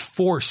can't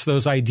force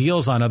those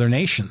ideals on other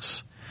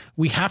nations.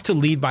 We have to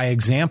lead by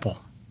example.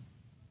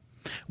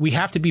 We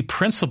have to be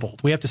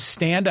principled. We have to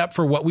stand up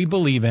for what we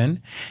believe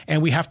in,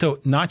 and we have to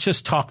not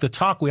just talk the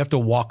talk, we have to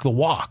walk the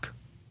walk.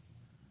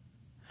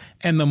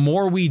 And the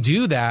more we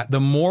do that, the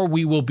more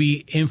we will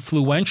be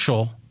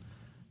influential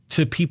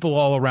to people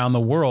all around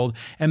the world,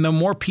 and the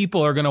more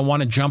people are going to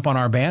want to jump on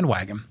our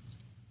bandwagon.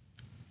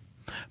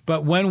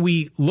 But when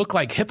we look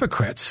like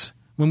hypocrites,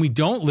 when we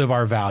don't live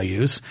our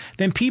values,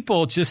 then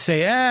people just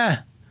say,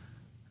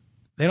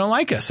 they don't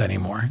like us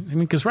anymore. I mean,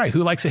 because, right,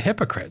 who likes a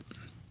hypocrite?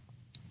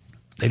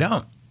 They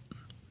don't.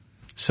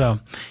 So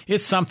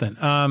it's something.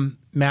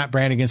 Matt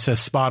Brannigan says,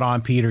 spot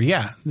on, Peter.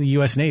 Yeah, the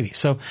U.S. Navy.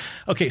 So,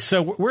 okay,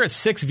 so we're at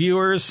 6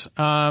 viewers,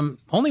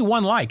 only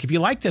 1 like. If you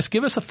like this,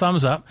 give us a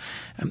thumbs up.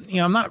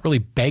 I'm not really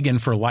begging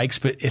for likes,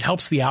 but it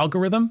helps the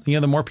algorithm. The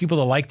more people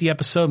that like the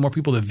episode, more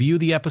people that view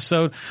the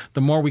episode,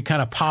 the more we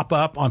kind of pop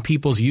up on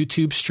people's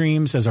YouTube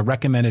streams as a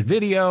recommended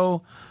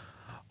video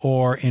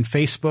or in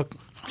Facebook.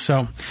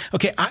 So,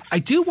 okay, I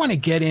do want to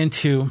get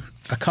into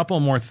a couple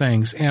more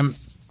things, and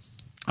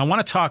I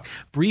want to talk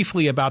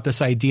briefly about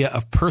this idea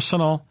of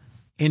personal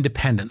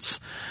independence,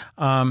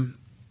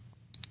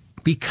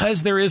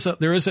 because there is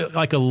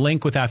like a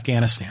link with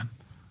Afghanistan,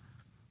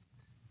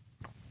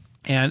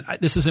 and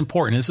this is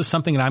important. This is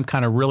something that I'm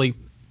kind of really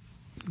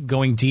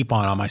going deep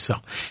on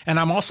myself, and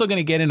I'm also going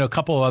to get into a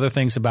couple of other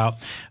things about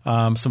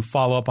some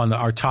follow up on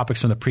our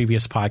topics from the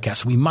previous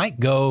podcast. We might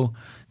go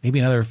maybe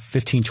another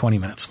 15, 20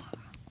 minutes.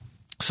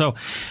 So,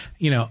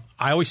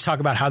 I always talk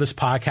about how this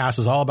podcast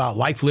is all about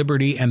life,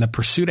 liberty, and the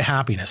pursuit of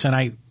happiness. And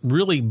I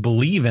really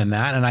believe in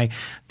that. And I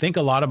think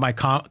a lot of my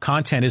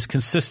content is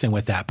consistent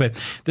with that. But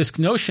this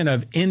notion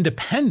of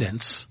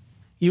independence,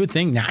 you would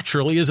think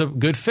naturally is a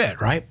good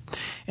fit, right?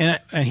 And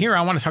here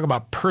I want to talk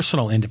about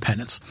personal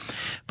independence.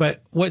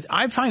 But what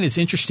I find is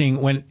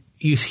interesting when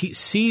you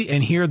see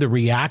and hear the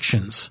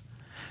reactions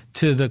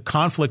to the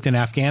conflict in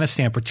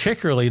Afghanistan,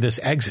 particularly this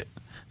exit,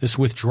 this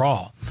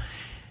withdrawal,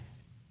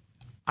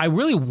 I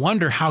really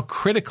wonder how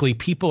critically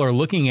people are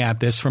looking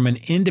at this from an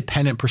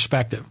independent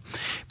perspective,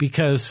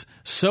 because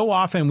so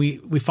often we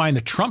find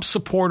the Trump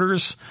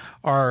supporters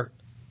are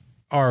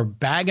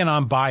bagging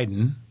on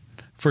Biden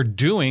for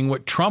doing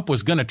what Trump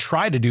was going to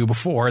try to do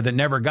before that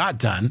never got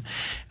done.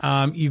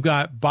 You've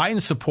got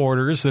Biden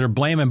supporters that are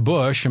blaming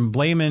Bush and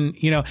blaming,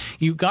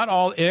 you've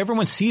got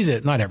everyone sees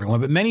it, not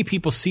everyone, but many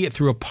people see it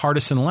through a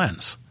partisan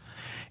lens.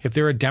 If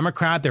they're a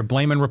Democrat, they're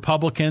blaming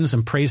Republicans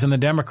and praising the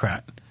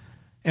Democrat.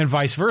 And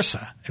vice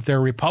versa. If they're a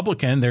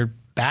Republican, they're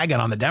bagging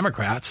on the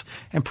Democrats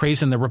and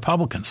praising the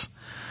Republicans.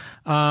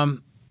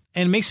 And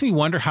it makes me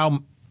wonder,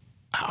 how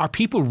are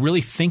people really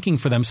thinking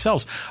for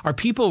themselves? Are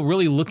people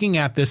really looking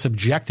at this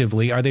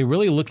objectively? Are they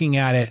really looking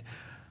at it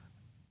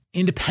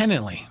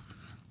independently?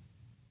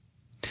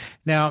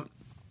 Now,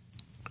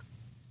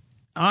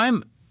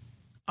 I'm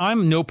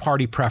no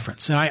party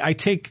preference, and I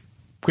take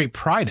great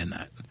pride in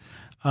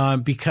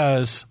that,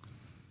 because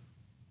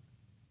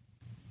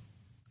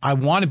I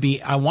want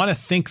to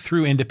think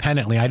through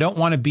independently. I don't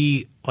want to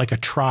be like a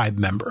tribe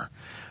member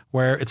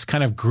where it's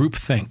kind of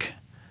groupthink.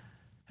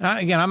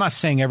 Again, I'm not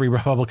saying every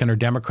Republican or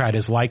Democrat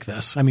is like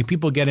this. I mean,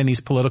 people get in these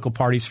political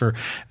parties for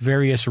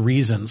various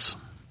reasons.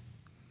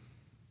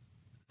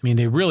 I mean,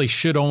 they really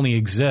should only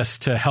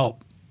exist to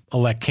help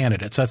elect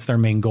candidates. That's their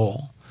main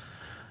goal.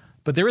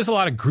 But there is a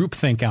lot of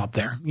groupthink out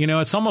there.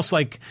 It's almost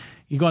like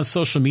you go on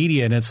social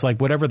media and it's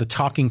like whatever the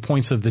talking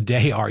points of the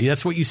day are.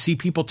 That's what you see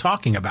people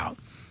talking about.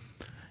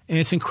 And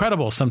it's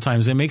incredible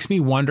sometimes. It makes me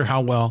wonder how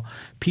well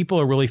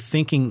people are really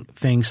thinking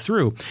things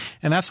through.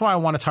 And that's why I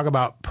want to talk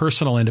about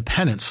personal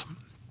independence.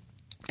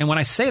 And when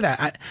I say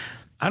that,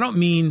 I don't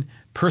mean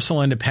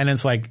personal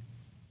independence like,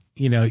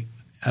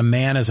 a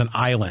man is an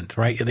island,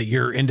 right? That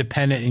you're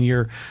independent and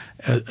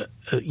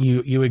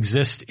you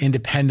exist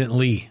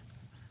independently.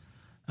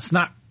 That's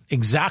not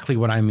exactly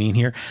what I mean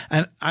here.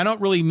 And I don't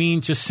really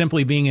mean just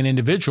simply being an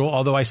individual,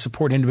 although I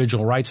support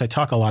individual rights. I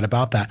talk a lot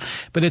about that.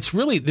 But it's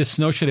really this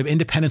notion of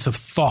independence of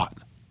thought,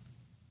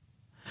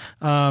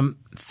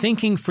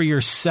 thinking for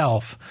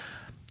yourself,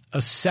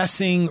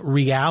 assessing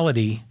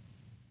reality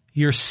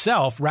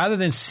yourself rather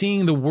than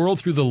seeing the world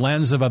through the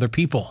lens of other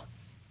people.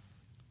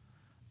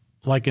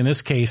 Like in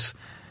this case,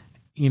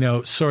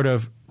 sort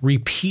of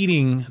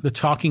repeating the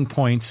talking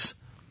points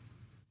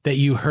that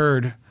you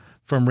heard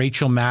from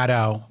Rachel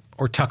Maddow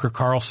or Tucker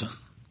Carlson,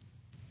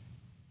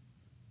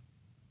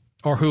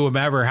 or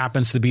whoever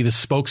happens to be the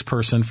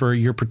spokesperson for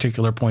your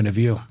particular point of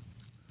view.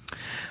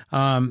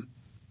 And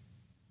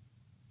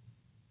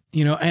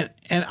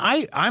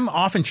I'm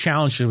often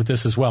challenged with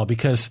this as well,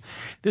 because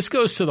this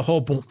goes to the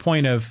whole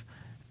point of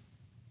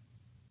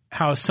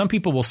how some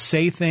people will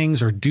say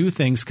things or do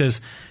things because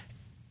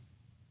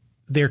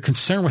they're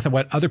concerned with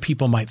what other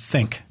people might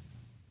think.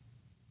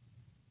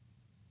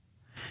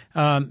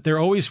 They're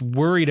always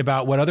worried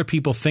about what other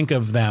people think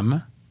of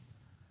them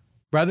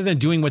rather than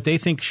doing what they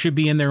think should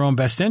be in their own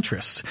best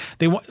interests.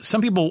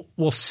 Some people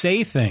will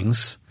say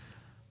things,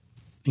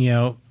 in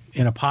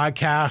a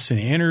podcast, in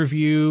an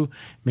interview,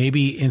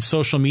 maybe in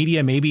social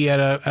media, maybe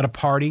at a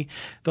party.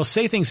 They'll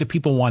say things that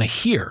people want to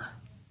hear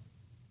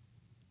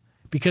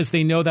because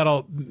they know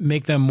that'll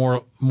make them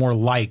more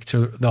liked,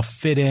 or they'll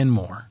fit in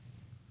more.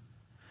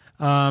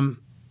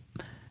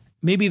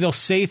 Maybe they'll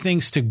say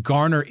things to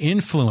garner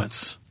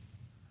influence.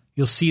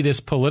 You'll see this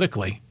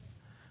politically,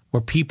 where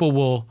people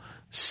will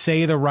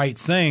say the right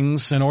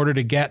things in order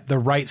to get the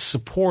right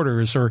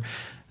supporters, or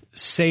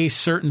say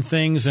certain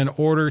things in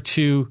order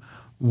to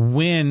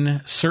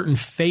win certain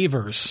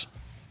favors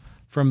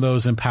from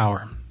those in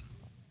power.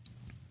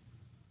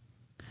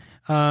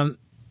 Some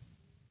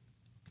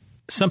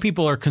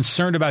people are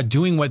concerned about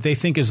doing what they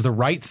think is the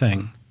right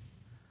thing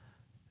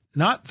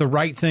not the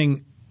right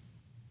thing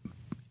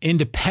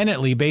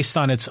independently based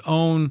on its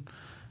own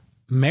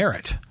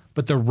merit,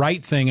 but the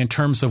right thing in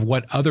terms of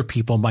what other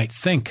people might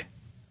think.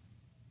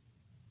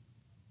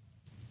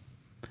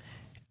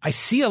 I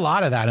see a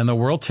lot of that in the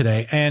world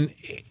today. And,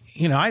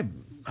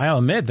 I'll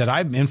admit that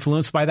I'm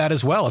influenced by that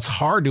as well. It's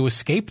hard to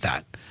escape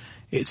that.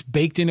 It's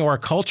baked into our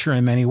culture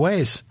in many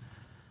ways.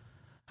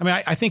 I mean,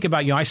 I think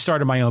about, I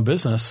started my own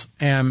business,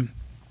 and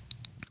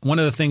one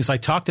of the things I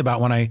talked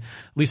about when I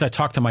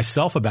talked to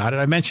myself about it,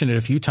 I mentioned it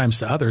a few times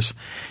to others,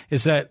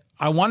 is that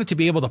I wanted to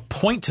be able to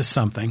point to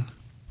something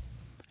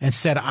and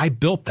said, I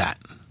built that.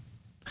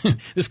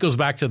 This goes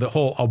back to the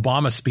whole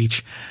Obama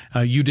speech,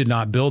 you did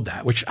not build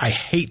that, which I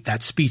hate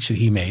that speech that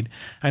he made.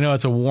 I know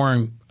it's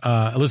a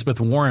Elizabeth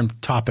Warren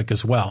topic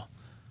as well.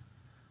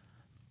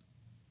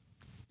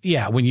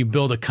 Yeah, when you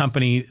build a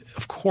company,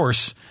 of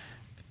course,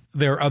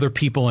 there are other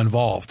people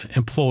involved,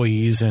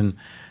 employees and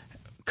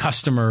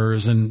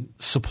customers and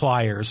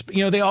suppliers.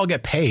 They all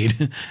get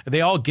paid. They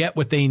all get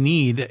what they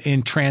need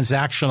in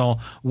transactional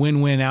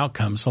win-win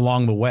outcomes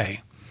along the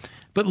way.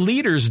 But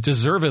leaders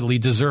deservedly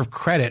deserve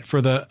credit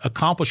for the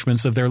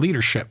accomplishments of their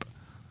leadership.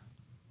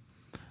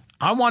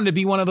 I wanted to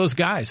be one of those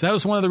guys. That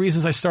was one of the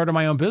reasons I started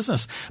my own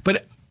business.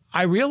 But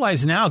I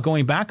realize now,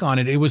 going back on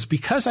it, it was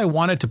because I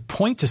wanted to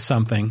point to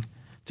something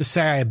to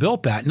say I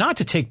built that, not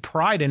to take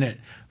pride in it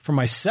for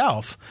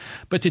myself,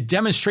 but to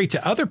demonstrate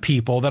to other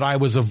people that I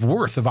was of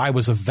worth, I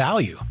was of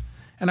value.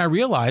 And I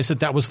realized that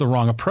that was the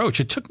wrong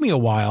approach. It took me a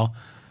while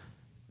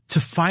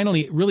to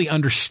finally really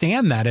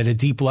understand that at a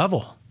deep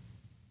level.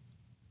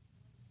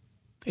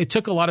 It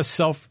took a lot of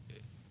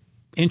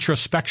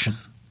self-introspection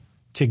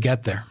to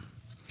get there.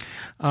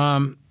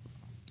 A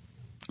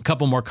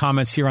couple more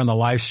comments here on the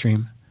live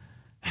stream.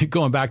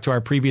 Going back to our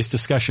previous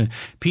discussion,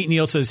 Pete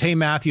Neal says, hey,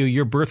 Matthew,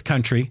 your birth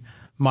country,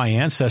 my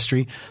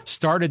ancestry,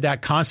 started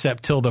that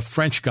concept till the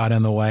French got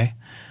in the way.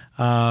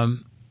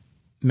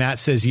 Matt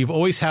says, you've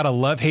always had a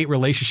love-hate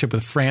relationship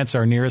with France,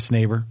 our nearest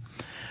neighbor.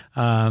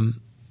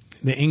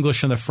 The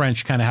English and the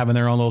French kind of having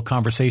their own little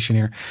conversation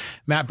here.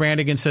 Matt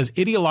Brandigan says,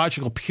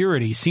 ideological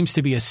purity seems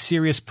to be a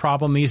serious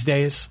problem these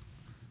days.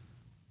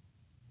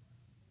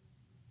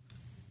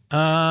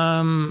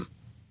 In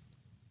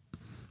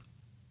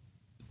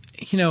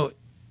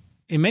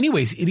many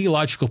ways,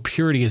 ideological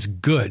purity is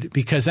good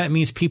because that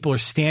means people are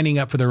standing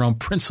up for their own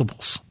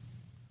principles.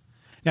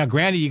 Now,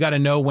 granted, you got to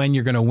know when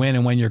you're going to win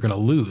and when you're going to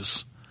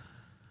lose.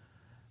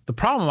 The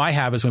problem I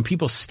have is when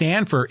people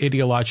stand for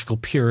ideological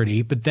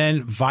purity, but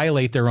then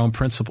violate their own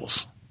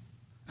principles.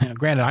 Now,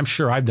 granted, I'm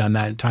sure I've done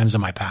that at times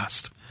in my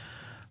past.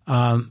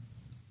 But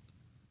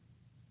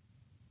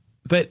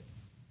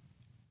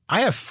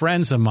I have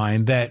friends of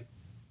mine that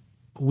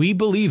we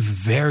believe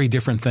very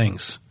different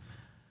things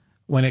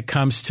when it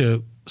comes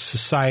to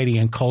society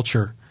and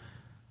culture,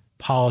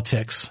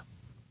 politics.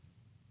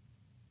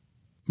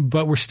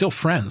 But we're still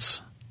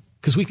friends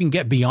because we can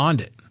get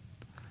beyond it.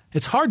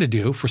 It's hard to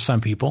do for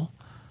some people.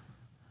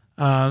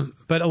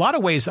 But a lot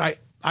of ways, I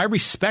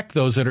respect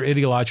those that are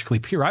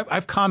ideologically pure.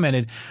 I've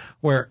commented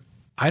where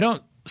I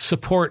don't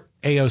support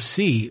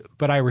AOC,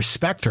 but I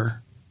respect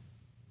her.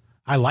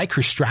 I like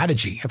her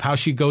strategy of how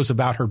she goes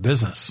about her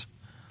business,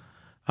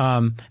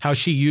 how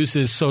she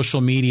uses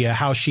social media,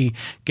 how she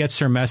gets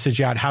her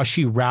message out, how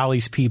she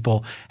rallies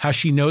people, how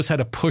she knows how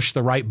to push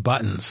the right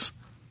buttons.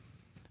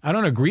 I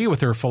don't agree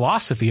with her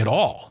philosophy at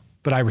all,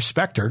 but I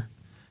respect her.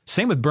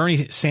 Same with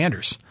Bernie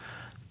Sanders.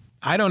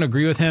 I don't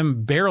agree with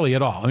him barely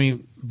at all. I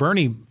mean,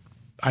 Bernie,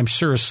 I'm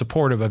sure, is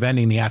supportive of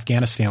ending the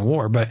Afghanistan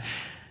war, but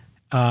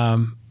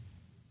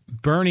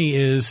Bernie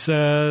is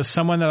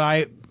someone that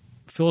I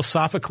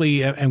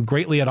philosophically am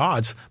greatly at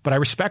odds, but I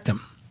respect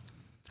him.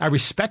 I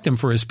respect him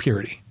for his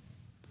purity.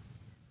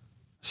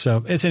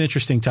 So it's an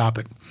interesting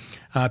topic.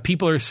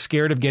 People are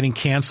scared of getting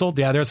canceled.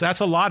 Yeah, that's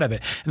a lot of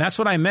it. And that's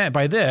what I meant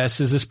by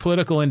this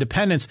political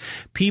independence.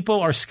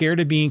 People are scared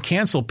of being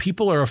canceled.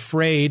 People are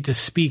afraid to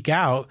speak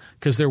out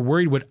because they're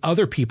worried what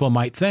other people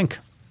might think.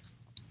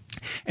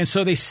 And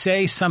so they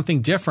say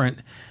something different,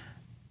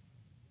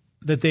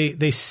 that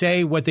they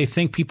say what they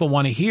think people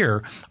want to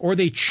hear, or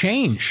they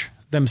change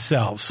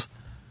themselves.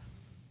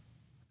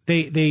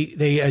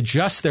 They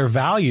adjust their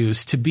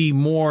values to be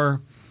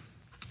more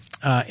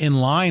in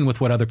line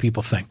with what other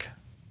people think.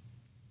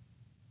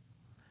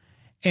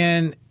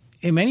 And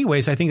in many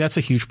ways, I think that's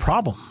a huge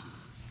problem.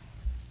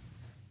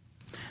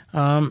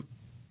 I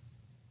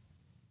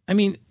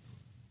mean,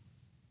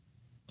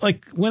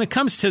 like when it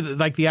comes to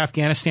the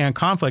Afghanistan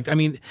conflict, I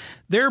mean,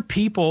 there are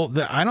people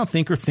that I don't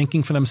think are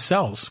thinking for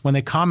themselves when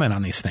they comment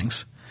on these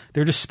things.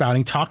 They're just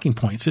spouting talking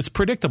points. It's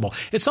predictable.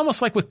 It's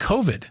almost like with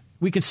COVID.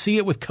 We can see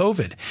it with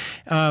COVID.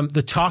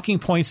 The talking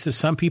points that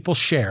some people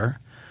share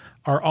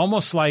are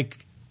almost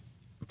like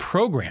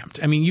programmed.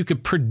 I mean, you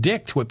could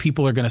predict what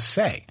people are going to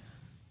say.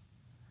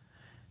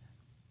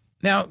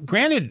 Now,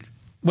 granted,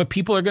 what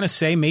people are going to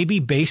say may be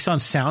based on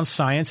sound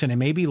science and it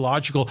may be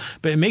logical,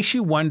 but it makes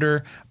you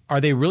wonder, are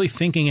they really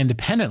thinking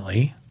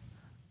independently,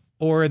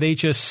 or are they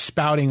just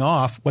spouting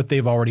off what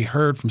they've already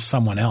heard from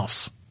someone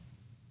else?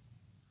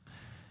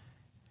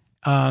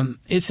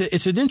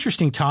 It's an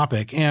interesting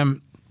topic.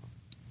 And,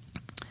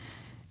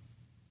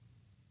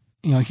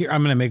 here,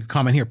 I'm going to make a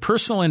comment here.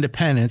 Personal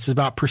independence is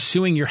about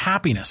pursuing your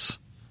happiness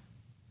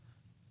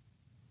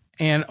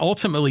and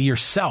ultimately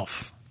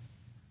yourself.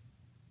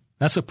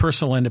 That's what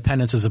personal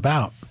independence is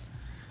about.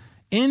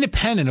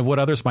 Independent of what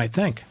others might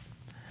think.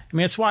 I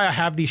mean, that's why I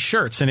have these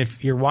shirts. And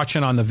if you're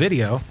watching on the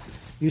video,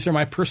 these are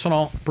my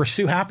personal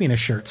Pursue Happiness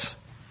shirts.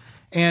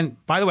 And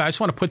by the way, I just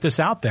want to put this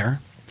out there.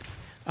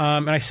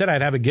 And I said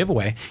I'd have a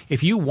giveaway.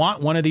 If you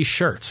want one of these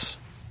shirts,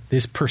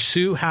 this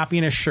Pursue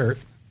Happiness shirt,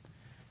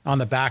 on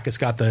the back, it's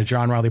got the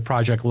John Riley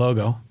Project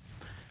logo.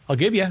 I'll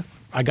give you.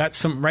 I got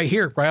some right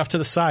here, right off to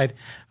the side.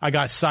 I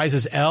got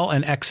sizes L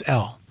and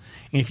XL.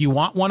 And if you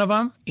want one of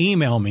them,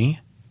 email me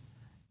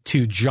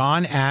to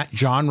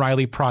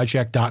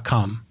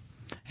john@johnrileyproject.com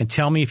and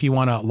tell me if you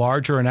want a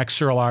large or an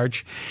extra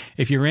large.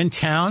 If you're in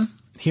town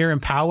here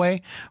in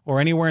Poway or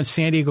anywhere in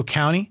San Diego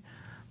County,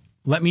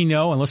 let me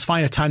know and let's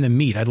find a time to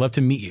meet. I'd love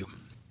to meet you.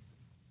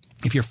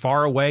 If you're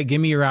far away, give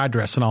me your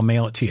address and I'll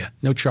mail it to you.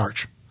 No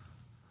charge.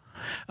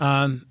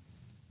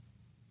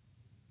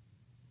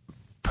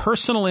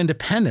 Personal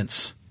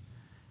independence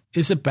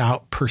is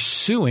about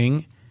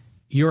pursuing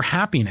your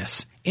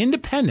happiness,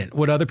 independent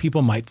what other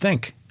people might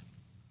think.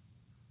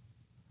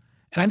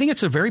 And I think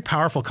it's a very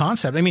powerful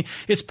concept. I mean,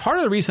 it's part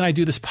of the reason I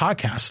do this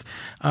podcast.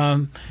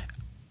 I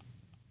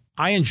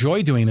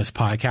enjoy doing this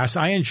podcast.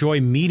 I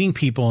enjoy meeting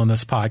people in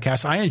this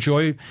podcast. I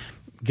enjoy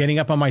getting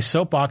up on my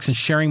soapbox and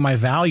sharing my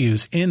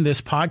values in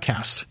this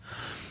podcast.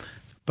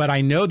 But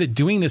I know that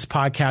doing this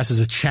podcast is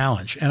a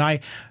challenge, and I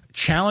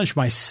challenge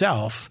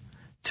myself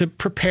to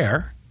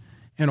prepare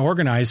and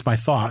organize my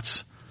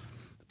thoughts.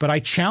 But I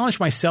challenge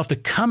myself to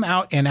come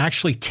out and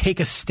actually take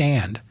a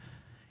stand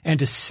and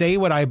to say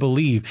what I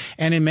believe,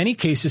 and in many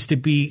cases to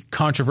be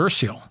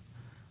controversial,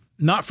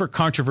 not for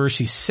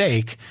controversy's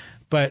sake,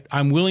 but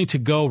I'm willing to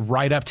go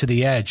right up to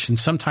the edge and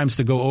sometimes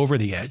to go over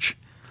the edge.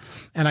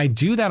 And I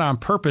do that on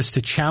purpose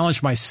to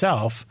challenge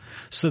myself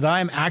so that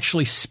I'm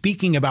actually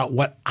speaking about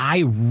what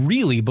I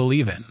really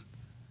believe in,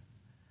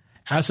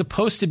 as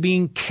opposed to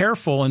being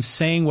careful and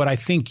saying what I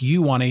think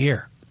you want to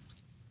hear.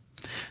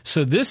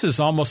 So this is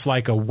almost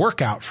like a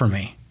workout for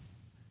me.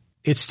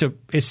 It's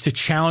to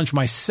challenge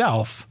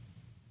myself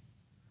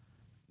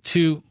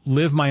to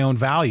live my own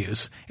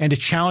values and to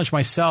challenge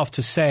myself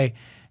to say,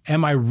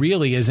 am I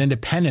really as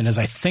independent as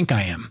I think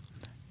I am?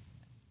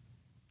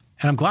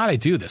 And I'm glad I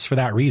do this for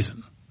that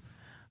reason.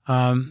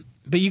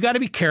 But you got to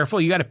be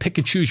careful. You got to pick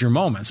and choose your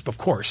moments, of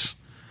course.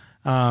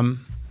 But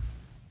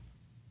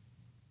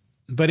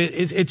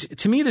it's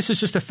to me, this is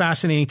just a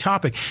fascinating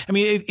topic. I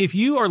mean, if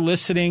you are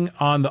listening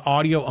on the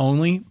audio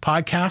only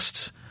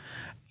podcasts,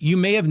 you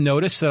may have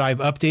noticed that I've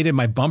updated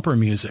my bumper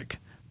music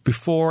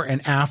before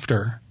and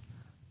after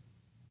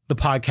the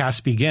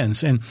podcast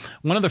begins. And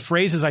one of the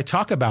phrases I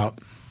talk about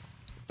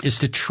is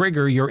to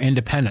trigger your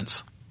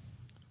independence.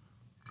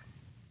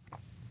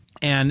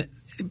 And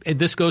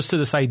this goes to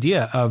this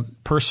idea of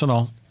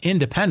personal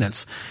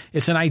independence.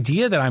 It's an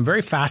idea that I'm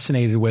very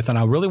fascinated with, and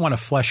I really want to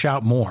flesh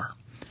out more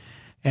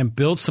and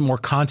build some more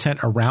content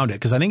around it,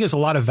 because I think there's a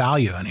lot of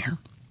value in here.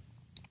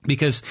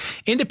 Because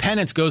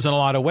independence goes in a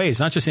lot of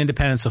ways, not just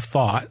independence of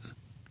thought,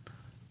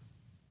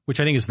 which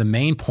I think is the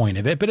main point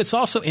of it, but it's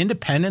also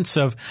independence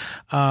of,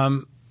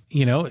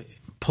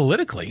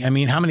 politically. I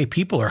mean, how many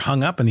people are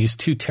hung up in these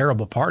two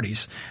terrible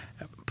parties?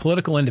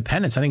 Political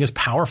independence, I think, is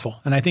powerful.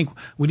 And I think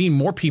we need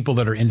more people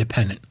that are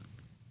independent.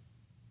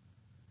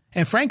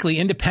 And frankly,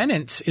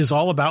 independence is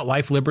all about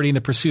life, liberty, and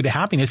the pursuit of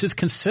happiness. It's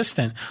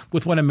consistent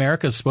with what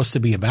America is supposed to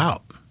be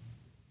about.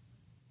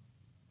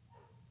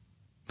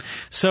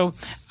 So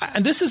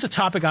this is a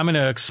topic I'm going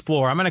to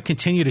explore. I'm going to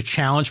continue to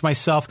challenge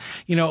myself.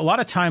 A lot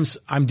of times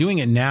I'm doing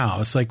it now.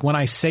 It's like when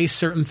I say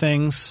certain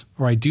things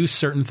or I do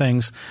certain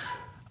things,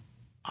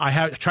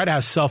 I try to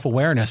have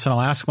self-awareness, and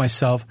I'll ask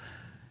myself,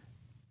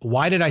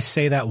 why did I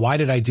say that? Why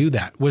did I do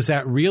that? Was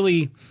that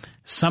really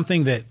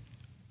something that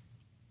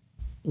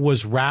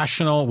was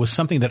rational? Was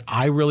something that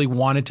I really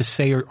wanted to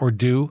say or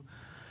do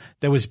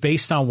that was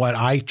based on what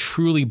I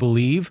truly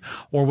believe?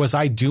 Or was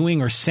I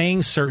doing or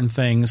saying certain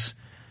things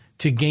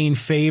to gain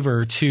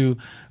favor,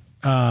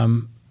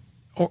 or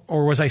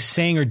was I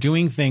saying or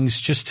doing things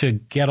just to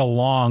get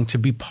along, to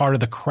be part of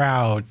the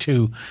crowd,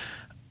 to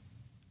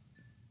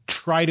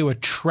try to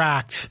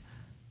attract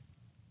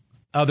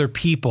other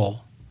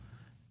people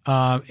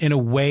in a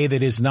way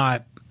that is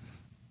not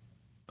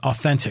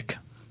authentic?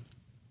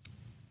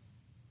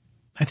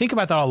 I think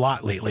about that a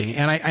lot lately,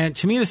 and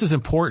to me, this is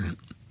important.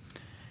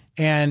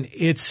 And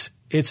it's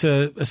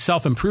a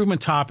self-improvement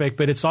topic,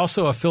 but it's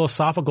also a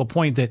philosophical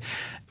point that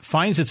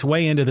finds its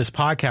way into this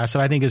podcast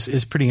that I think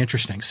is pretty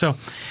interesting. So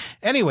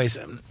anyways,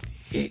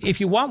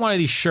 if you want one of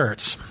these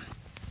shirts,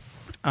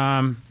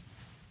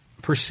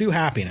 Pursue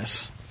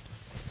Happiness.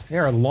 They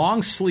are a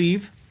long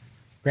sleeve.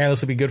 Granted,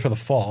 this will be good for the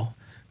fall.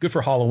 Good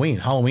for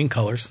Halloween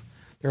colors.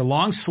 They're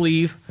long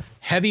sleeve,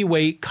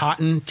 heavyweight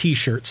cotton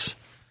T-shirts.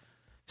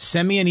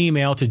 Send me an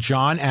email to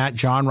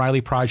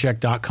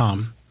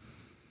john@johnrileyproject.com.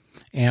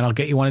 and I'll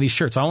get you one of these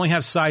shirts. I only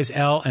have size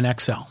L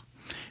and XL,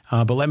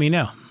 but let me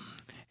know.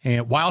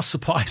 And while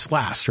supplies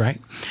last, right?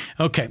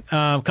 Okay,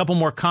 a couple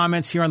more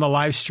comments here on the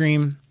live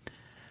stream.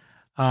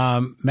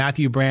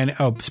 Matthew Brand.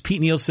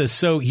 Pete Neal says,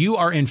 so you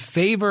are in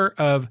favor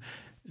of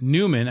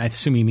Newman, I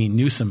assume you mean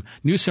Newsom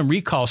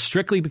recall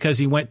strictly because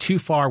he went too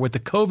far with the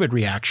COVID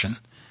reaction.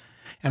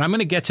 And I'm going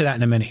to get to that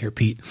in a minute here,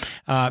 Pete.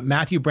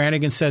 Matthew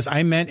Brannigan says,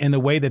 I meant in the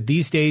way that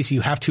these days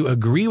you have to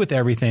agree with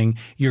everything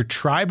your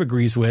tribe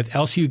agrees with,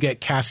 else you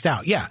get cast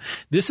out. Yeah,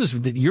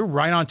 you're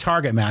right on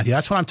target, Matthew.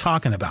 That's what I'm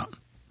talking about.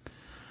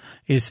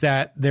 Is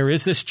that there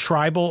is this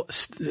tribal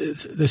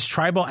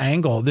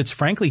angle that's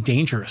frankly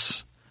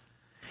dangerous.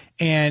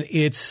 And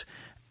it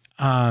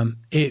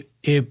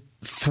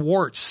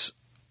thwarts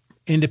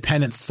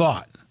independent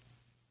thought.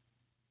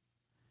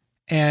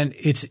 And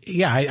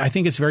I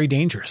think it's very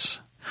dangerous.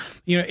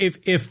 You know,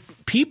 if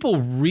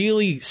people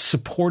really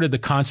supported the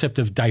concept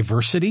of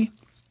diversity,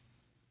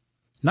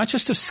 not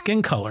just of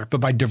skin color, but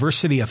by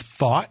diversity of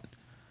thought,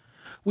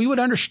 we would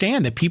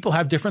understand that people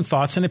have different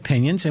thoughts and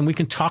opinions and we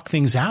can talk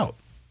things out.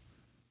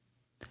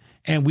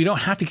 And we don't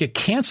have to get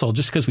canceled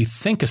just because we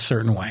think a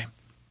certain way.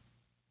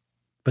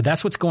 But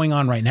that's what's going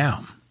on right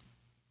now.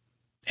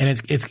 And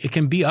it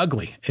can be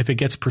ugly if it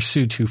gets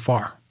pursued too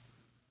far.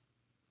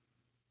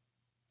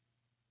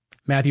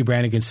 Matthew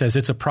Brannigan says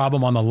it's a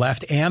problem on the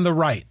left and the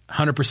right.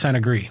 100%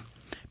 agree.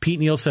 Pete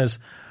Neal says,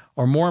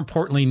 or more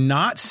importantly,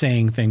 not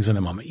saying things in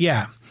the moment.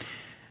 Yeah.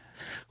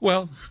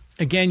 Well,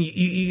 again,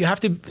 you have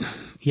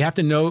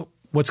to know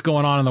what's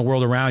going on in the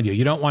world around you.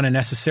 You don't want to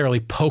necessarily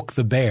poke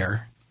the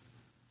bear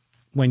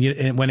when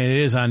it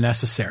is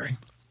unnecessary.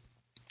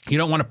 You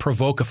don't want to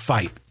provoke a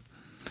fight.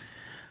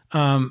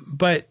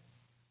 But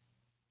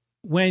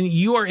when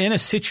you are in a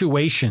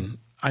situation,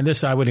 and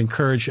this I would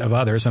encourage of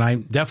others, and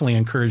I'm definitely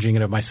encouraging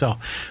it of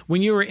myself.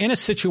 When you are in a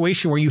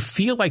situation where you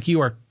feel like you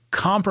are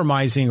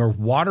compromising or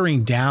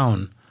watering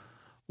down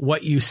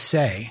what you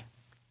say,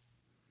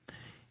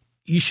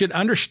 you should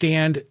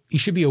understand, you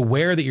should be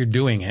aware that you're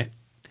doing it,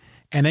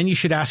 and then you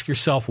should ask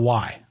yourself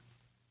why.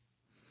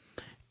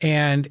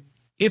 And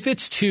if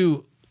it's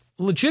to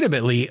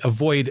legitimately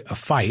avoid a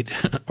fight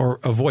or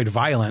avoid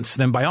violence,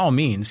 then by all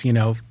means,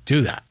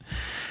 do that.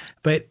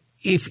 But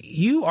if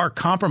you are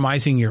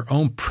compromising your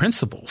own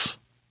principles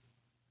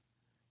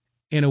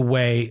in a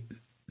way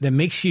that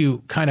makes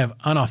you kind of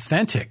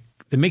unauthentic,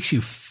 that makes you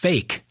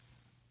fake,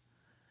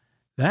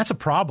 then that's a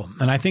problem.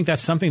 And I think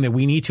that's something that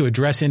we need to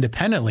address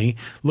independently,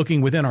 looking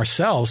within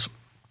ourselves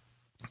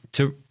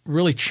to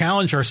really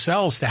challenge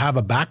ourselves to have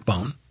a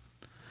backbone,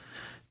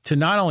 to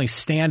not only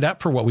stand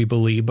up for what we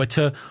believe, but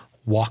to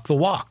walk the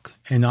walk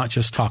and not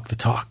just talk the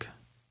talk.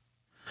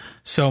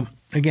 So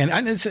again,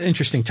 it's an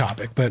interesting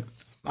topic, but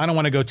I don't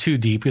want to go too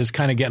deep. It's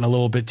kind of getting a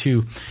little bit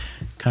too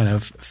kind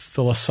of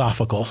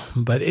philosophical,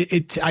 but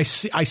I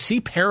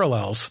see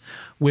parallels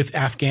with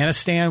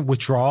Afghanistan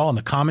withdrawal and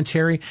the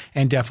commentary,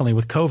 and definitely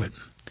with COVID.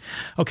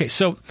 Okay,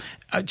 so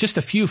just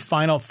a few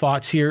final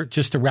thoughts here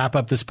just to wrap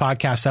up this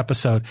podcast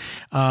episode.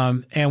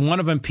 And one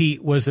of them,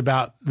 Pete, was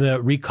about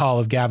the recall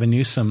of Gavin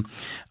Newsom.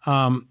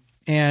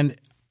 And,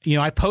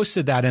 I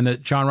posted that in the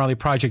John Riley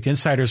Project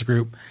Insiders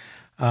group.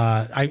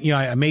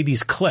 I made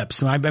these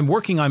clips, and I've been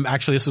working on,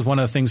 actually, this is one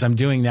of the things I'm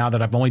doing now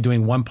that I'm only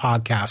doing one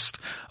podcast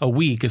a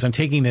week, is I'm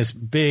taking this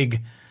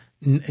big,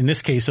 in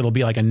this case, it'll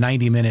be like a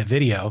 90-minute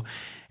video,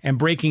 and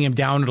breaking them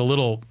down into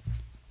little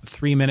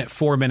 3-minute,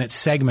 4-minute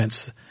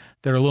segments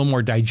that are a little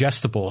more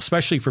digestible,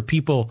 especially for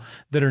people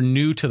that are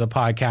new to the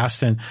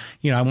podcast. And,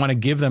 I want to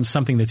give them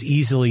something that's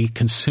easily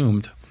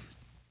consumed.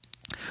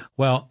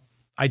 Well,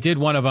 I did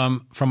one of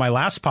them from my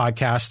last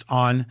podcast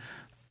on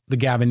the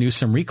Gavin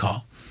Newsom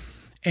recall.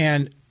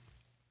 And,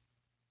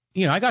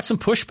 I got some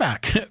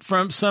pushback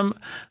from some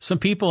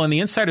people in the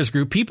insiders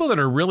group, people that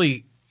are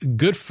really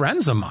good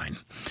friends of mine.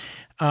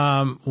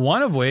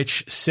 One of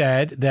which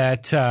said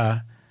that,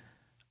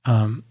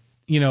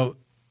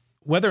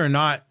 whether or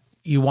not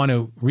you want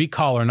to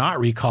recall or not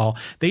recall,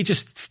 they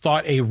just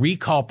thought a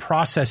recall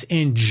process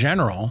in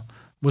general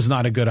was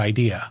not a good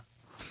idea,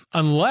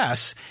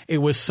 unless it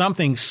was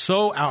something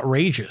so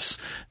outrageous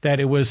that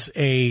it was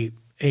a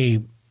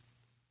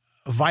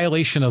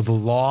violation of the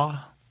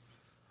law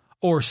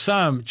or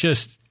some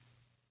just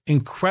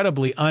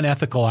incredibly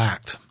unethical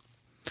act.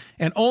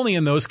 And only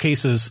in those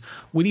cases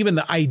would even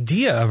the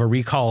idea of a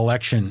recall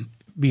election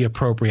be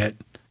appropriate,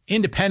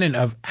 independent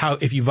of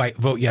if you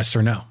vote yes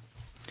or no.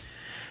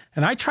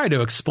 And I tried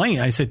to explain,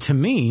 I said, to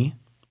me,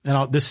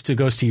 and this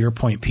goes to your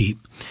point, Pete,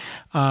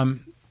 to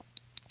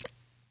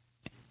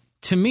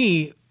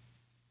me,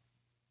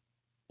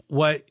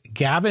 what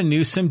Gavin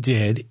Newsom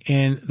did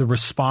in the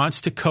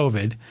response to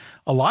COVID,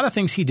 a lot of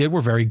things he did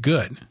were very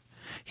good.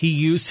 He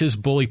used his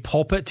bully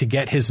pulpit to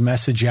get his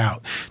message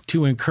out,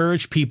 to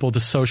encourage people to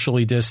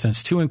socially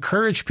distance, to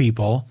encourage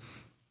people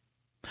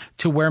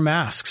to wear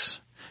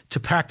masks,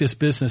 to practice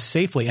business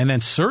safely, and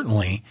then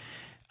certainly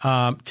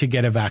to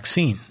get a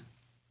vaccine.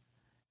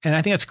 And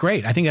I think that's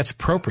great. I think that's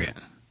appropriate.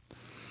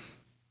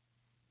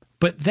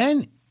 But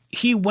then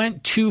he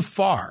went too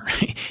far.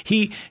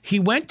 He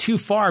went too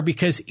far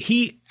because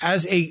he,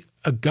 as a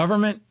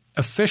government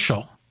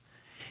official,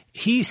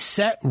 he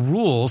set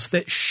rules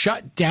that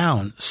shut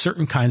down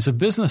certain kinds of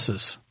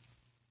businesses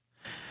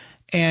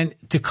and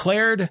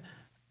declared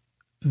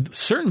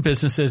certain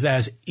businesses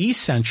as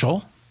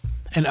essential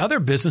and other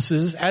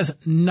businesses as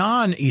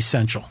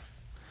non-essential,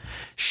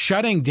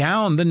 shutting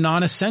down the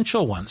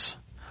non-essential ones.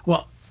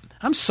 Well,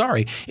 I'm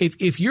sorry.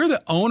 If you're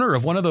the owner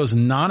of one of those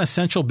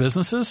non-essential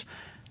businesses,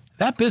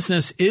 that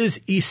business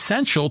is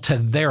essential to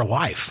their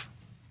life.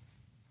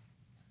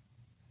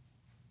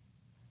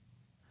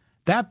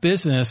 That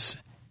business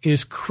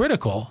is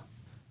critical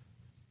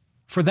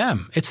for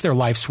them. It's their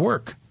life's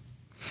work.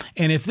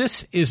 And if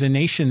this is a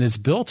nation that's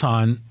built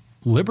on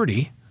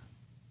liberty,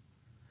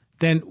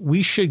 then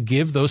we should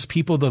give those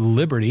people the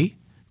liberty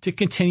to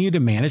continue to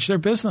manage their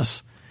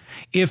business.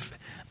 If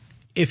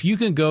you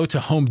can go to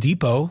Home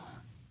Depot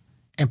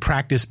and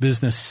practice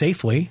business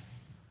safely,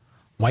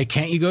 why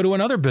can't you go to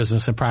another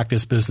business and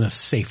practice business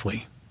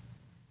safely?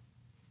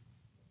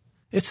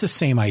 It's the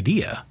same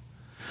idea.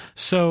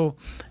 So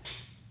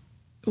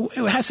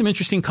I had some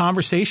interesting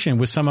conversation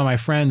with some of my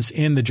friends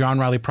in the John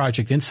Riley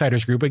Project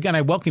Insiders group. Again,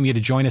 I welcome you to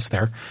join us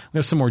there. We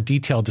have some more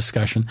detailed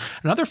discussion.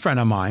 Another friend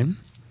of mine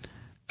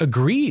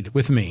agreed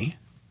with me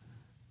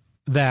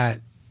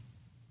that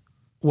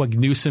what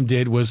Newsom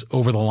did was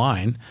over the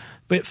line,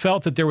 but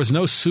felt that there was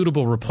no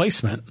suitable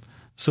replacement.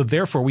 So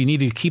therefore, we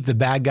needed to keep the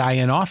bad guy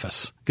in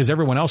office because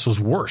everyone else was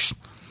worse.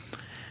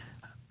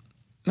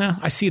 Now,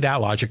 I see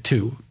that logic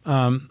too.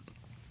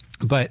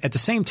 But at the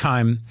same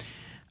time,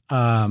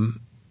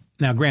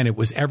 now, granted,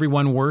 was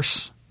everyone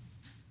worse?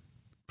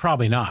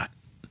 Probably not.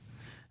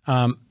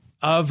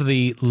 Of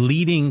the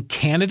leading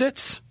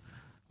candidates,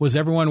 was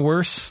everyone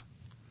worse?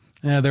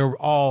 They were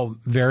all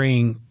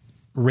varying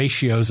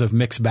ratios of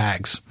mixed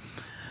bags,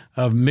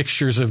 of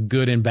mixtures of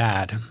good and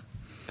bad.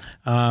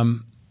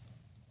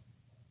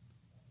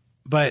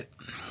 But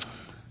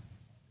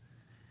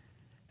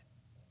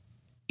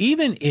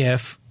even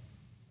if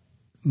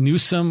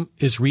Newsom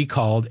is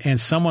recalled and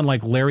someone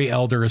like Larry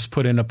Elder is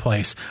put into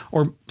place,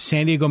 or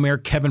San Diego Mayor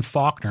Kevin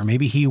Faulconer,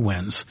 maybe he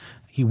wins.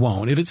 He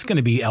won't. It's going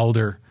to be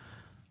Elder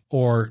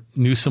or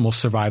Newsom will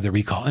survive the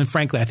recall. And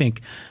frankly, I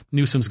think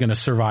Newsom's going to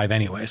survive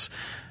anyways.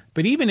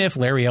 But even if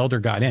Larry Elder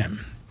got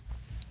in,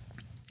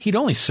 he'd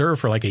only serve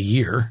for like a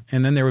year,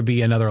 and then there would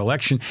be another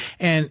election,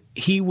 and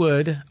he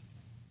would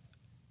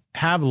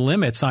have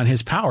limits on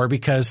his power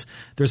because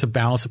there's a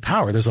balance of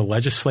power. There's a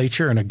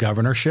legislature and a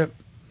governorship.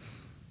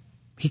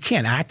 He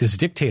can't act as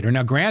dictator.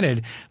 Now,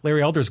 granted,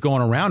 Larry Elder's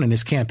going around in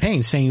his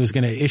campaign saying he was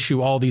going to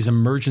issue all these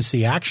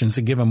emergency actions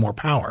to give him more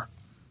power.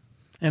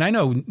 And I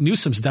know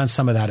Newsom's done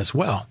some of that as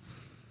well.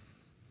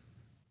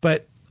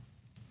 But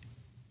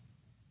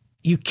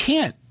you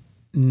can't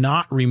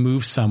not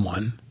remove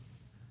someone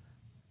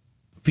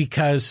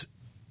because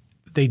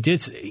they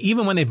did,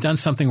 even when they've done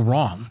something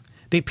wrong.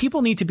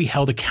 People need to be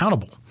held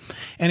accountable.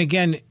 And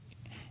again,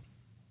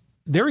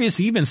 there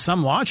is even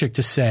some logic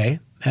to say,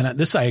 and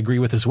this I agree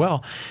with as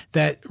well,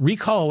 that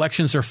recall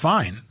elections are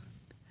fine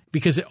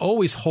because it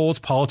always holds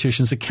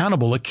politicians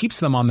accountable. It keeps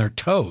them on their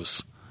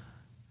toes.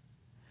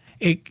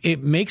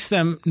 It makes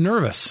them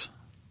nervous,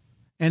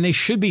 and they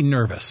should be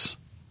nervous.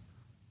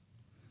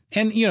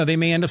 And, you know, they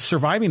may end up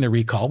surviving the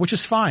recall, which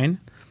is fine.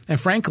 And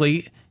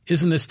frankly,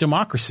 isn't this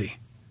democracy?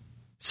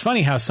 It's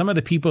funny how some of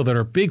the people that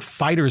are big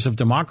fighters of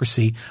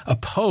democracy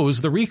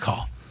oppose the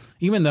recall,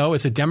 even though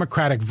it's a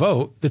Democratic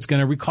vote that's going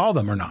to recall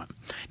them or not.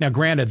 Now,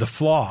 granted, the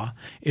flaw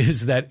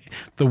is that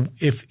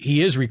if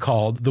he is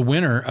recalled, the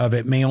winner of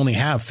it may only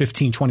have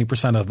 15,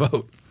 20% of the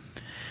vote.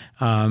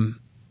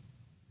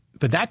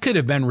 But that could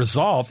have been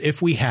resolved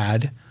if we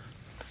had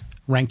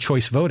ranked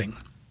choice voting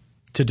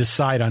to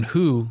decide on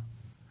who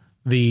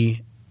the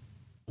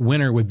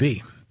winner would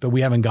be. But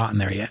we haven't gotten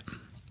there yet.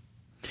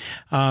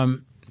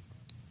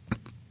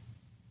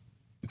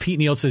 Pete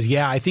Neal says,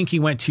 yeah, I think he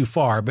went too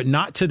far, but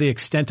not to the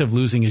extent of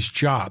losing his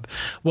job.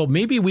 Well,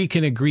 maybe we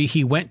can agree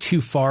he went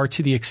too far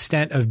to the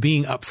extent of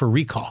being up for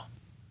recall.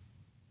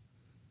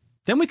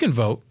 Then we can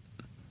vote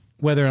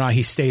whether or not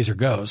he stays or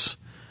goes.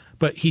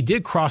 But he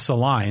did cross a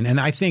line, and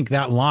I think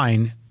that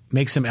line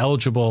makes him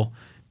eligible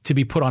to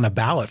be put on a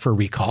ballot for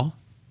recall.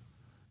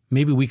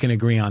 Maybe we can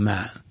agree on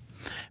that.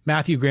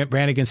 Matthew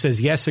Brannigan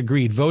says, yes,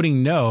 agreed.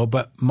 Voting no,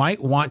 but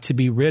might want to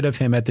be rid of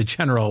him at the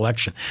general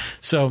election.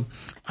 So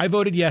I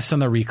voted yes on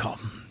the recall.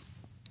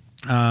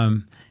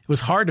 It was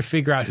hard to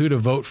figure out who to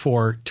vote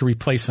for to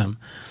replace him.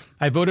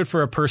 I voted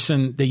for a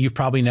person that you've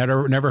probably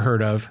never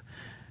heard of,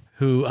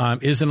 who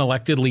is an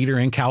elected leader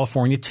in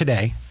California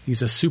today.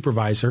 He's a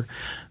supervisor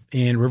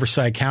in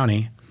Riverside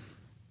County.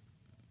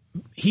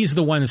 He's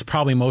the one that's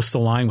probably most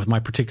aligned with my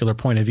particular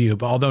point of view,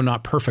 but although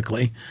not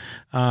perfectly.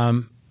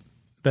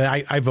 But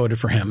I voted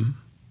for him.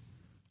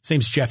 His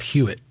name's Jeff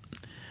Hewitt.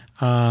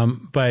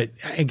 But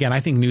again, I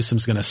think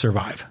Newsom's going to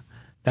survive.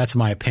 That's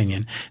my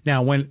opinion.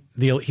 Now, when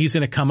he's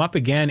going to come up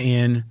again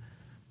in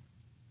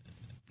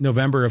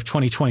November of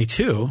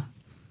 2022,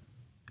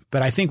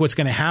 but I think what's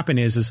going to happen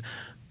is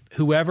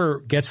whoever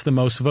gets the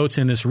most votes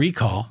in this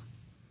recall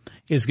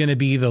is going to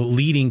be the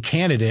leading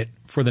candidate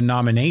for the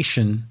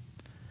nomination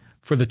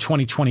for the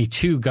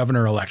 2022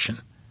 governor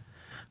election,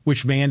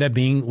 which may end up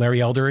being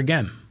Larry Elder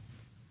again.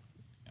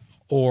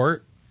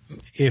 Or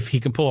if he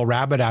can pull a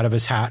rabbit out of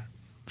his hat,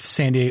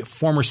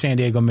 former San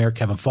Diego Mayor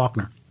Kevin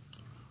Faulconer.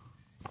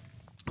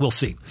 We'll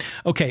see.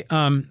 Okay.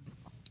 But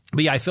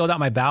yeah, I filled out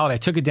my ballot. I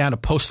took it down to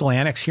Postal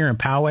Annex here in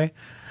Poway.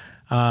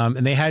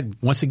 And they had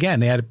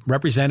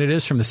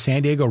representatives from the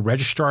San Diego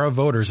Registrar of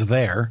Voters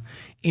there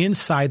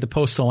inside the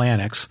Postal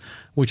Annex,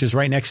 which is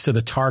right next to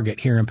the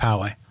Target here in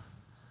Poway.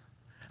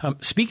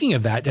 Speaking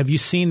of that, have you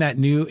seen that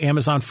new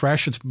Amazon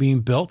Fresh that's being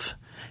built?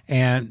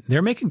 And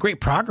they're making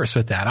great progress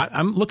with that.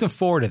 I'm looking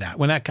forward to that.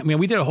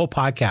 We did a whole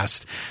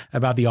podcast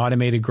about the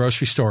automated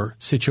grocery store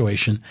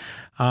situation.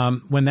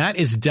 When that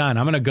is done,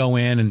 I'm going to go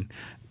in and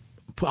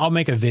I'll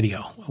make a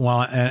video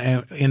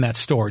in that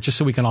store just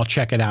so we can all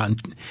check it out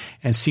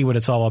and see what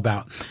it's all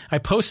about. I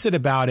posted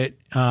about it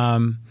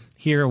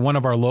here in one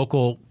of our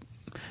local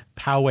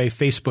Poway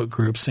Facebook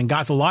groups and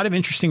got a lot of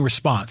interesting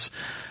response.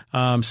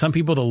 Some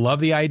people that love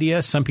the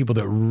idea, some people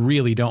that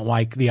really don't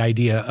like the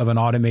idea of an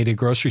automated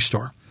grocery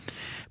store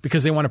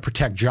because they want to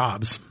protect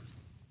jobs.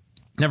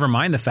 Never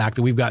mind the fact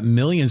that we've got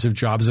millions of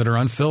jobs that are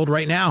unfilled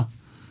right now.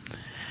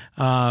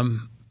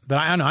 But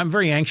I don't know. I'm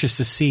very anxious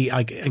to see,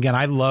 again,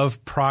 I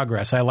love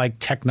progress. I like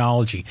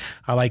technology.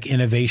 I like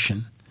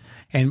innovation.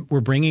 And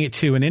we're bringing it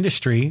to an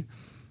industry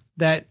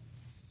that,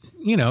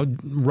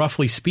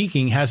 roughly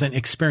speaking, hasn't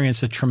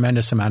experienced a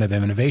tremendous amount of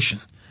innovation.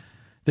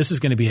 This is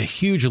going to be a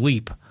huge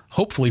leap,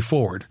 hopefully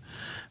forward.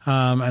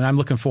 And I'm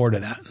looking forward to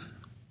that.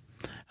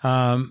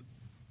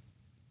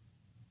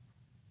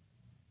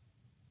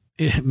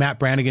 Matt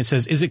Brannigan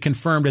says, is it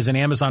confirmed as an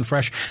Amazon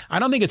Fresh? I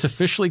don't think it's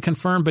officially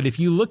confirmed, but if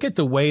you look at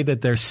the way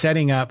that they're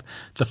setting up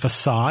the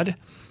facade,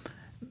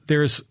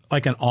 there's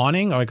like an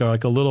awning, like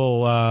a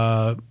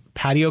little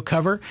patio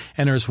cover,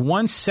 and there's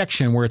one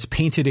section where it's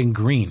painted in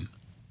green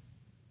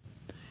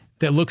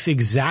that looks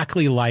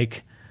exactly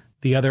like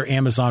the other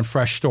Amazon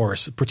Fresh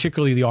stores,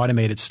 particularly the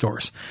automated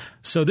stores.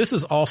 So this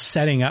is all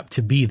setting up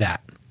to be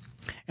that.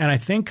 And I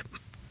think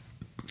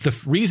the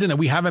reason that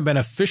we haven't been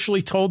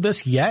officially told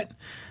this yet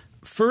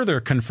further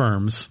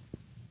confirms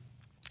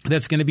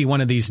that's going to be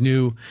one of these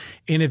new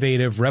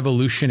innovative,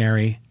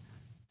 revolutionary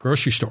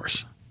grocery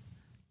stores.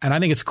 And I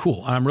think it's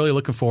cool. I'm really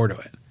looking forward to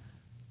it.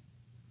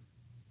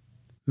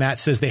 Matt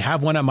says they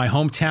have one at my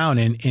hometown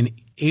in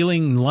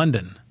Ealing,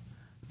 London.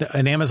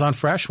 An Amazon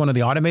Fresh, one of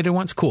the automated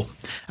ones. Cool.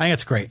 I think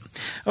it's great.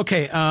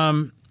 Okay.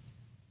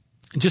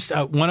 Just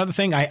one other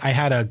thing. I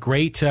had a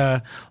great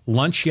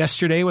lunch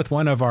yesterday with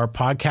one of our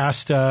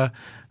podcast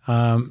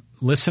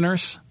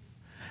listeners.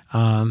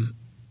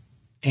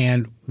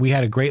 And we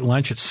had a great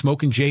lunch at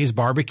Smokin' Jay's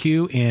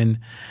Barbecue in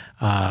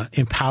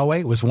Poway.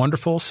 It was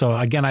wonderful. So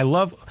again, I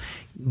love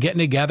getting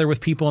together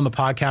with people in the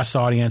podcast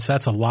audience.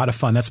 That's a lot of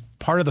fun. That's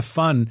part of the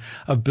fun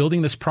of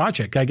building this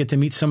project. I get to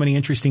meet so many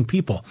interesting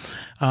people.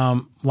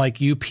 Like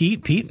you,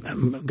 Pete. Pete,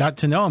 got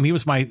to know him. He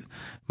was my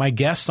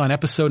guest on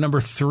episode number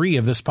 3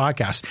 of this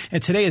podcast.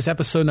 And today is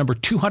episode number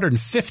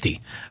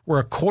 250. We're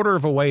a quarter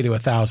of a way to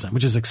 1,000,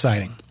 which is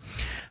exciting.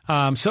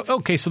 So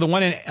the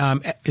one in,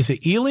 is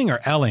it Ealing or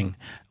Elling,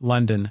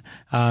 London?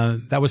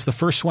 That was the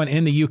first one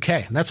in the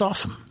UK. That's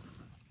awesome.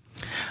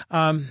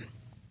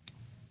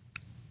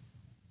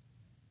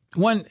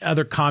 One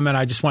other comment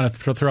I just want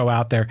to throw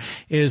out there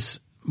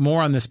is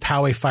more on this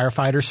Poway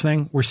firefighters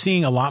thing. We're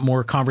seeing a lot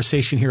more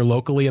conversation here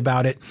locally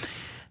about it.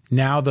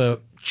 Now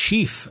the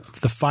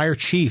fire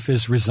chief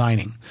is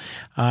resigning.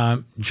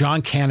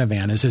 John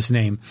Canavan is his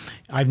name.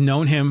 I've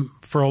known him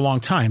for a long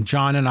time.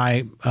 John and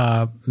I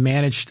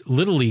managed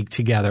Little League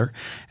together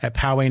at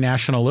Poway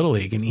National Little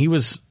League, and he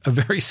was a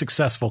very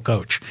successful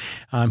coach.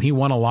 He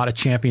won a lot of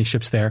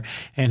championships there,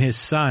 and his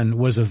son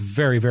was a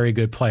very, very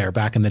good player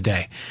back in the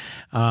day.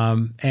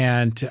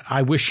 And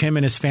I wish him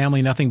and his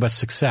family nothing but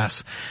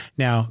success.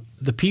 Now,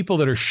 the people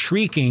that are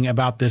shrieking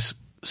about this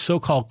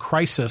so-called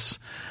crisis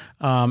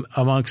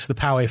amongst the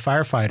Poway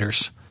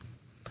firefighters,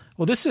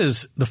 well, this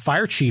is the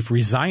fire chief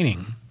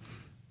resigning.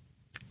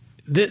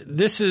 They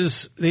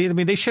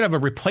should have a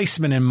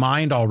replacement in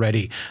mind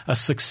already, a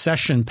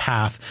succession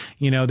path.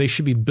 They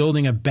should be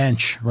building a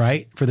bench,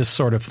 right, for this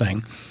sort of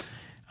thing.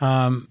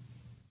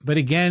 But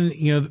again,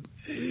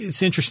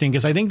 it's interesting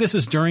because I think this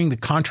is during the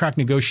contract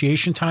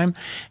negotiation time,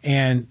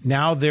 and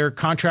now their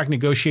contract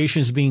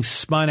negotiation is being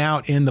spun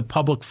out in the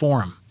public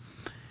forum.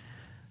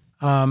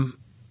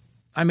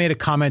 I made a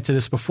comment to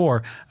this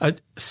before. A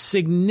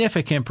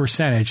significant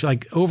percentage,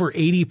 like over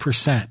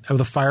 80% of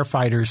the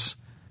firefighters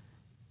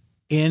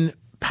in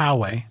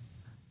Poway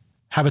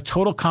have a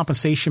total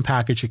compensation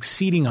package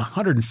exceeding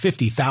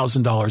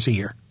 $150,000 a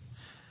year.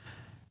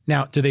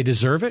 Now, do they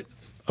deserve it?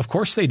 Of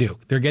course they do.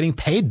 They're getting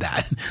paid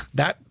that.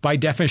 That by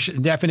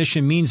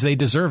definition means they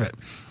deserve it.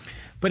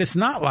 But it's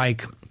not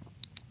like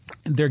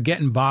they're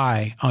getting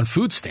by on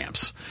food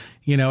stamps.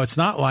 It's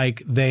not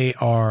like they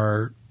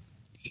are,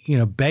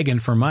 begging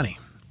for money.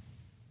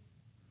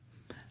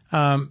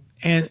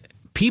 And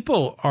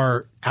people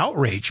are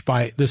outraged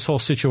by this whole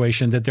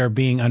situation that they're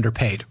being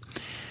underpaid.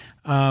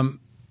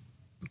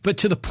 But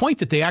to the point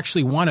that they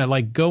actually want to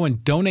like go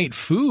and donate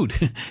food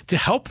to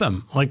help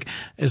them, like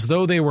as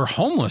though they were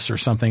homeless or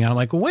something. And I'm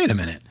like, well, wait a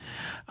minute.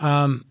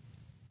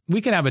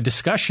 We can have a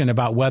discussion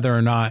about whether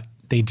or not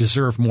they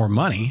deserve more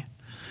money.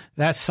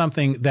 That's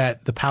something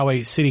that the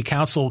Poway City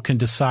Council can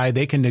decide.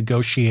 They can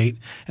negotiate.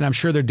 And I'm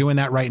sure they're doing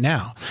that right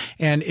now.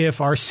 And if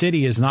our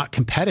city is not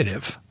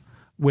competitive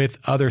with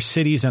other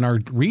cities in our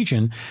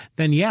region,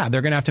 then yeah,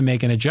 they're going to have to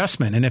make an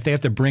adjustment. And if they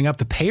have to bring up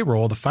the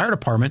payroll, the fire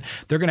department,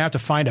 they're going to have to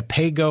find a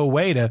pay-go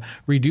way to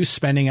reduce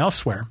spending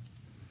elsewhere.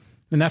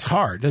 And that's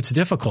hard. That's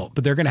difficult,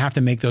 but they're going to have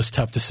to make those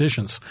tough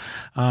decisions.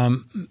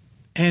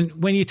 And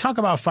when you talk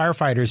about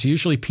firefighters,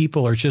 usually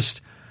people are just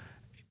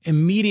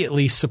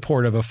immediately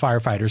supportive of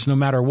firefighters, no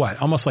matter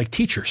what, almost like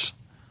teachers.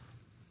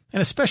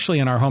 And especially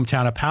in our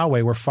hometown of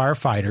Poway, where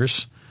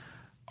firefighters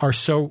are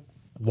so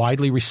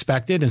widely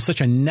respected and such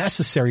a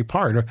necessary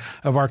part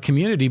of our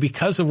community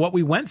because of what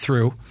we went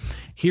through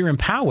here in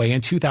Poway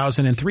in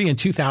 2003 and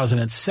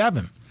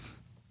 2007.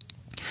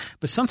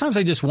 But sometimes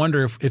I just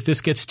wonder if this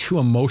gets too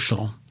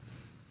emotional,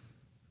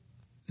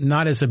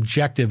 not as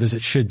objective as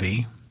it should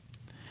be.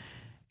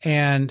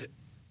 And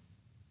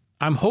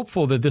I'm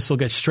hopeful that this will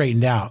get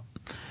straightened out.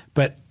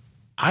 But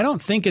I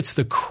don't think it's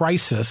the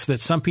crisis that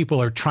some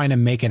people are trying to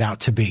make it out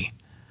to be.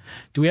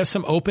 Do we have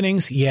some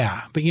openings?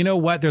 Yeah. But you know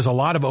what? There's a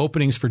lot of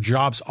openings for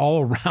jobs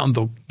all around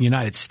the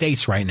United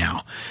States right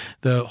now.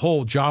 The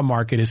whole job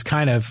market is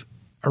kind of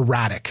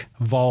erratic,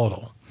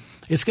 volatile.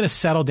 It's going to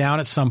settle down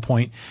at some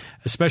point,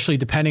 especially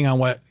depending on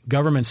what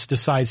government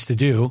decides to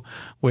do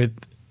with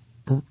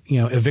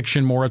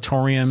eviction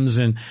moratoriums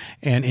and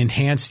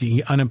enhanced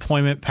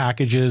unemployment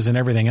packages and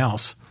everything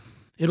else.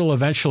 It'll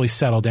eventually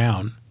settle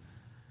down.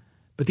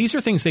 But these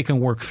are things they can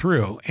work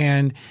through.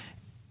 And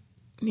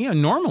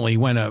normally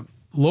when a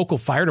local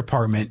fire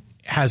department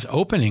has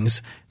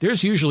openings,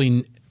 there's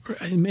usually,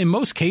 in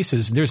most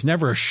cases, there's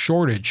never a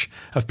shortage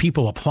of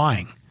people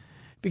applying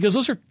because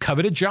those are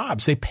coveted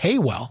jobs. They pay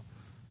well,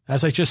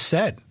 as I just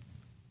said.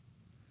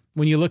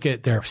 When you look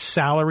at their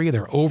salary,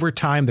 their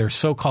overtime, their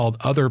so-called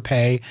other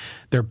pay,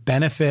 their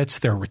benefits,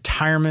 their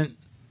retirement,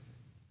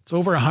 it's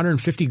over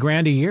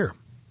 $150,000 a year.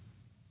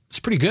 It's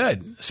pretty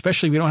good,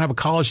 especially if you don't have a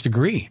college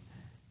degree.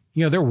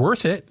 They're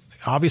worth it.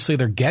 Obviously,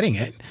 they're getting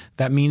it.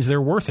 That means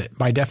they're worth it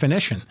by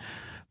definition.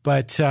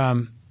 But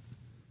I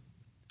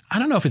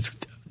don't know if it's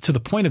to the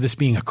point of this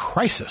being a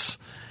crisis.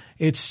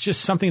 It's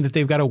just something that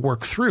they've got to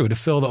work through to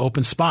fill the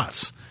open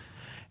spots.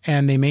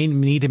 And they may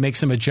need to make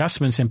some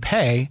adjustments in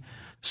pay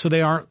so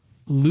they aren't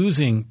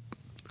losing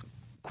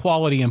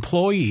quality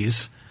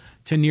employees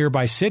to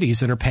nearby cities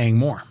that are paying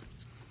more.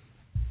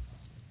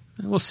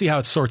 We'll see how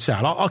it sorts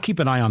out. I'll keep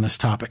an eye on this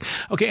topic.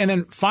 Okay, and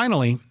then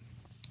finally,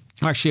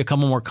 actually a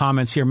couple more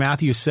comments here.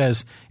 Matthew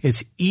says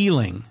it's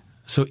Ealing.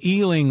 So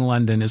Ealing,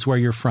 London is where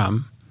you're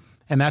from.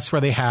 And that's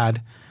where they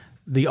had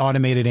the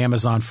automated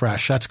Amazon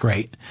Fresh. That's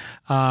great.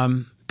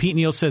 Pete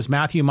Neal says,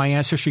 Matthew, my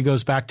ancestry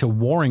goes back to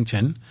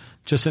Warrington.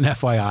 Just an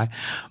FYI.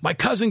 My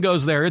cousin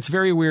goes there. It's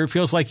very weird.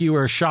 Feels like you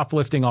were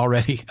shoplifting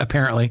already,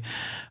 apparently.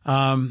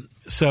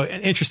 So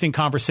an interesting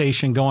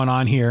conversation going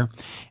on here.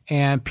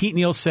 And Pete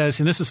Neal says,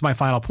 and this is my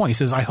final point, he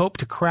says, I hope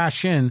to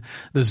crash in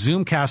the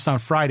Zoomcast on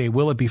Friday.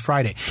 Will it be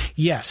Friday?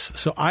 Yes.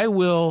 So I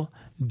will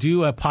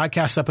do a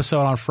podcast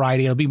episode on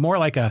Friday. It'll be more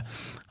like a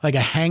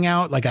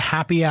hangout, like a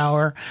happy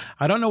hour.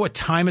 I don't know what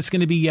time it's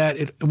going to be yet.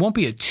 It won't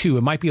be at 2.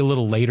 It might be a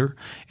little later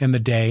in the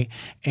day.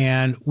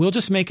 And we'll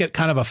just make it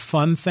kind of a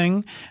fun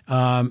thing.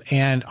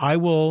 And I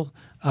will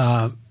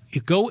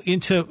go on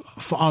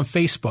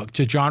Facebook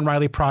to John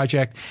Riley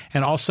Project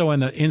and also in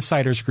the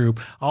Insiders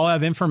group. I'll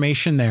have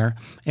information there.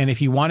 And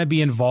if you want to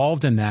be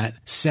involved in that,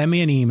 send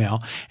me an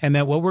email. And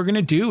then what we're going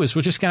to do is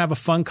we're just going to have a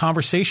fun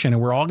conversation. And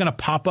we're all going to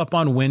pop up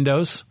on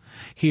Windows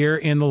here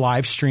in the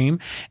live stream.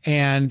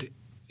 And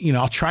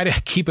I'll try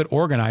to keep it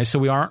organized so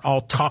we aren't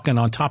all talking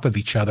on top of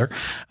each other.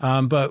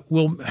 But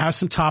we'll have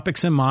some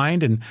topics in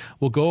mind and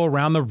we'll go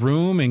around the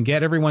room and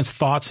get everyone's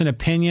thoughts and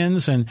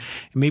opinions. And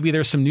maybe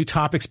there's some new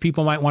topics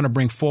people might want to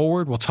bring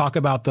forward. We'll talk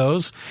about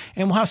those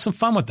and we'll have some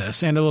fun with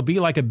this. And it'll be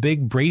like a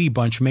big Brady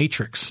Bunch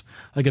matrix,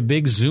 like a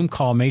big Zoom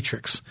call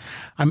matrix.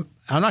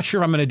 I'm not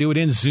sure if I'm going to do it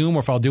in Zoom or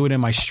if I'll do it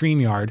in my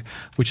StreamYard,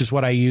 which is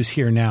what I use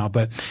here now.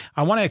 But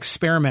I want to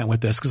experiment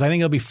with this because I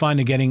think it'll be fun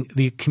to getting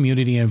the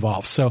community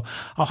involved. So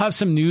I'll have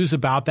some news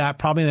about that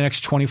probably in the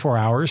next 24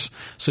 hours.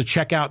 So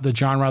check out the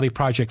John Riley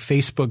Project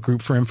Facebook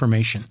group for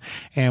information,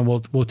 and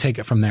we'll take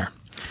it from there.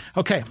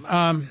 Okay.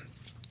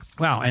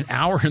 Wow, an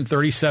hour and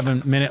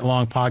 37-minute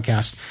long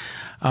podcast.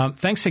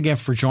 Thanks again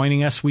for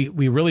joining us. We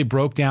really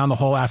broke down the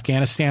whole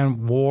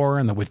Afghanistan war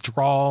and the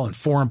withdrawal and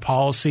foreign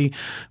policy.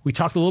 We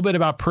talked a little bit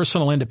about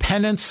personal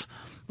independence,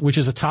 which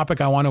is a topic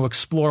I want to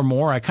explore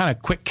more. I kind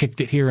of quick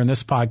kicked it here in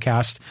this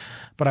podcast,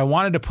 but I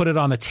wanted to put it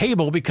on the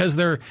table because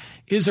there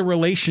is a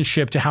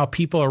relationship to how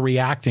people are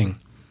reacting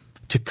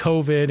to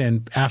COVID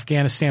and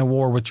Afghanistan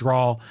war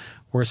withdrawal,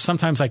 where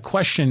sometimes I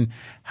question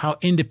how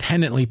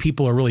independently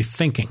people are really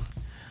thinking.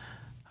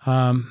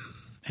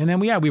 And then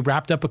we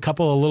wrapped up a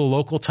couple of little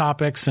local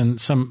topics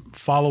and some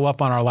follow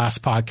up on our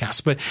last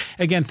podcast. But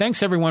again,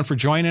 thanks everyone for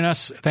joining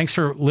us. Thanks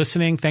for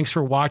listening. Thanks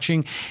for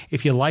watching.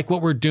 If you like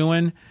what we're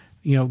doing,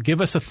 give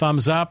us a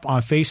thumbs up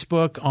on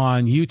Facebook,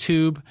 on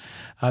YouTube.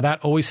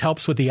 That always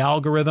helps with the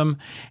algorithm,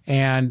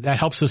 and that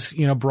helps us,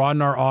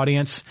 broaden our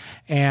audience.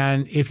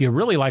 And if you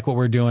really like what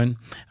we're doing,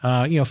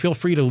 feel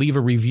free to leave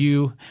a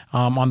review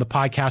on the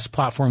podcast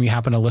platform you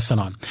happen to listen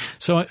on.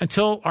 So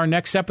until our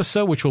next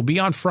episode, which will be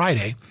on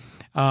Friday,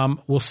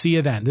 we'll see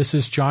you then. This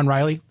is John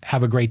Riley.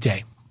 Have a great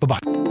day. Bye-bye.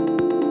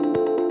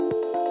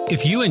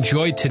 If you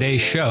enjoyed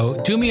today's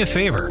show, do me a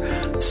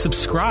favor,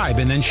 subscribe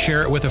and then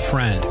share it with a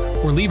friend,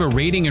 or leave a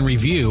rating and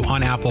review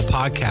on Apple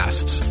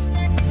Podcasts.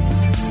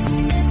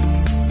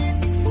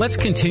 Let's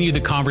continue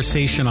the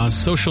conversation on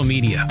social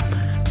media.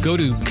 Go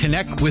to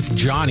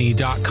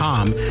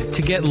connectwithjohnny.com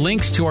to get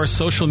links to our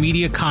social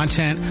media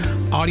content,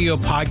 audio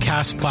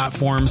podcast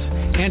platforms,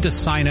 and to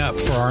sign up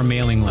for our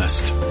mailing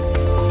list.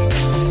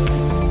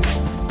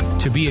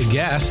 To be a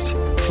guest,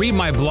 read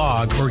my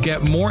blog, or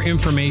get more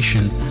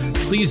information,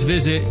 please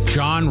visit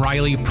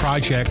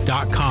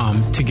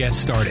johnrileyproject.com to get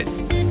started.